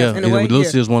something else? In a way,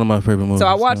 Lucy is one of my favorite movies. So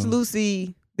I watched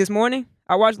Lucy this morning.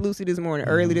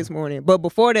 Early this morning. But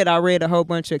before that, I read a whole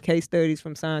bunch of case studies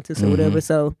from scientists or whatever.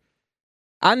 So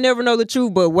I never know the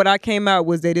truth, but what I came out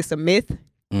was that it's a myth.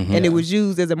 And it was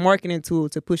used as a marketing tool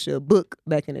to push a book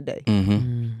back in the day.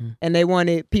 And they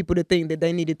wanted people to think that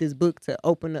they needed this book to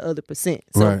open the other percent.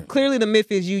 So clearly the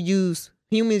myth is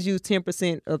humans use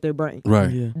 10% of their brain.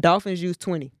 Right. Yeah. Dolphins use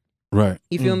 20. Right.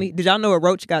 You feel me? Did y'all know a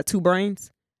roach got 2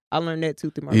 brains? I learned that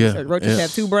too through my research. Roaches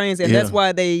have 2 brains, and that's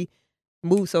why they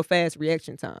move so fast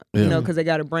reaction time. Because they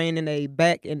got a brain in their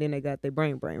back and then they got their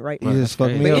brain, right? You just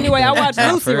fucked me but up. anyway, I watched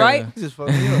Lucy, right? You just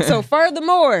fucked me up. So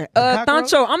furthermore,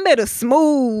 Thancho, I'm at a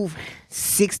smooth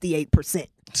 68%.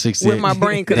 68. With my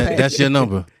brain capacity. That's your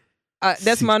number. That's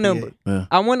 68. My number. Yeah.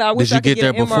 I wish Did you I could get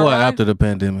there before or after the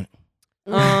pandemic?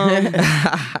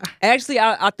 Actually,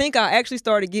 I think I actually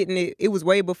started getting it. It was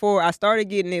way before. I started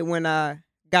getting it when I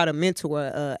got a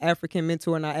mentor, African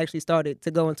mentor, and I actually started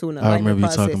to go into an enlightenment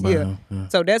process. I remember you talking about him.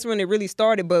 So that's when it really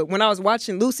started. But when I was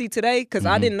watching Lucy today, because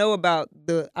I didn't know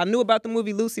I knew about the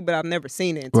movie Lucy, but I've never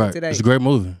seen it until today. It's a great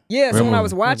movie. Yeah, so when I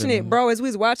was watching it, bro, as we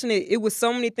was watching it, it was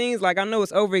so many things. Like, I know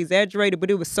it's over exaggerated,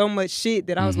 but it was so much shit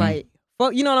that I was like,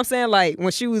 fuck, you know what I'm saying? Like,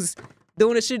 when she was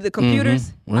doing the shit to the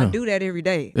computers, I do that every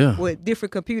day with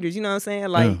different computers, you know what I'm saying?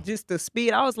 Like, just the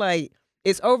speed. I was like,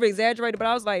 it's over exaggerated, but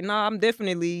I was like, nah, I'm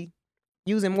definitely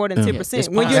using more than 10%.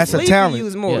 When you're asleep, you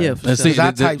use more. Yeah, and see,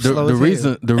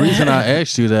 the reason I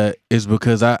asked you that is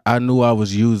because I knew I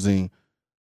wasn't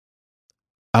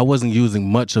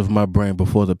using much of my brain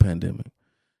before the pandemic.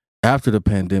 After the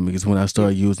pandemic is when I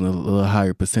started using a little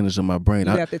higher percentage of my brain.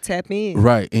 You have to tap in.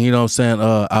 Right. And you know what I'm saying?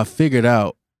 I figured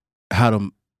out how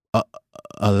to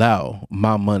allow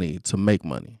my money to make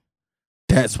money.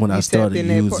 That's when I started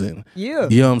using. Yeah.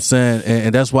 You know what I'm saying?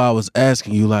 And that's why I was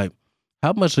asking you, like,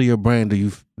 how much of your brain do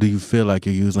you feel like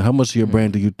you're using? How much of your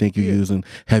brain do you think you're using?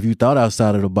 Have you thought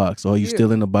outside of the box? Or are you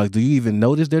still in the box? Do you even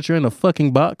notice that you're in a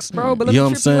fucking box? Bro, but let me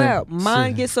trip you out.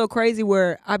 Mine gets so crazy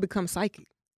where I become psychic.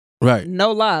 Right.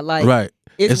 No lie. Like,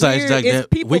 it's weird. It's like that.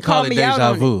 People we call it me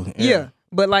deja vu. Yeah.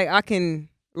 But like I can,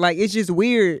 like, it's just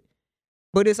weird.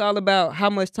 But it's all about how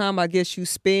much time I guess you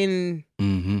spend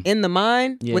in the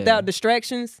mind without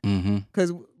distractions.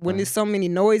 Because when there's so many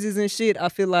noises and shit, I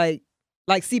feel like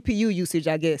CPU usage,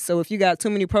 I guess. So if you got too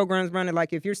many programs running,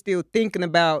 like if you're still thinking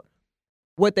about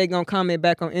what they gonna comment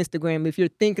back on Instagram, if you're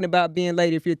thinking about being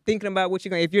late, if you're thinking about what you're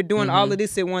gonna, if you're doing all of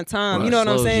this at one time, you know what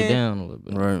I'm saying? You down a little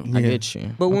bit. Right. I get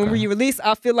you. But when we release,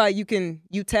 I feel like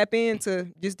you tap into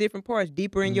just different parts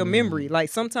deeper in your memory. Like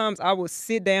sometimes I will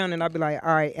sit down and I'll be like,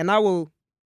 all right, and I will.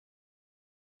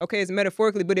 Okay, it's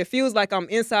metaphorically, but it feels like I'm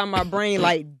inside my brain,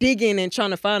 like digging and trying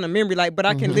to find a memory. Like, but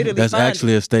I can literally. That's find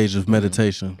actually a stage of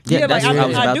meditation. Yeah, like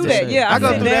I do that. Yeah, I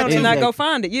sit down and I go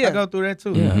find it. Yeah, I go through that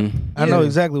too. Yeah. I know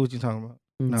exactly what you're talking about.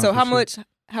 No, so how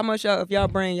much of y'all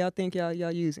brain y'all think y'all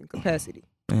using capacity?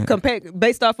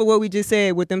 Based off of what we just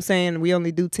said with them saying we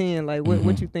only do 10. Like,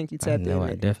 what you think you tapped in? No,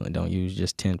 I definitely don't use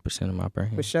just 10% of my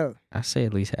brain. For sure. I say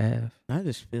at least half. I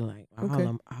just feel like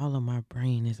all of my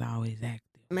brain is always active.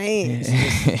 Man,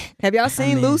 have y'all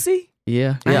seen Lucy?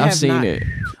 Yeah, I've seen it.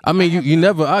 I mean, you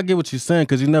never. I get what you're saying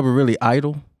because you never really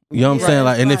idle. You know what I'm saying?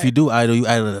 Like, and if you do idle, you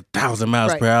idle at 1,000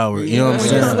 miles per hour. You know what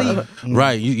I'm saying?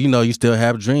 Right. You know, you still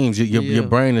have dreams. Your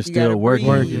brain is still working.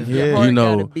 Yeah. You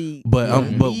know,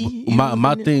 but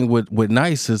my thing with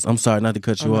Nice is, I'm sorry not to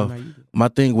cut you off. My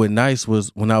thing with Nice was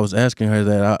when I was asking her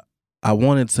that I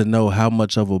wanted to know how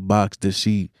much of a box did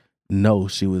she know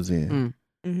she was in.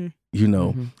 You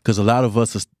know, because a lot of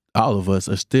us, all of us,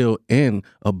 are still in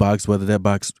a box, whether that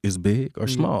box is big or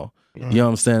small. You know what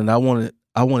I'm saying? And I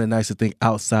wanted Nice to think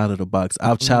outside of the box.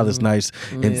 I've challenged Nice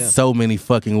in so many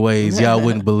fucking ways y'all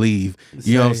wouldn't believe.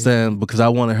 You know what I'm saying? Because I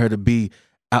wanted her to be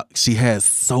out. She has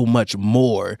so much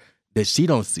more that she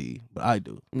don't see, but I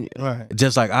do. Right.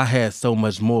 Just like I had so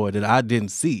much more that I didn't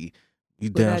see. You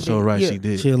damn sure right she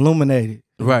did. She illuminated.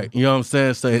 Right. You know what I'm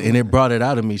saying? So, and it brought it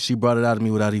out of me. She brought it out of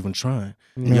me without even trying.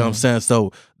 You know what I'm saying?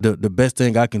 So the best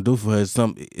thing I can do for her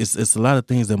is it's a lot of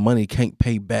things that money can't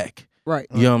pay back. Right.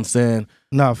 You know what I'm saying?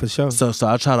 No, for sure. So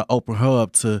I try to open her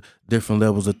up to different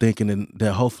levels of thinking, and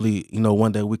that hopefully, you know,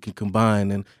 one day we can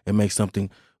combine and make something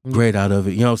great out of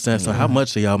it. You know what I'm saying? So how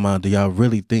much of y'all mind do y'all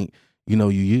really think, you know,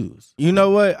 you use? You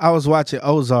know what? I was watching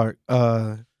Ozark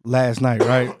last night,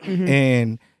 right?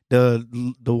 And the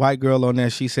white girl on there,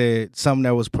 she said something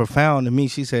that was profound to me.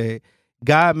 She said,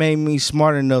 God made me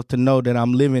smart enough to know that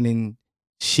I'm living in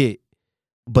shit,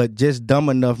 but just dumb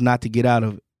enough not to get out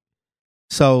of it.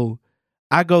 So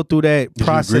I go through that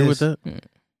process. You agree with that?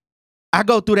 I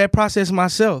go through that process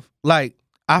myself. Like,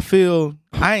 I feel,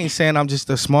 I ain't saying I'm just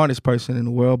the smartest person in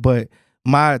the world, but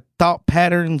my thought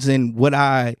patterns and what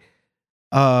I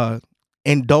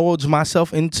indulge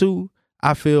myself into,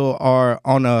 I feel are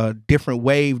on a different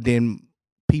wave than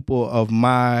people of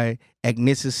my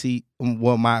ethnicity,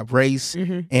 well, my race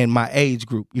and my age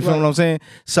group. You feel what I'm saying?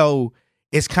 So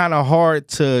it's kind of hard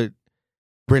to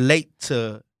relate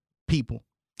to people.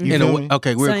 You feel me?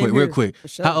 Okay, real quick.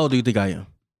 Sure. How old do you think I am?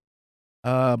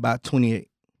 About 28.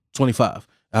 25.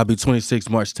 I'll be 26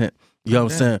 March 10th. You know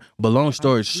what I'm saying? But long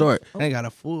story short, I ain't got a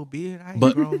full beard. I ain't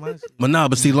But- grown my shit.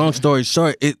 but see, long story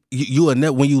short,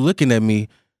 when you looking at me,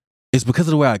 it's because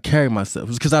of the way I carry myself.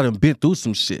 It's because I done been through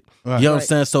some shit. Right. You know what I'm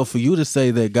saying? So for you to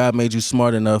say that God made you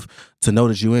smart enough to know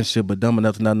that you in shit, but dumb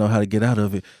enough to not know how to get out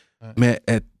of it, man,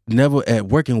 never at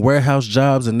working warehouse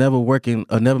jobs and never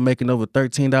making over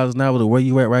 $13 an hour to where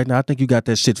you at right now, I think you got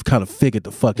that shit kind of figured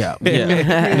the fuck out. Yeah. You know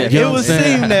It what I'm would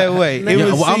saying? seem that way. It Yeah,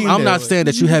 would well, seem I'm that not way. saying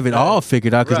that you have it all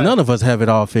figured out because Right. none of us have it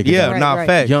all figured Yeah, out. Right, not right.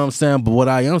 facts. You know what I'm saying? But what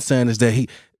I am saying is that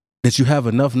that you have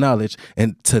enough knowledge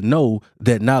and to know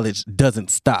that knowledge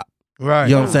doesn't stop. Right.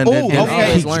 You know what I'm saying? Ooh, That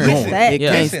okay. keeps Learn. going. That- It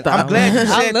Yeah. can't Listen, stop. I'm glad you I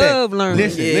said that. love learning.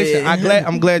 Listen,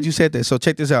 I'm glad you said that. So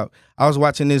check this out. I was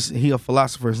watching this. He a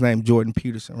philosopher. His name Jordan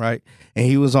Peterson, right? And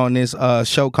he was on this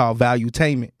show called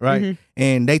Valuetainment, right?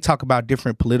 And they talk about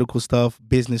different political stuff,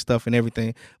 business stuff, and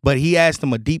everything. But he asked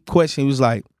him a deep question. He was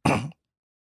like,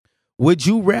 "Would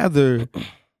you rather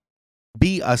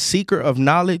be a seeker of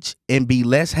knowledge and be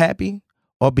less happy,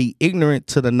 or be ignorant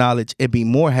to the knowledge and be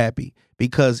more happy?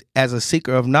 Because as a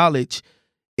seeker of knowledge,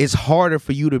 it's harder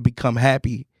for you to become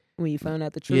happy When you found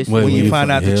out the truth. Yes, when you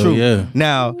find out the Hell truth. yeah.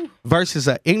 Now, versus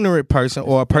an ignorant person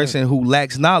or a person who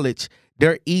lacks knowledge,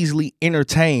 they're easily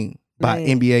entertained by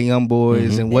Man. NBA young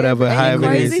boys and whatever, Ain't it however it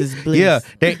crazy? is. This is bliss. Yeah,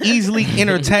 they're easily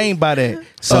entertained by that.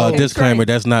 So Disclaimer: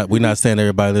 we're not saying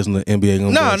everybody listen to NBA.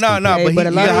 no, Hey, but but he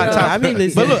a lot got of hot y'all- top. I mean,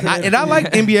 listen. But look, I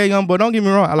like NBA young boy. Don't get me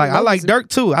wrong. I love like this- Dirk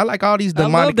too. I like all these I love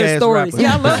demonic their ass stories. rappers.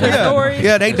 Yeah, I love their stories.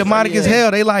 Yeah, they demonic as Yeah.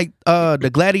 hell. They like the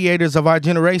gladiators of our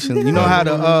generation. You know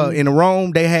how in Rome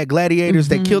they had gladiators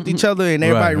that killed each other and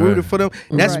everybody Right, rooted right. for them.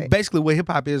 That's Right. basically what hip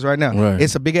hop is right now. Right.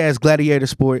 It's a big ass gladiator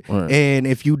sport, Right. and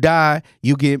if you die,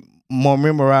 you get more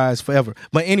memorized forever.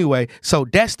 But anyway, so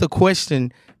that's the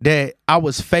question that I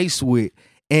was faced with,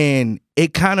 and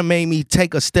it kind of made me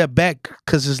take a step back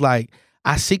because it's like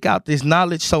I seek out this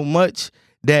knowledge so much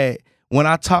that when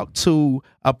I talk to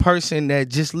a person that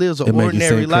just lives an It make you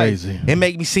ordinary seem life, crazy. it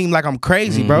make me seem like I'm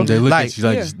crazy, bro. They look like, at you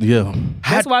like, yeah.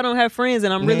 That's why I don't have friends,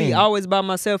 and I'm really Man. always by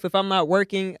myself. If I'm not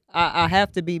working, I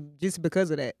have to be just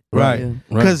because of that. right?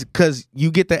 Yeah. Because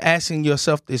you get to asking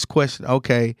yourself this question: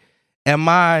 okay, am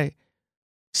I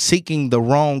seeking the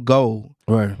wrong goal?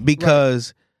 Right.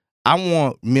 Because I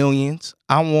want millions,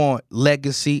 I want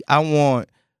legacy, I want,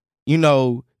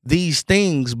 these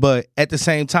things, but at the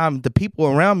same time, the people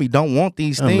around me don't want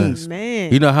these Unless- things.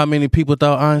 Man, You know how many people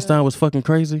thought Einstein was fucking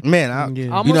crazy? Man, Yeah.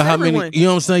 almost You know how everyone. many? You know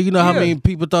what I'm saying? You know how Yeah. many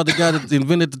people thought the guy that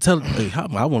invented the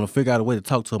I want to figure out a way to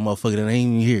talk to a motherfucker that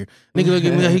ain't even here. Nigga, look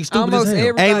at me. He's stupid Almost as hell.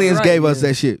 everybody aliens right. gave us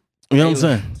that shit. You know what I'm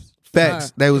saying?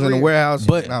 Facts. They was in the real. warehouse.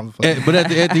 But Nah, I'm fucking-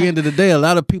 at the end of the day, a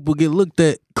lot of people get looked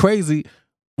at crazy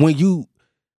when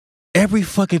every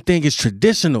fucking thing is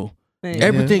traditional. Man.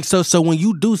 Everything. So when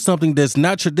you do something that's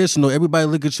not traditional, everybody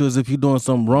look at you as if you're doing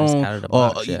something wrong, out of the or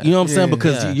box, yeah. you know what I'm saying? Yeah.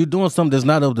 Because Yeah. you're doing something that's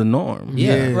not of the norm.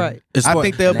 Yeah. Right. As I far-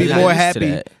 think they'll And be they not more used to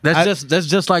happy. that. That's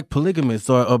just like polygamous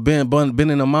or being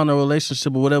in a mono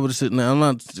relationship or whatever the shit. Now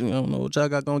I don't know what y'all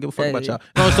got going. Give a fuck about y'all.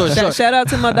 No, so short. Shout out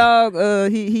to my dog.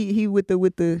 He with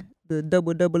the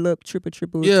double up,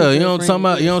 triple. Yeah, you know what I'm talking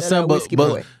about. You know what I'm saying?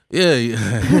 But yeah,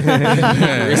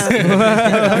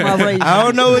 I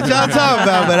don't know what y'all talking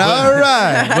about, but all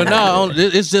right. but no,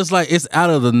 it's just like it's out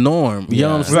of the norm. You know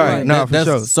what I'm saying? Right, no,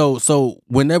 for sure. So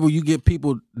whenever you get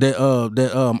people that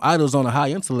idols on a high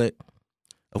intellect,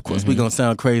 of course we gonna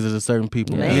sound crazy to certain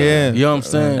people. Man. Yeah. You know what I'm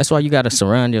saying? That's why you got to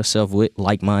surround yourself with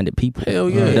like-minded people. Hell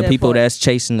yeah. The That people part. that's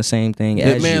chasing the same thing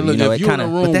as man, you. look, You know, if it you're in a kind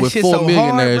of. But room that with shit 4 so hard,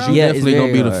 millionaires, bro. you Yeah, it's definitely gonna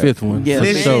be very the hard. fifth one. Yeah, for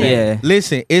Listen, sure. Yeah.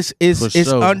 Listen, it's For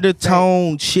sure.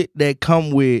 undertone shit that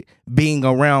come with being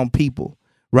around people,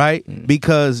 right?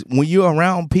 Because when you're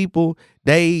around people,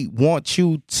 they want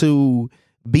you to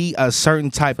be a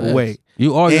certain type of way.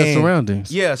 You are your And- surroundings.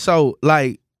 Yeah, so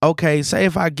like, okay, say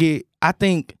if I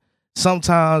think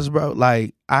sometimes, bro,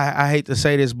 like I hate to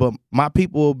say this, but my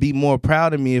people will be more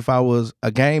proud of me if I was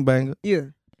a gangbanger. Yeah.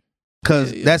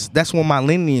 Cause that's where my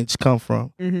lineage come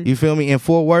from. Mm-hmm. You feel me? In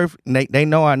Fort Worth, they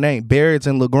know our name, Barrett's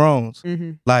and LeGrons.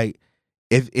 Mm-hmm. Like,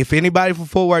 if anybody from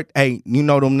Fort Worth, hey, you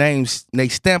know them names, they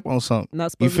stamp on something.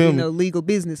 Not supposed to be no legal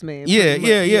businessman.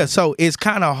 Yeah. So it's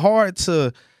kind of hard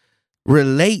to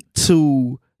relate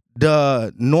to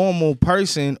the normal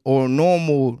person or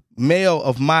normal male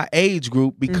of my age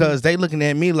group because they looking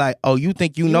at me like, oh, you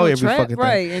think you know every fucking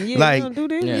right. thing. And like, you don't do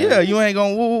this. Yeah, you ain't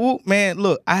gonna woo. Man,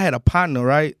 look, I had a partner,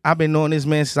 right? I've been knowing this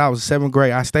man since I was 7th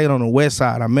grade. I stayed on the west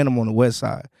side. I met him on the west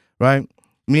side, right?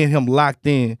 Me and him locked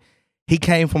in. He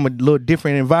came from a little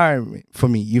different environment for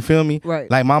me. You feel me?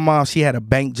 Right. Like my mom, she had a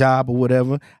bank job or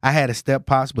whatever. I had a step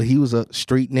pops, but he was a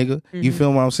street nigga. You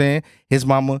feel what I'm saying? His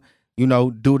mama, you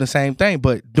know, do the same thing.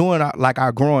 But doing like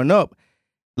our growing up,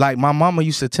 like my mama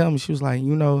used to tell me, she was like,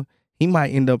 you know, he might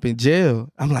end up in jail.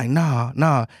 I'm like,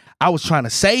 nah. I was trying to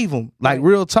save him. Like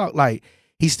real talk. Like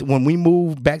when we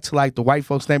moved back to like the white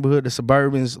folks neighborhood, the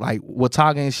Suburbans, like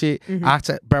Watauga and shit, I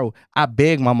said, bro, I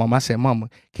begged my mom. I said, mama,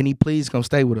 can he please come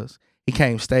stay with us? He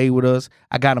came, stayed with us.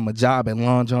 I got him a job at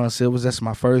Long John Silver's. That's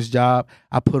my first job.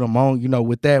 I put him on, you know,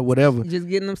 with that, whatever. Just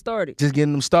getting them started.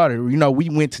 You know, we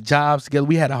went to jobs together.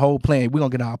 We had a whole plan. We're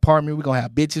going to get our apartment. We're going to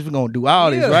have bitches. We're going to do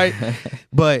all this, right?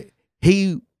 But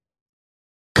he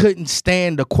couldn't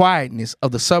stand the quietness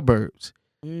of the suburbs.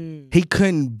 He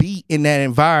couldn't be in that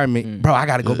environment. Bro, I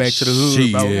gotta go back to the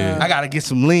hood, bro. I gotta get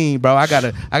some lean, bro. I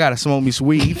gotta smoke me some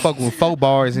weed. He fucking with 4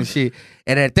 bars and shit.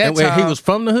 And at that time, he was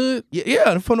from the hood?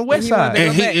 Yeah, from the west side.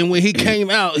 And when he came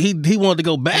out, he wanted to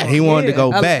go back. He wanted to go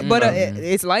back. But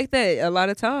it's like that a lot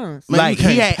of times. Man, like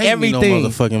he had everything. No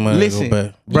motherfucking money Listen, to go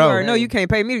back. Bro, you already know you can't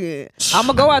pay me to. I'm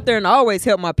gonna go out there and always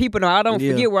help my people. No, I don't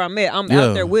forget where I'm at. I'm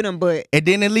out there with them, but and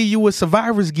then it leave you with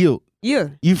survivor's guilt. Yeah,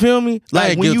 you feel me? Like I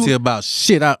ain't guilty about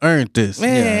shit. I earned this,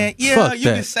 man. Yeah, fuck you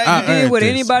that. can say I did what this.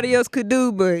 anybody else could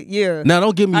do, but yeah. Now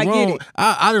don't get me I wrong. get it.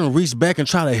 I didn't reach back and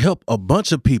try to help a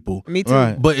bunch of people. Me too.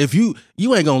 Right. But if you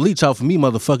ain't gonna leech off for me,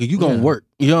 motherfucker, you gonna work.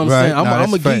 You know what I'm saying? I'm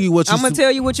gonna give you what you. I'm gonna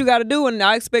tell you what you got to do, and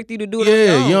I expect you to do it.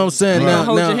 Yeah, you know what I'm saying. Now, Now,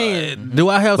 hold your hand. Do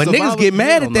I have? But niggas get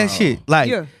mad at that shit. Like.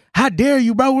 Yeah. How dare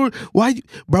you, bro? Why,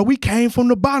 bro? We came from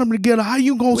the bottom together. How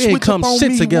you gonna We switch ain't come up on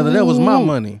shit me? together. That was my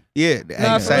money. Yeah,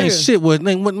 Ain't shit was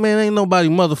man. Ain't nobody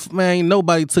ain't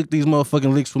nobody took these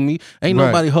motherfucking licks from me. Ain't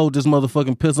nobody hold this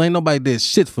motherfucking pistol. Ain't nobody did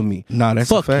shit for me. Nah, that's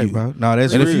fuck a fact, you, bro. Nah,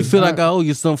 that's and real. if you feel like I owe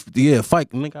you something, fight,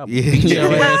 nigga. I'll beat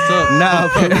your ass up. Nah,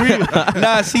 for real.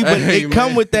 Nah, see, but Hey, it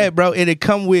come with that, bro, and it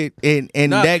come with and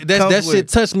that shit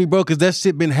touched me, bro, because that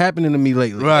shit been happening to me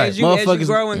lately. Right, as you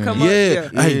grow and come up. Yeah.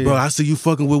 Hey, bro, I see you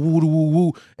fucking with woo woo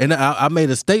woo, and I made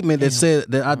a statement that said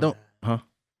that I don't.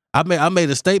 I made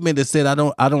a statement that said I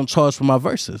don't charge for my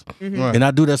verses, Right. and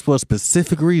I do that for a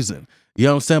specific reason. You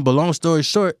know what I'm saying? But long story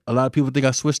short, a lot of people think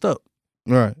I switched up.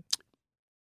 Right.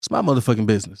 It's my motherfucking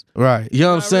business. Right. You know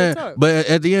what I'm Nah, saying? real talk. But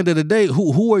at the end of the day,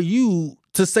 who are you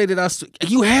to say that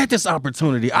you had this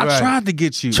opportunity? I Right. tried to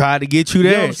get you. Try to get you You know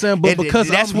there. what I'm saying? But And because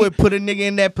that's I'm- what put a nigga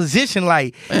in that position.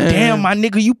 Like, damn, my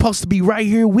nigga, you supposed to be right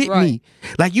here with me.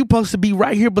 Like, you supposed to be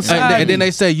right here beside me. And then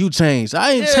they say you changed.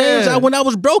 I ain't Yeah. changed. When I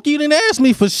was broke, you didn't ask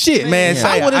me for shit, Man,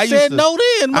 say, I would I have used said to- no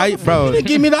then. bro. You didn't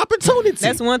give me the opportunity.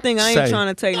 That's one thing I ain't Say.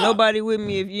 trying to take nobody with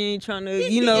me if you ain't trying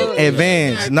to, you know.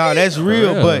 Advance. No, that's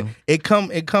real. real. But it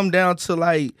come down to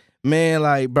like, man,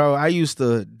 like, bro, I used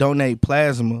to donate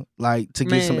plasma, like, to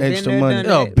get some been extra there, money. done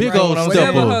Yo, that. big old Right. step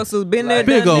Whatever up. hustles, been there,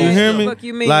 Big done old. that. You hear The me? fuck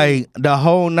you mean? Like the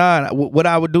whole nine. What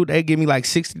I would do, they give me like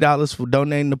 $60 for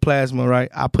donating the plasma. Right,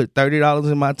 I put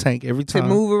 $30 in my tank every to time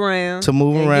move around. To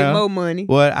move and around. Get more money.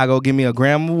 What I go give me a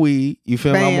gram of weed. You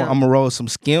feel me? Bam. I'm gonna roll some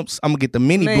skimps. I'm gonna get the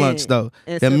mini Man. blunts though.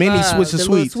 And The mini survive. Swisher The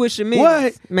little Sweets. Swisher minis.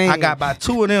 What? Man. I got about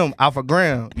 2 of them off a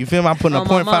gram. You feel me? I'm putting a On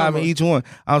my 0.5 in mama. each one.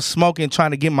 I'm smoking, trying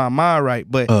to get my mind right.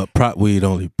 But Prop weed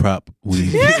only. Prop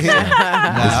weed. nah,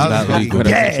 I was not legal.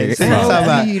 gas. Smoke I'm talking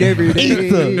about weed every day.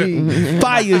 ether,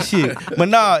 fire shit. But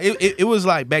nah, it was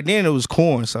like back then it was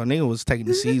corn, so nigga was taking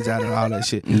the seeds out of all that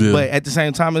shit. Yeah. But at the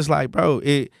same time, it's like, bro,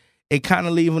 it kind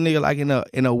of leave a nigga like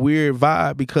in a weird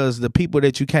vibe because the people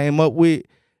that you came up with,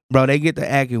 bro, they get to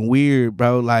acting weird,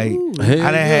 bro. Like Hell I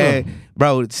done yeah. had,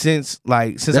 bro, since That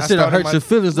I shit started hurt my, your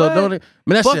feelings though, What? don't it?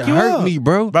 Man, that Fuck shit you hurt up. me,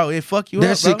 bro. Bro, it fuck you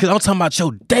That up, shit, bro. cause I'm talking about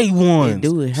your day ones.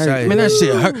 Do it hurt. Say. Man, that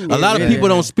shit hurt. A lot of yeah. people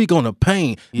don't speak on the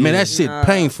pain. Man, that shit Nah.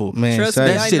 painful. Man, Trust say.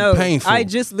 me, That I shit know. painful. I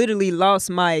just literally lost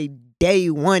my day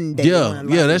one. Yeah,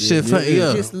 that shit.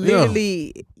 Yeah, Just yeah.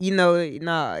 literally, you know,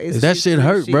 nah. It's That just shit real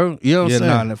hurt, bro. You know what Yeah, I'm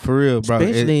saying? nah, for real, bro.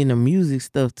 Especially in the music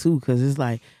stuff too, because it's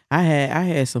like I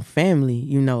had some family,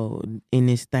 you know, in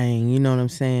this thing, you know what I'm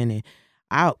saying, and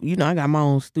I got my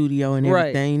own studio and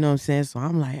everything, you know what I'm saying? So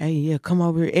I'm like, hey, yeah, come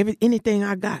over here. Anything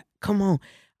I got, come on.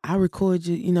 I record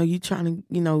you, you trying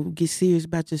to, get serious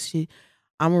about your shit.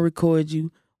 I'm gonna record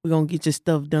you. We're gonna get your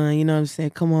stuff done, you know what I'm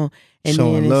saying? Come on. And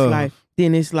Showing love.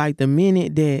 it's like the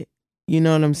minute that, you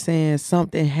know what I'm saying,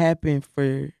 something happened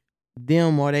for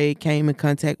them or they came in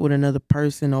contact with another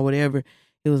person or whatever,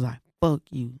 it was like, fuck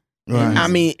you. Right. I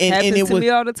mean, and it to was me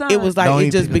all the time. It was like Don't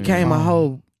it just even became a know.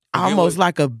 whole almost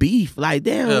like a beef. Like,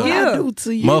 damn, what I do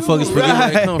to you? Motherfuckers forget where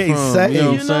they come Right. from. Say, you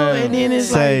know what I'm saying? and then it's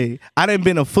Say, I done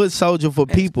been a foot soldier for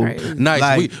people. crazy. Nice,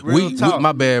 Like, real we talk.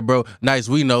 my bad, bro. Nice,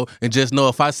 we know, and just know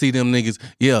if I see them niggas,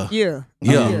 yeah,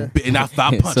 and I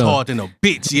punch So- hard than a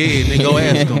bitch, yeah, nigga, go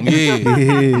ask them,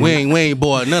 yeah. We ain't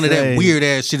boy, none of that Say. weird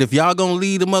ass shit. If y'all gonna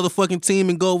lead the motherfucking team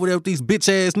and go over there with these bitch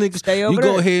ass niggas, Stay over you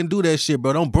go there. ahead and do that shit,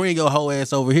 bro. Don't bring your whole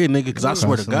ass over here, nigga, because I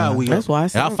swear to God, we That's why I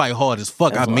and said I fight hard as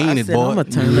fuck. I mean it, boy. I'm gonna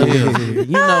turn up. Even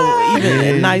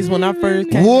at nights when I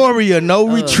first came. Warrior, no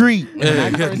retreat. When I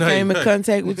Yeah, first no, came in yeah.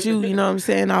 contact with you, you know what I'm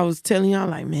saying? I was telling y'all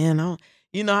like, man, I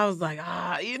was like, like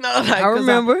I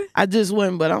remember. I just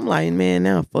went, but I'm like, man,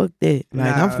 now fuck that.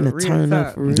 Like, I'm Nah, finna real turn talk.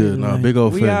 up for real. Yeah, nah, like. big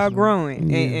old We face. all growing.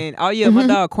 Yeah. And oh yeah, my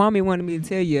dog Kwame wanted me to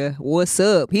tell you what's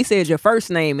up. He said your first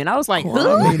name, and I was like,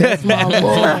 Kwame, that's my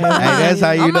boy. Hey, that's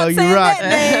how you I'm know not you saying rock. that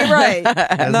name right.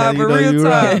 That's Nah, how you for know real you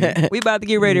talk. rock. We about to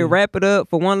get ready to wrap it up.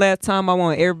 For one last time, I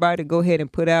want everybody to go ahead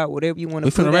and put out whatever you want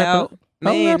We to finna put wrap it out. up?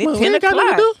 Man, We it's ain't 10 got nothing to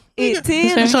o'clock. do. It's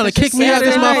 10. You trying to kick me out of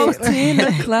this Almost motherfucker? 10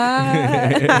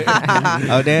 o'clock.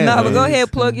 Oh, damn. Nah, but go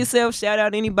ahead, plug yourself. Shout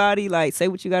out anybody. Like, say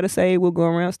what you got to say. We'll go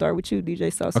around. Start with you,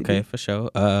 DJ Saucy. Okay, for sure.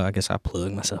 I guess I'll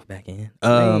plug myself back in.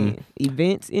 Man,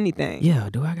 events, anything. Yeah,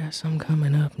 do I got something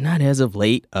coming up? Not as of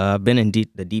late. I've been in the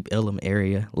Deep Ellum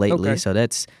area lately, Okay. so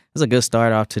that's a good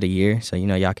start off to the year. So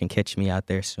y'all can catch me out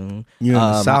there soon. You in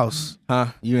the South. Huh?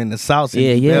 You in the South.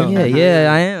 Yeah,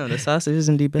 I am. The sausage is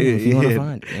in Deep Ellum if you want to Yeah.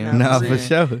 find it. You know what Nah, I'm for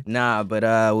saying? sure. Nah,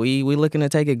 but we looking to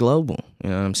take it global. You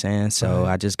know what I'm saying? So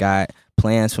I just got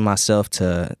plans for myself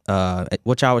to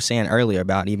what y'all was saying earlier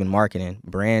about even marketing,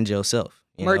 brand yourself.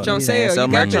 You know Merch what on I'm saying? sale. So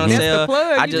You got merch that. on That's the sale.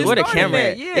 plug. I You just where the started camera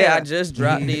that. at? Yeah. Yeah, I just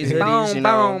dropped these hoodies. Boom, You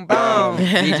know, boom, boom.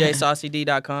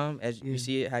 DJSaucyD.com as you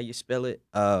see it, how you spell it.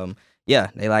 Yeah,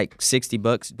 they like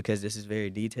 $60 because this is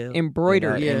very detailed.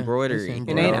 Embroidery. Yeah, Embroidery. it's It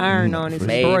embroidery. ain't iron on it. It's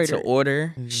Made embroidered. to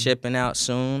order, shipping out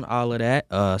soon, all of that.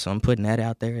 So I'm putting that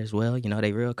out there as well.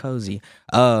 They real cozy.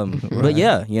 But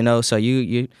yeah, so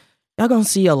y'all gonna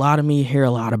see a lot of me, hear a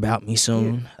lot about me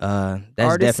soon. That's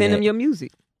Artists, send them definitely your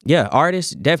music. yeah,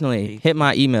 artists definitely hit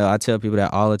my email. I tell people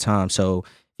that all the time. So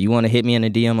if you want to hit me in a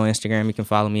DM on Instagram, you can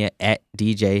follow me at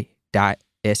dj.saucyd.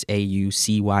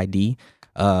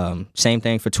 Same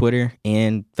thing for Twitter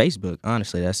and Facebook.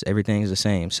 Honestly, everything's the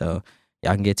same. So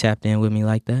y'all can get tapped in with me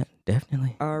like that.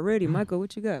 Definitely. Already, Michael,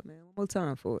 what you got, man? One more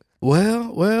time for it.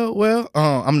 Well.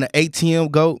 I'm the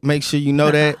ATM GOAT. Make sure you know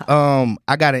that.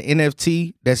 I got an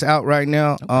NFT that's out right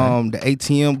now. The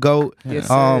ATM GOAT. Yes,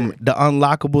 sir. The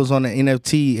unlockables on the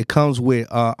NFT. It comes with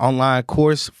online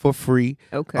course for free.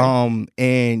 Okay.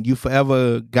 And you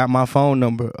forever got my phone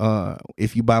number.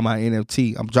 If you buy my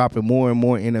NFT, I'm dropping more and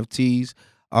more NFTs.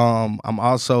 I'm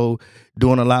also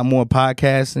doing a lot more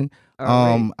podcasting.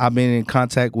 Alright. I've been in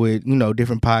contact with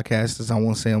different podcasters. I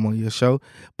won't say I'm on your show,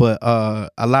 but a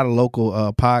lot of local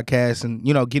podcasts and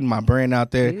getting my brand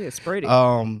out there. Yeah, spread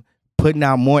it. Putting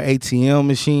out more ATM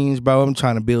machines, bro. I'm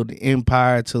trying to build the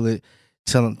empire till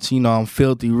I'm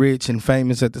filthy rich and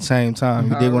famous at the same time.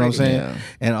 You dig what I'm Alright. saying?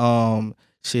 Yeah. And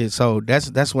shit. So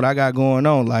that's what I got going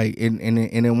on. Like, and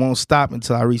it won't stop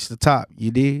until I reach the top.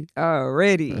 You dig?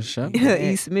 Already. For sure.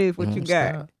 E. Smith, what you Don't got?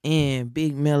 stop. And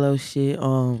big mellow shit.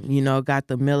 Got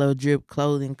the mellow drip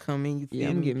clothing coming. You feel Yeah,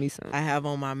 I'm me? getting me some. I have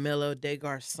on my mellow De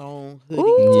Garçon hoodie.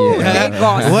 Ooh, Yeah. they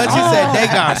got What you said? They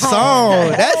got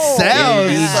song. That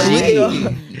sounds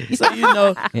sweet. So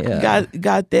Yeah.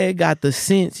 got that, got the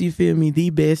scents, you feel me?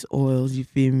 The best oils, you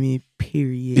feel me?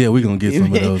 Period. Yeah, we gonna get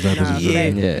some of those after Nah, this. Yeah.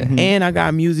 Yeah. And I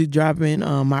got music dropping.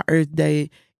 My Earth Day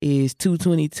is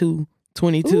 2/22/22.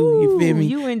 You feel me?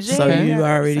 You and Jay So you got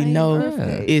already same know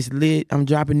birthday. it's lit. I'm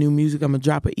dropping new music. I'm gonna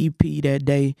drop an EP that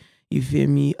day. You feel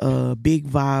me? Big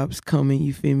vibes coming.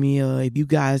 You feel me? If you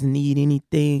guys need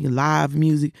anything live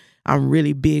music, I'm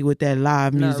really big with that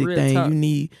live Nah, music real thing. talk.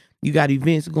 You got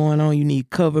events going on. You need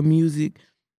cover music,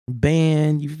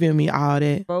 band. You feel me? All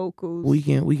that. vocals. We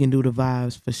can do the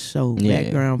vibes for sure. Yeah.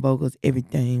 Background vocals,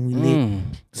 everything. We lit. Mm.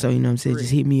 So you know what I'm saying?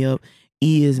 Just hit me up.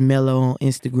 E is Mellow on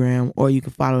Instagram, or you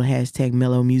can follow hashtag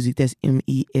Mellow Music. That's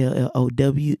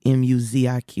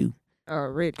MELLOWMUZIQ.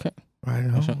 Already.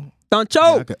 Right For sure. on. Don't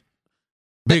choke. Okay.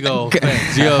 Big old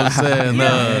facts. You know what I'm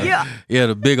saying? Yeah,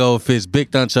 the big old fish.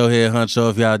 Big Duncho here, Huncho.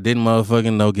 If y'all didn't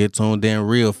motherfucking know, get tuned in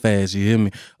real fast. You hear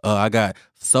me? I got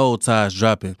Soul Ties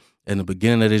dropping in the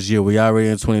beginning of this year. We already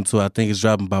in 22. I think it's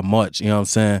dropping by March. You know what I'm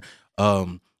saying?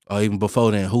 Or even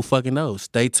before then. Who fucking knows?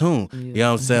 Stay tuned. You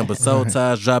know what I'm saying? But Soul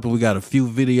Ties dropping. We got a few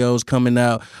videos coming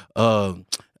out.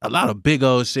 A lot of big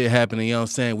old shit happening, you know what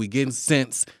I'm saying? We getting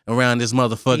sense around this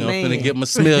motherfucker. Man. I'm finna get my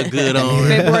smell good on.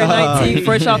 February 19th,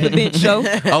 fresh off the bench show.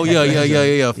 Oh,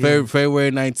 yeah. February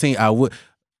 19th, I would.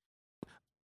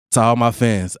 To all my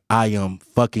fans, I am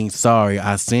fucking sorry.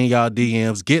 I seen y'all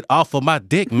DMs. Get off of my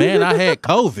dick, man. I had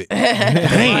COVID.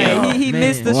 Damn. He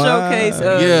missed the showcase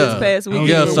this past weekend.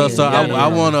 Yeah, so I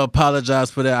want to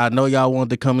apologize for that. I know y'all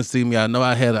wanted to come and see me. I know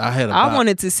I had I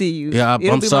wanted to see you. Yeah,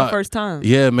 It'll I'm be sorry. my first time.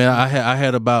 Yeah, man. I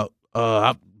had about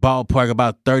ballpark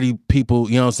about 30 people,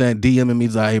 you know what I'm saying, DMing me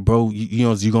like, hey, bro, you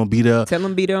know you gonna be there. Tell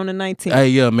them be there on the 19th. Hey,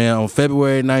 yeah, man, on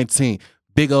February 19th.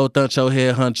 Big old Thuncho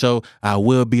head huncho. I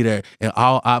will be there, and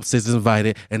all ops is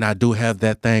invited, and I do have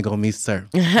that thing on me, sir.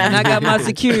 And I got my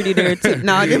security there too.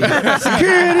 No,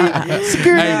 security.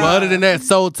 Hey, but other than that,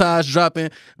 Soul Ties dropping.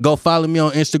 Go follow me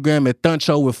on Instagram at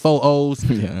Thuncho with 4 O's.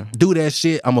 Yeah. Do that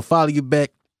shit. I'm gonna follow you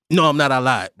back. No, I'm not. I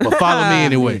lied, but follow me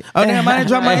anyway. Oh damn, I didn't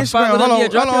drop my Instagram. Drop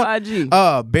Hold your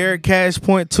on. IG. Barrett Cash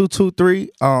Point 223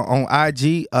 on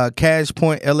IG. Cash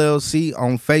Point LLC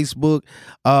on Facebook.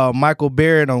 Michael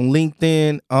Barrett on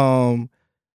LinkedIn.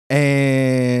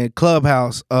 And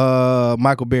Clubhouse.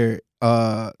 Michael Barrett.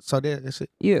 So that's it.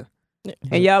 Yeah.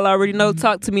 And y'all already know,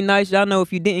 Talk to Me Nice. Y'all know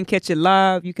if you didn't catch it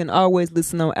live, you can always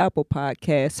listen on Apple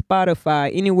Podcasts,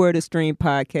 Spotify, anywhere to stream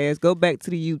podcasts. Go back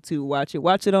to the YouTube, watch it.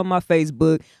 Watch it on my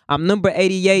Facebook. I'm number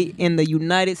 88 in the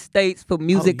United States for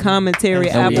music commentary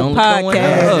Apple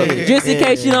Podcasts. Just in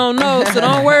case you don't know, so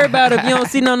don't worry about it. If you don't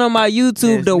see none on my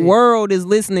YouTube, the world is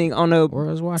listening on the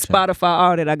Spotify,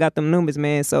 all that. I got them numbers,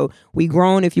 man. So we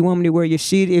grown. If you want me to wear your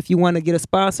shit, if you want to get a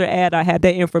sponsor ad, I have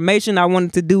that information. I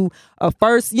wanted to do a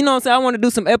first, you know what I'm saying? I want to do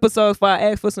some episodes before I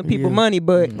ask for some people money,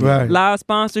 but live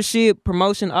sponsorship,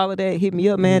 promotion, all of that, hit me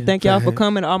up, man. Thank y'all for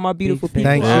coming, all my beautiful people,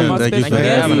 Thank all you. my Thank you special for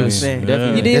having us.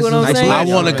 guests. You did what I'm saying? I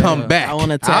want to come back. I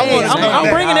want to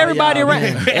I'm bringing everybody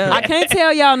around. I can't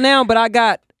tell y'all now, but I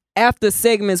got after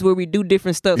segments where we do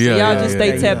different stuff. So y'all just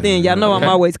stay tapped in. Y'all know I'm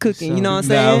always cooking. You know what I'm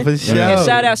saying? For sure.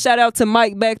 And shout out to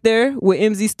Mike back there with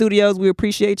MZ Studios. We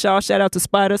appreciate y'all. Shout out to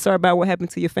Spider. Sorry about what happened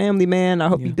to your family, man. I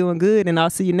hope you're doing good, and I'll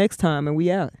see you next time. And we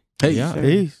out. Hey,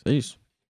 Peace. Peace.